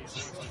fan base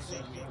wants to see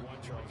week 1,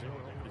 Charles. They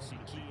were hoping to see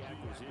key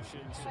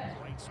acquisitions, some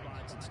bright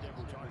spots. Instead,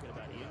 we're talking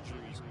about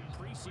injuries,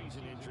 preseason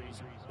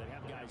injuries that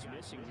have guys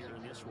missing here in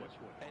this one.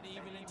 And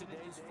even in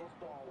today's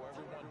football, where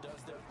everyone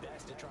does their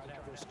best to try to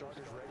have their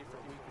starters ready for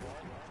week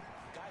 1,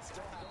 guys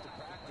still have to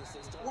practice.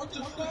 They still have to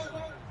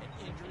train, and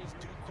injuries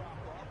do crop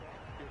up.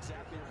 You're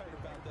exactly right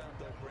about that,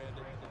 though,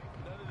 Brandon.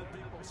 None of the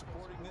people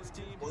supporting this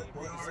team even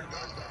see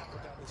that graphic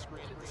on the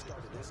screen at the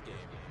start of this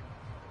game.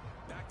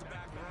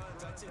 Back-to-back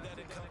runs, I'd say that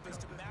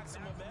encompassed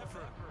maximum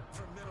effort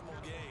for minimal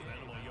gain.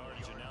 Minimal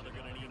yardage, and now they're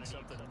going to need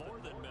something more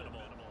than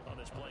minimal on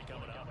this play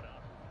coming up.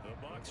 The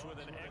Bucs with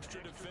an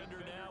extra defender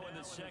now in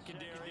the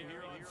secondary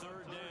here on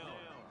 3rd down.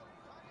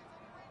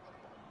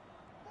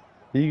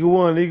 Eagle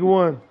one, Eagle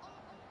one.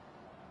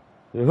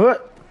 The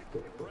hook.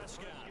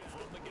 Prescott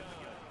from the gun.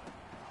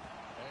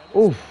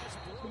 Oof.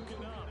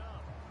 Broken up.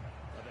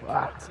 The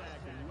Wow.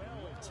 contact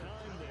well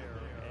timed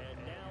there, and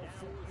now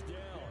 4th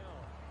down.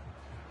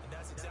 And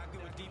that's exactly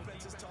what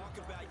defenses talk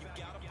about. You've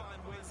got to find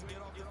ways to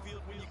get off the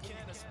field when you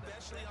can,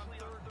 especially on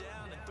 3rd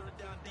down. And 3rd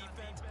down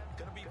defense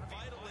going to be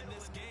vital in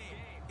this game.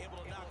 Able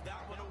to knock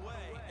that one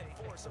away and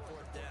force a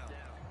 4th down.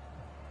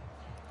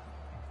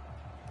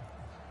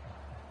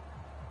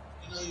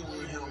 You know you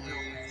want to help me.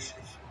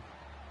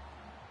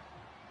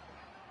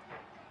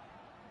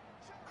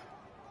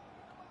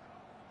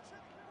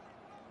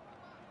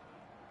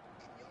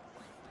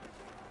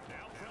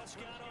 Now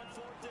Prescott on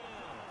 4th down.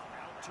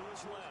 Out to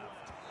his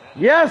left.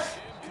 Yes.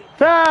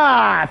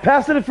 Ah,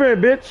 pass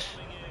interference, bitch.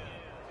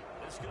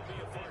 This could be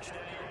a 1st down.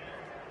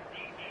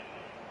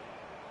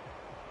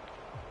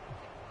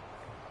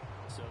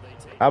 So they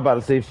take I'm about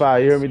to say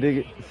 5. You heard me, dig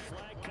it?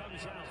 flag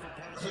comes out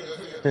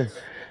for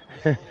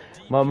pass.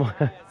 Mama.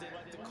 As they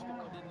like to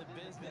call it in the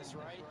business,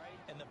 right?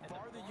 And the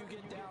farther you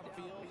get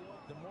downfield,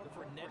 the more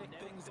frenetic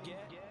things get,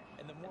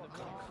 and the more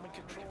calm and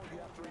control you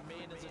have to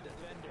remain as a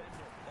defender.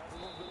 That was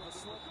a little bit of a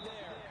slip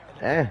there,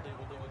 and that's what they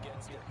will do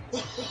against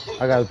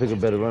it. I gotta pick a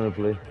better running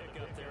play.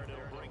 Pick up there, and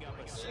it'll bring up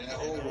a That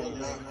whole one,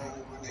 not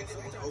when they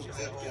hope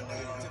that one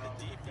To down. the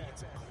defense,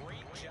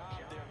 great job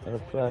there.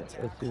 That's right.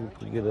 Let's see if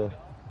we can get a.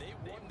 They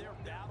won their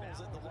battles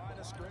at the line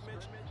of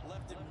scrimmage,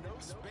 left him no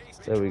space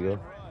to There we try go.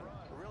 and run.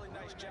 A really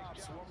nice job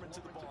swarming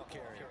to the ball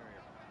carrier.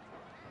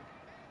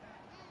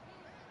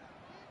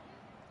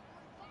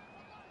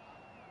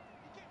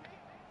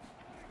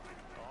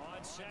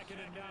 on 2nd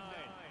and 9.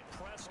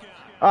 Prescott.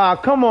 Ah,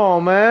 come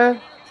on,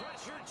 man.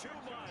 Pressure too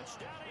much.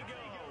 Down he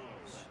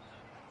goes.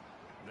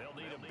 They'll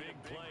need a big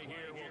play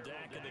here. Will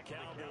Dak and the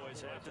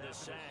Cowboys after the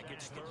sack.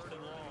 It's 3rd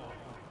and long.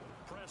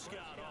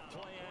 Prescott on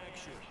play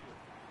action.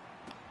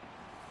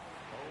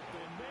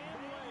 Open man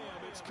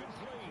layup. It's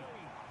complete.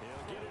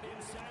 He'll get it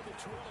inside the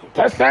 20.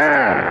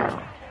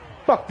 Touchdown.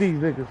 Fuck these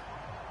niggas.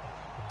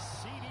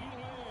 CD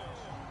Lamb,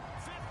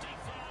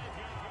 55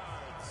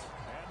 yards.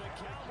 And the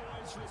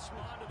Cowboys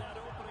respond to that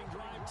opening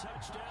drive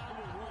touchdown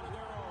with one of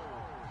their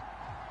own.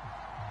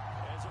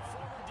 As a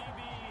former DB,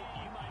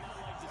 you might not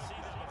like to see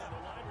that, but from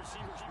the wide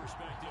receiver's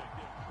perspective,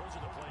 those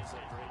are the plays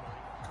they bring.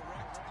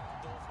 Correct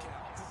both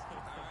counts.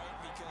 All right,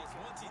 because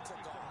once he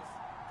took off,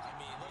 I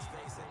mean, let's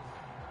face it,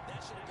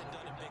 that should have been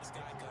done in Big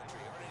Sky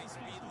Country. Aren't any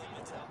speed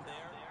limits out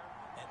there?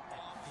 And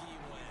off he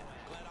went.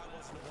 Glad I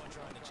wasn't the one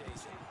trying to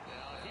chase him.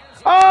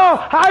 Oh,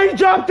 how you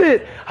dropped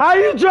it? How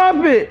you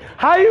drop it?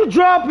 How you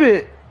drop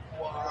it?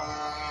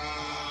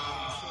 Wow.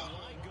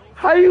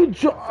 How you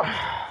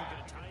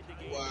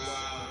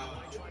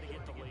Wow.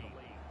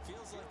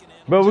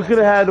 Bro, we could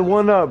have had the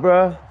one up,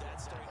 bro.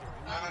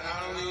 I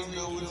don't even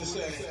know what to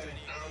say. I don't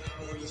even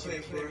know what to say,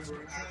 bro.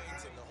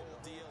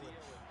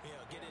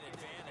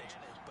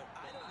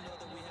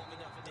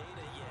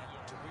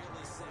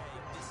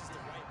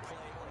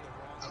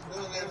 I'm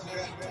going after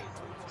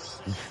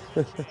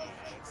that.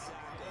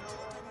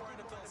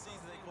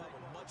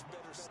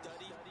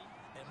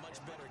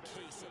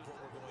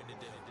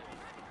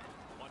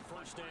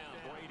 First down,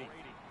 Brady.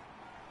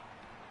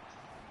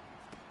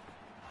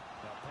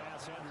 Now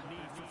pass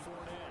underneath for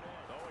Fournette.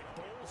 Oh, he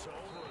bowls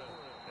over it.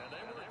 And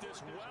they work this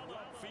well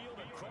upfield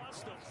across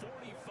the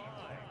 45.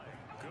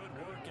 Good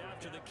work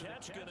after the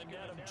catch. Going to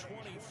net him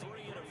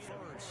 23 and a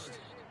first.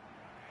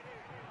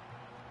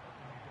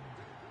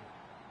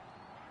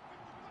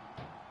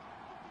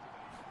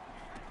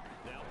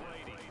 Now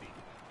Brady.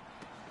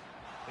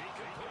 He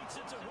completes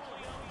it to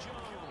Julio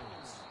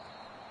Jones.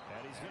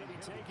 And he's going to be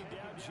taken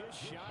down just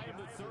shy of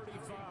the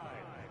 35.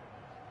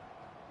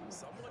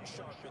 Someone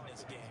sharp in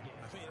this game.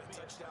 I mean, a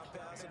touchdown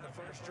pass in the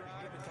first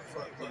drive.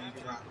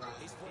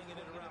 He's flinging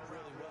it around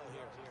really well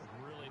here.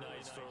 Really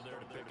nice throw there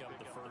to pick up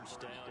the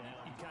first down.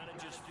 You kind of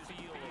just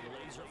feel a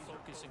laser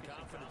focus and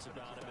confidence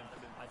about him.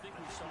 And I think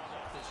we saw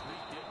that this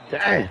week, didn't we?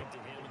 Dang. To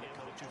him and the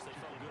coaches, they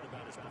felt good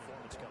about his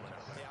performance coming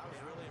up. Yeah, I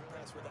was really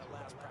impressed with that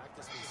last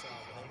practice we saw.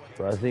 When they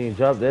went Bro, I seen you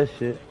drop that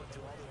shit.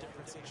 through all the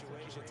different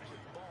situations.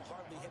 Ball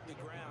hardly hit the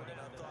ground, and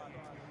I thought,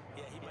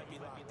 yeah, he might be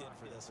locked in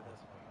for this one.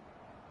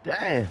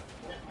 Damn.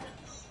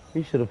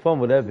 He should have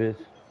fumbled that bitch.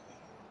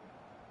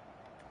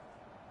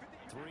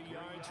 3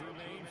 yards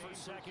remain for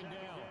second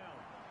down.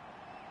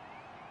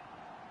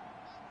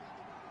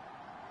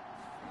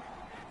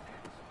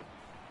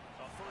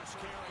 A first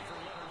carry for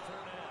Leonard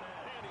Fournette,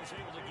 and he's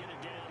able to get it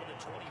down to the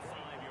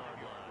 25-yard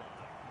line.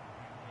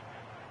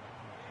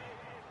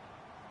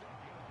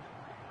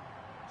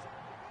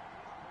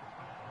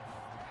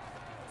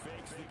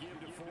 Fakes the give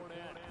to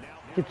Fournette. Now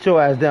Get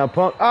your ass down,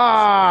 punk.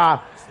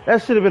 Ah!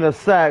 That should have been a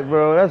sack,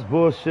 bro. That's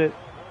bullshit.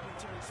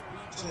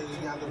 Should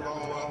have got the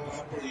ball out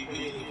before you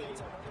get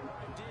it.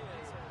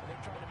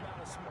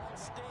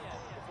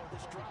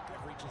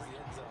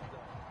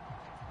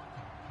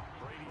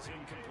 Brady's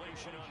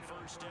incompletion on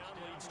first down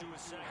leads to a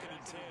 2nd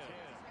and 10.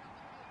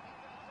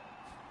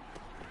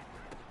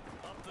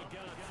 Up the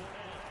gun,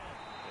 Fournette.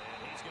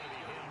 And he's going to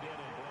be hemmed in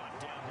and brought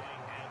down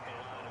right at the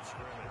line of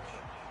scrimmage.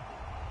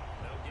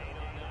 No gain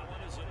on that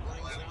one as it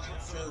brings up the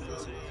 3rd and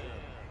 10.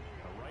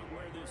 Right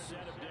where this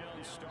set of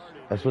downs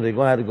started. That's what they're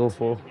going to have to go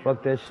for.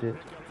 Fuck that shit.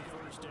 Pick up the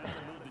first down and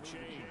move the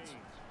chains.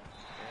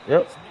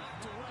 Yep.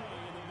 Knocked away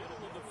in the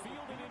middle of the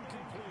field and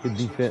incomplete. Good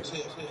defense.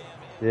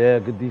 Yeah,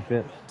 good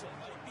defense.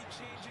 Might be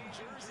changing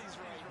jerseys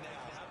right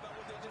now. How about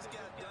what they just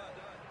got done?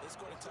 They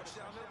scored a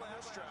touchdown their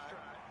last drive.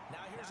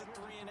 Now here's a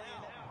 3 and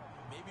out.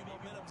 Maybe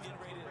momentum's getting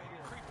ready to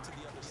creep to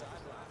the other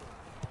sideline.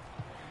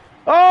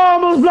 Oh,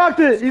 almost blocked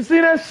it. You see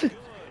that shit?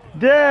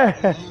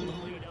 Damn.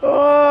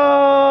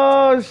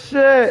 Oh,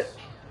 shit.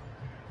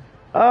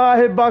 Oh, I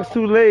hit box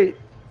too late.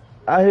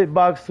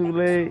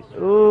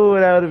 Ooh,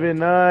 that would have been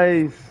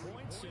nice.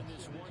 Points in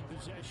this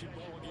one-possession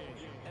ball game.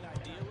 And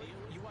ideally,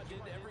 you want to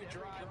end every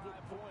drive with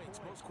points.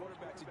 Most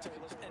quarterbacks would tell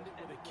you, let's end it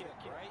with a kick,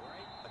 right?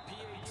 A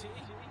PAT,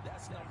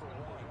 that's number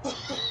 1.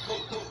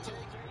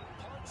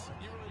 Punts,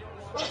 you really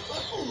don't want to.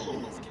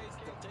 In this case,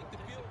 they'll take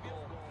the field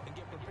goal and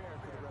get prepared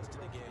for the rest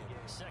of the game.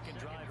 Second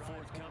drive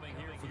forthcoming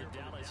here for the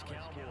Dallas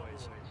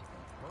Cowboys.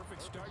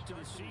 Perfect start to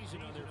the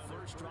season on their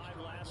first drive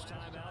last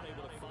time out,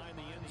 able to find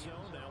the end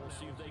zone. Now we'll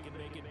see if they can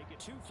make it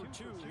 2 for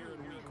 2 here in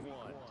week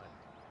 1.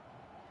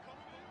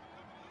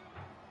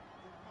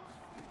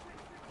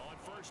 On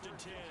 1st and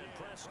 10,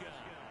 Prescott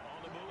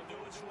on the move to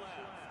his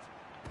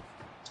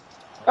left.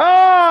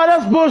 Ah,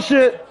 that's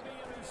bullshit.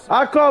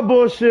 I call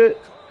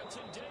bullshit.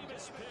 Carlton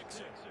Davis picks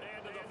it.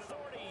 And to the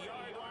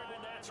 40-yard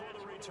line, that's where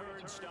the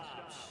return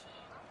stops.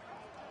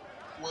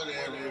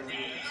 Whatever,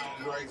 man.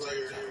 Right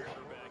there.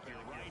 Quarterback,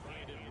 your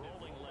right-handed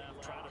rolling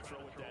left, trying to throw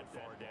it that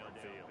far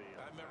downfield. I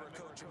remember a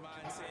coach of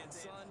mine saying,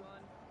 son,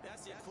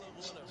 that's the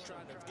equivalent of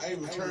trying to Hey,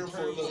 return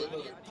for a look.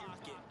 in your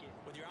pocket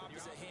with your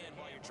opposite hand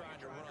while you're trying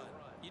to run.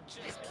 You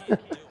just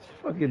can't do it.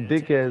 Fucking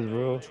dickheads,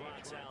 bro.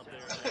 Trots out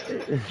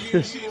there.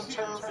 You see him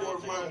turn for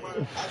a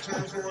run. I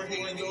turn for a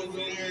hand over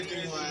and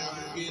everything like I'm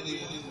going to get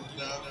it.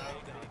 No. I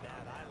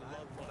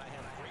love when I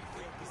had great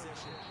field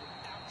position.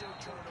 After a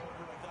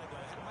turnover, I thought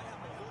I might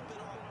have a little bit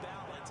off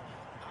balance.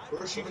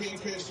 First you can't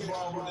catch the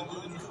ball with the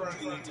dude in front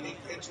of you. You can't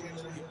catch it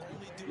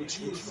with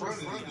you in front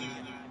of you.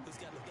 Who's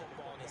got the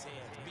football in his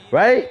hands?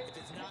 Right?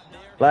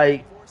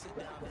 Like,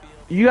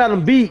 you got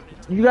him beat.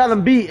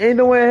 Ain't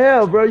no way in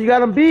hell, bro. You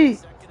got him beat.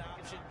 Second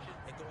option,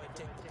 and go ahead and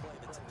take the play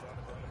that's in front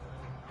of him.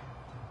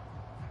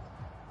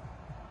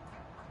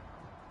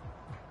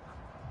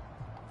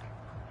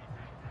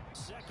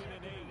 Second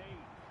and 8.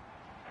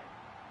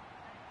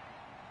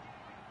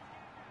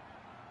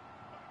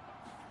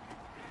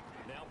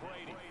 Now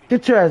Brady.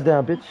 Get your ass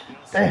down, bitch.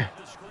 Damn.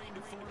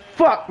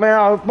 Fuck, man.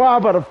 I'm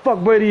about to fuck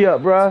Brady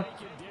up, bro.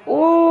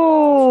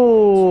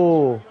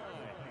 Ooh.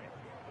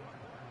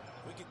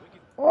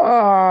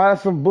 Oh,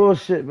 that's some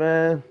bullshit,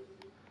 man.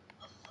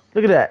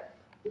 Look at that.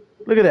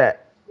 Look at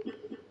that.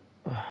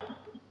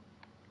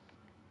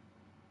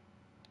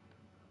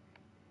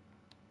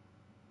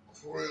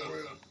 For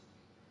real.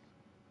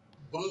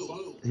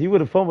 Boom. He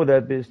would have fumbled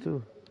that bitch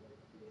too.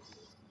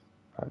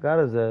 I got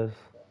his ass.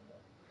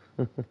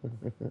 Talk all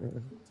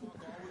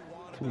we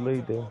want Too about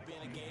late there. football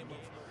being a game of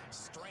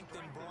strength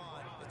and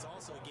brawn. It's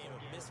also a game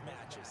of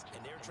mismatches,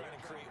 and they're trying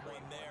to create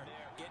one there,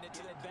 getting it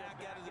to the back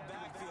out of the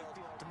backfield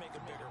to make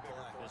a bigger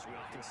play. As we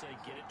often say,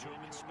 get it to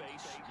him in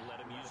space, let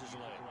him use his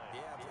leg.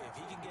 Yeah, if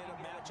he can get a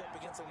matchup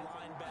against a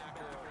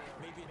linebacker or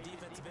maybe a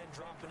defensive end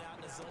dropping out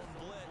in a zone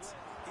blitz,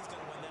 he's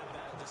going to win that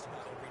battle just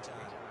about every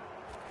time.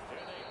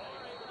 And they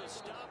are able to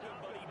stop him,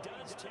 but he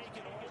does take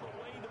it all the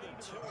way to the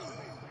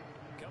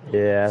 2.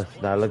 Yeah,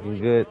 it's not looking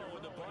good.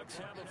 The Bucs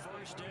have a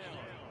first down.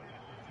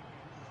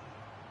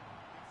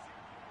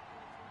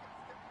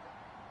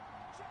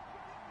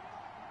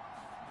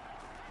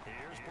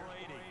 Here's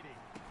Brady.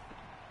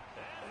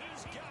 And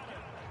he's got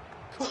it.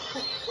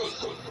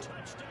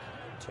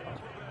 Touchdown,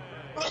 Tampa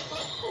Bay.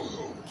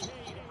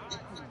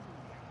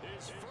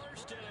 His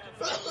first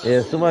NFL.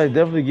 Yeah, somebody's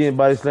definitely getting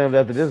body slammed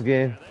after this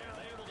game.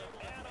 They're able to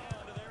add on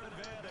to their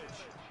advantage.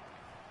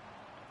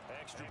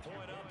 Extra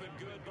point up and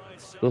good by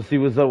Go see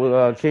what's up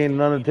with Kane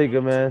and Undertaker,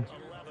 man. 11.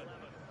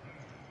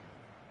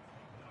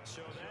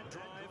 So that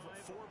drive,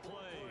 4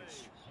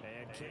 plays.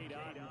 And Kate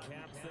Otten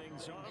capped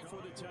things off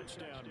with a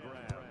touchdown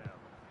grab.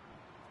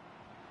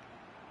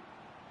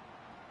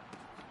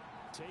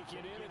 Take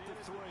it in at the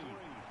 3.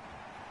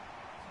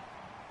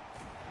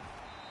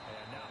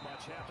 And not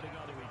much happening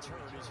on the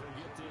return as he'll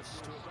get this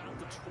to about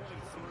the 23.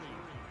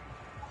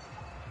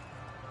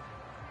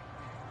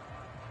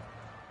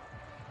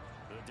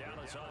 The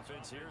Dallas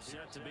offense here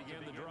set to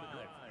begin the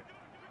drive.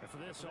 And for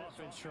this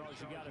offense, Charles,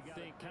 you got to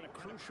think kind of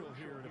crucial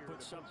here to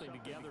put something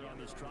together on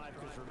this drive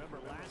because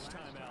remember last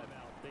time out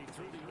they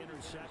threw the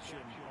interception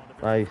on the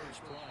very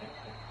first play.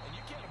 And you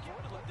can't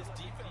afford to let this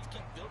defense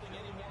keep building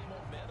any more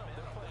momentum.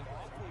 They're playing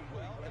awfully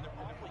well, and they're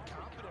awfully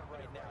confident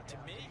right now. To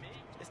me,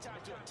 it's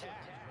time to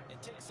attack and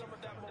take some of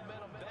that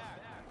momentum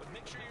back. But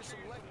make sure you're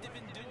selective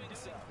in doing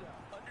so.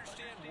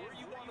 Understand where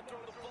you want to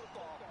throw the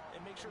football and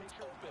make sure it's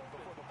open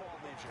before the ball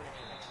leaves your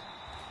hands.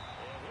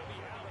 And he'll be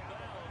out of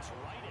bounds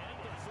right at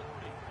the 40.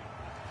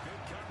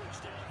 Good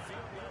coverage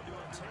downfield led to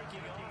him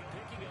taking off,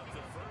 picking up the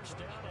first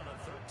down on a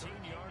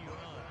 13-yard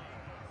run.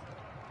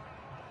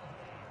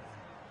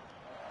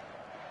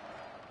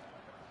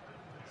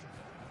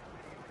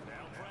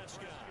 Now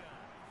Prescott.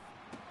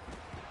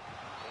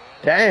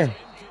 Damn. He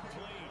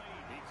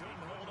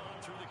couldn't hold on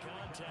through the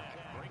contact.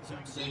 Brings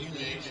up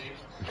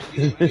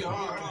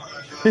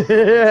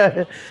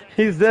Yeah,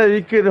 he said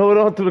he couldn't hold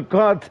on to the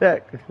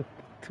contact.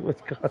 Too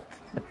much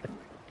contact.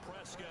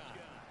 Prescott.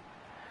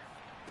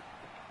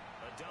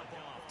 A dump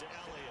off to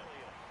Elliott.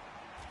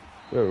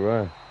 Good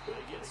run.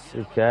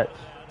 Good catch.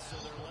 So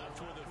they're left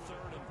with a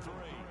 3rd and 3.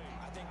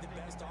 I think the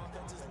best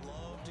offenses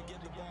love to get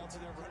the ball to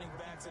their running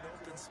backs in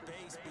open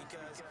space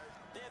because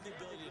they have the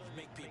ability to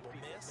make people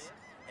miss,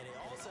 and they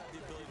also have the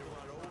ability to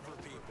run over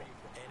people.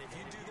 And if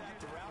you do that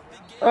throughout the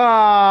game,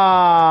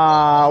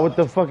 Ah, with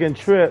the fucking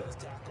trip.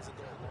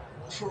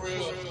 For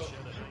real.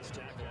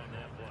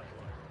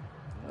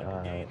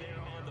 Alright.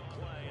 On the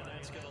play, and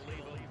that's going to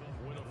leave him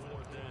with a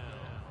 4th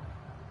down.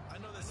 I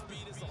know that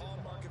speed is the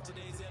hallmark of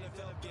today's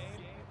NFL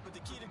game, but the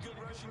key to good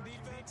rushing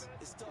defense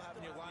is still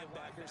having your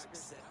linebackers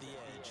set the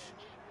edge.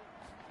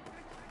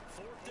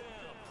 4th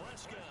down,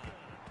 Prescott.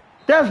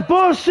 That's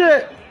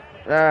bullshit.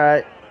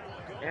 Alright.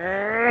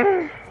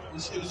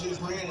 This shit was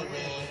just random,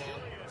 man.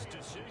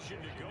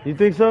 You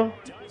think so?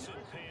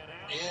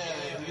 Yeah,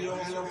 if you don't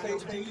have no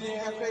faith, you didn't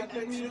have faith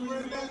in me to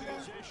run back.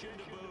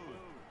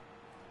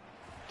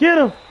 Get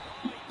him.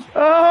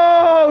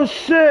 Oh,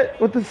 shit.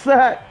 With the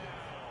sack.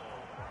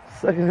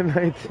 2nd and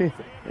 19.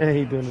 Yeah,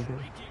 he doing it.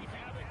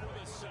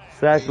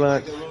 Sack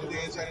lunch.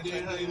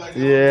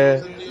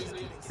 Yeah.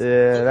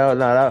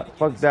 Yeah,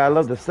 fuck that. I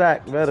love the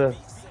sack better.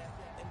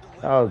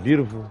 That was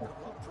beautiful.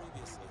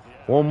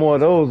 One more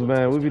of those,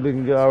 man. We'll be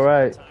looking good. All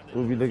right.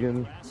 We'll be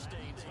looking.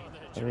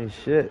 I mean,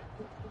 shit.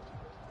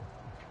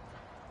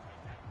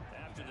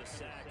 After the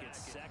sack, it's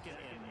 2nd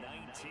and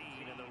 19,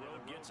 and the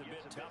road gets a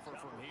bit tougher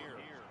from here.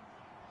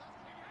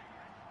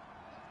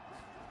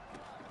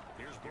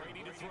 Here's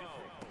Brady to throw.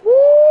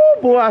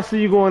 Woo, boy, I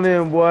see you going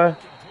in, boy.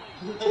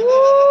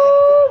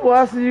 Woo, boy,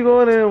 I see you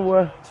going in,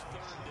 boy.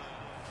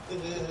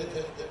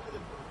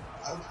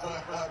 I'm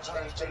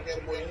trying to take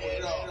that boy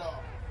head off.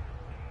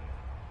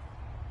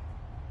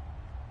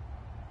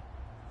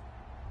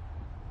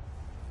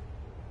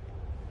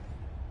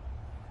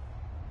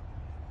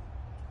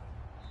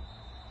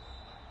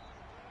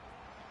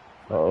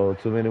 Uh-oh,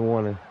 too many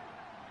warning.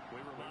 We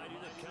remind you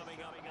that coming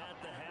up at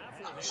the half,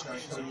 we'll have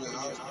Trying to tell you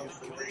I was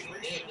for breaking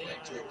it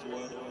back to it,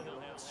 boy.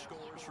 They'll have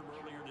scores from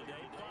earlier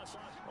today, plus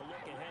a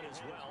look ahead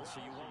as well, so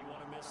you won't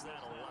want to miss that.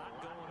 A lot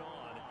going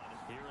on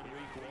here in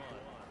week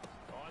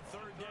 1. On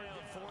 3rd down,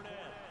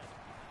 Fournette.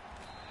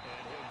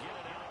 And he'll get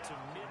it out to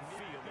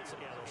midfield.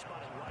 They're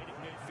spotted right at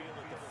midfield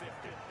at the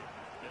 50.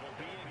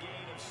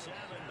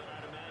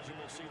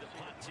 see the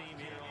punt team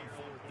here on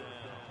fourth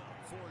down.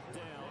 Fourth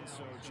down,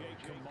 so Jake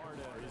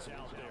Camarda is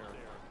out there.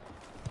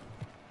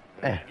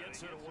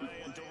 Gets it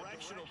away, a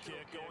directional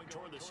kick going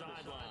toward the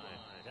sideline.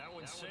 That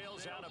one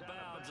sails out of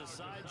bounds. The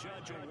side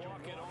judge will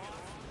walk it off.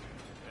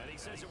 And he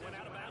says it went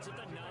out of bounds at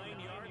the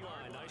 9-yard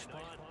line. Nice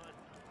punt.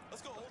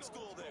 Let's go old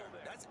school there.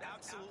 That's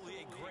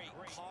absolutely a great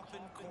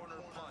coffin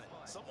corner punt.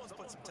 Someone's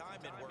put some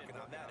time in working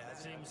on that. It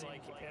seems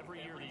like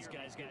every year these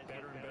guys get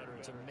better and better.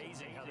 It's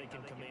amazing how they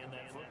can command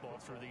that football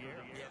through the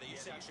air. Yeah, they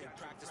used to actually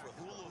practice with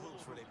hula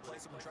hoops where they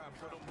place them and try and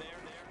put them there.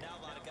 Now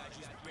a lot of guys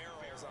use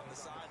barrels on the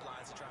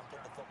sidelines to try and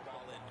put the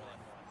football in.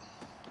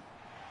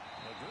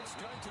 A good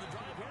start to the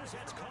drive. Here's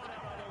that's caught out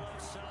on the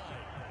left side.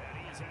 And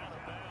he is out of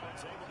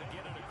bounds, able to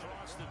get it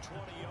across the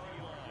 20-yard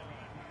line.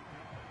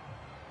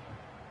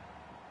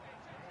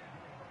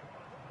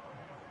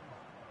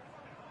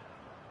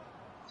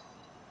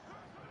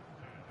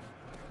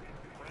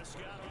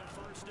 Prescott on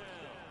first down.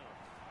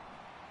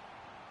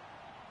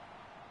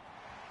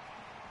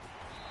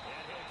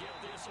 And he'll get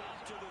this up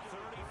to the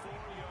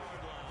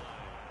 34-yard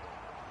line.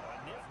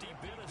 A nifty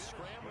bit of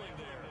scrambling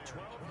there.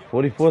 12 yards.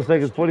 44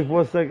 seconds,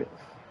 44 seconds.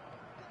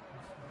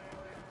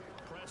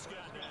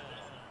 Prescott now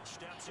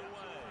steps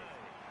away.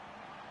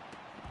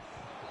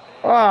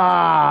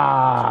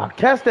 Ah,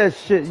 catch that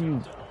shit,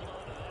 you.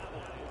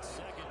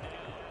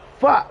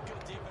 Fuck.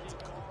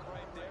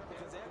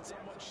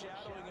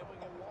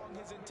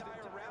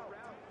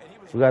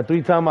 We got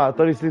 3 timeouts,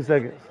 36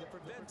 seconds.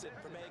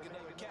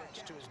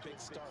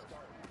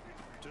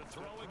 To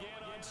throw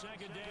again on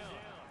second down.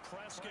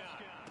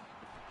 Prescott.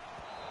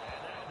 And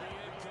that'll be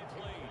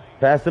incomplete.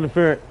 Pass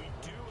interference. We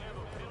do have a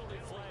penalty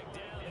flag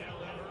down,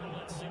 however.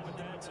 Let's see what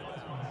that's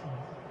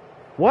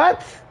about.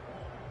 What?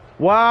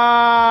 Wow.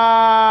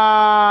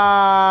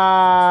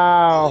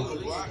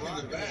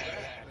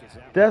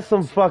 That's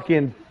some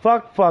fucking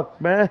fuck,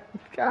 man.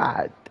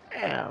 God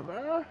damn,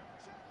 bro.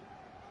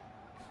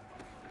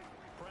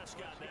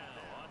 Prescott now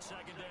on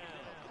second down.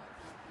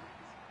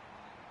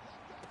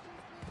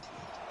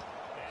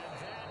 And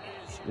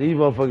that is These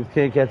motherfuckers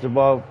can't catch a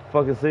ball.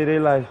 Fucking save their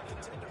life.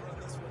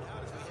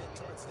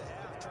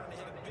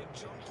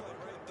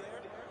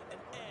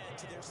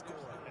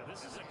 Now,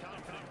 this is a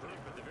confident group.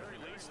 At the very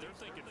least, they're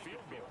thinking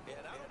field goal.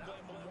 And I don't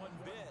blame them one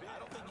bit. I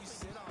don't think you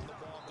sit on the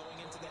ball going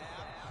into the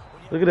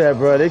half. Look at that,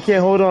 bro. They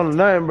can't hold on to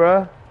nothing,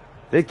 bro.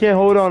 They can't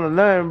hold on to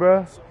nothing,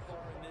 bro. So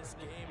far in this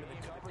game, and the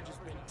coverage has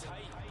been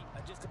tight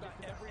on just about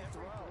every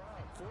throw.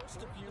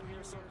 Forced a few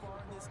here so far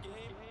in this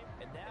game,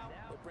 and now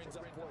it brings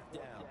up fourth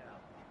down.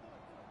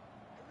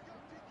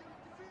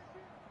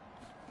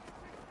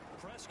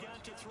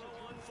 Prescott to throw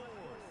on fourth.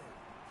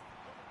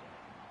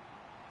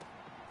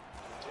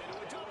 Into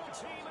a double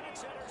team, and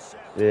it's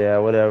intercepted. Yeah,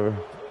 whatever.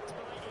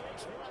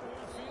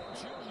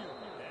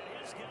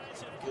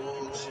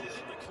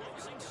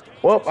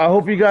 Well, I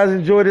hope you guys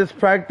enjoyed this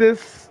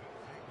practice.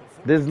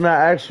 This is not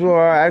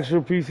our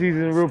actual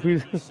preseason, real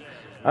preseason.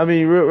 I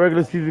mean,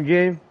 regular season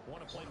game.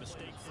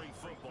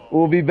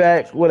 We'll be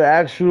back with an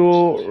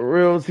actual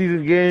real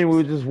season game.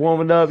 We're just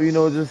warming up, getting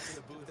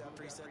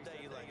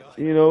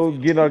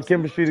our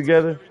chemistry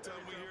together.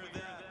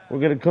 We're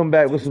gonna come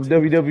back with some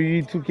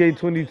WWE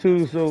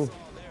 2K22, so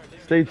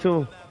stay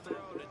tuned.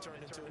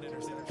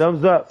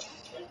 Thumbs up.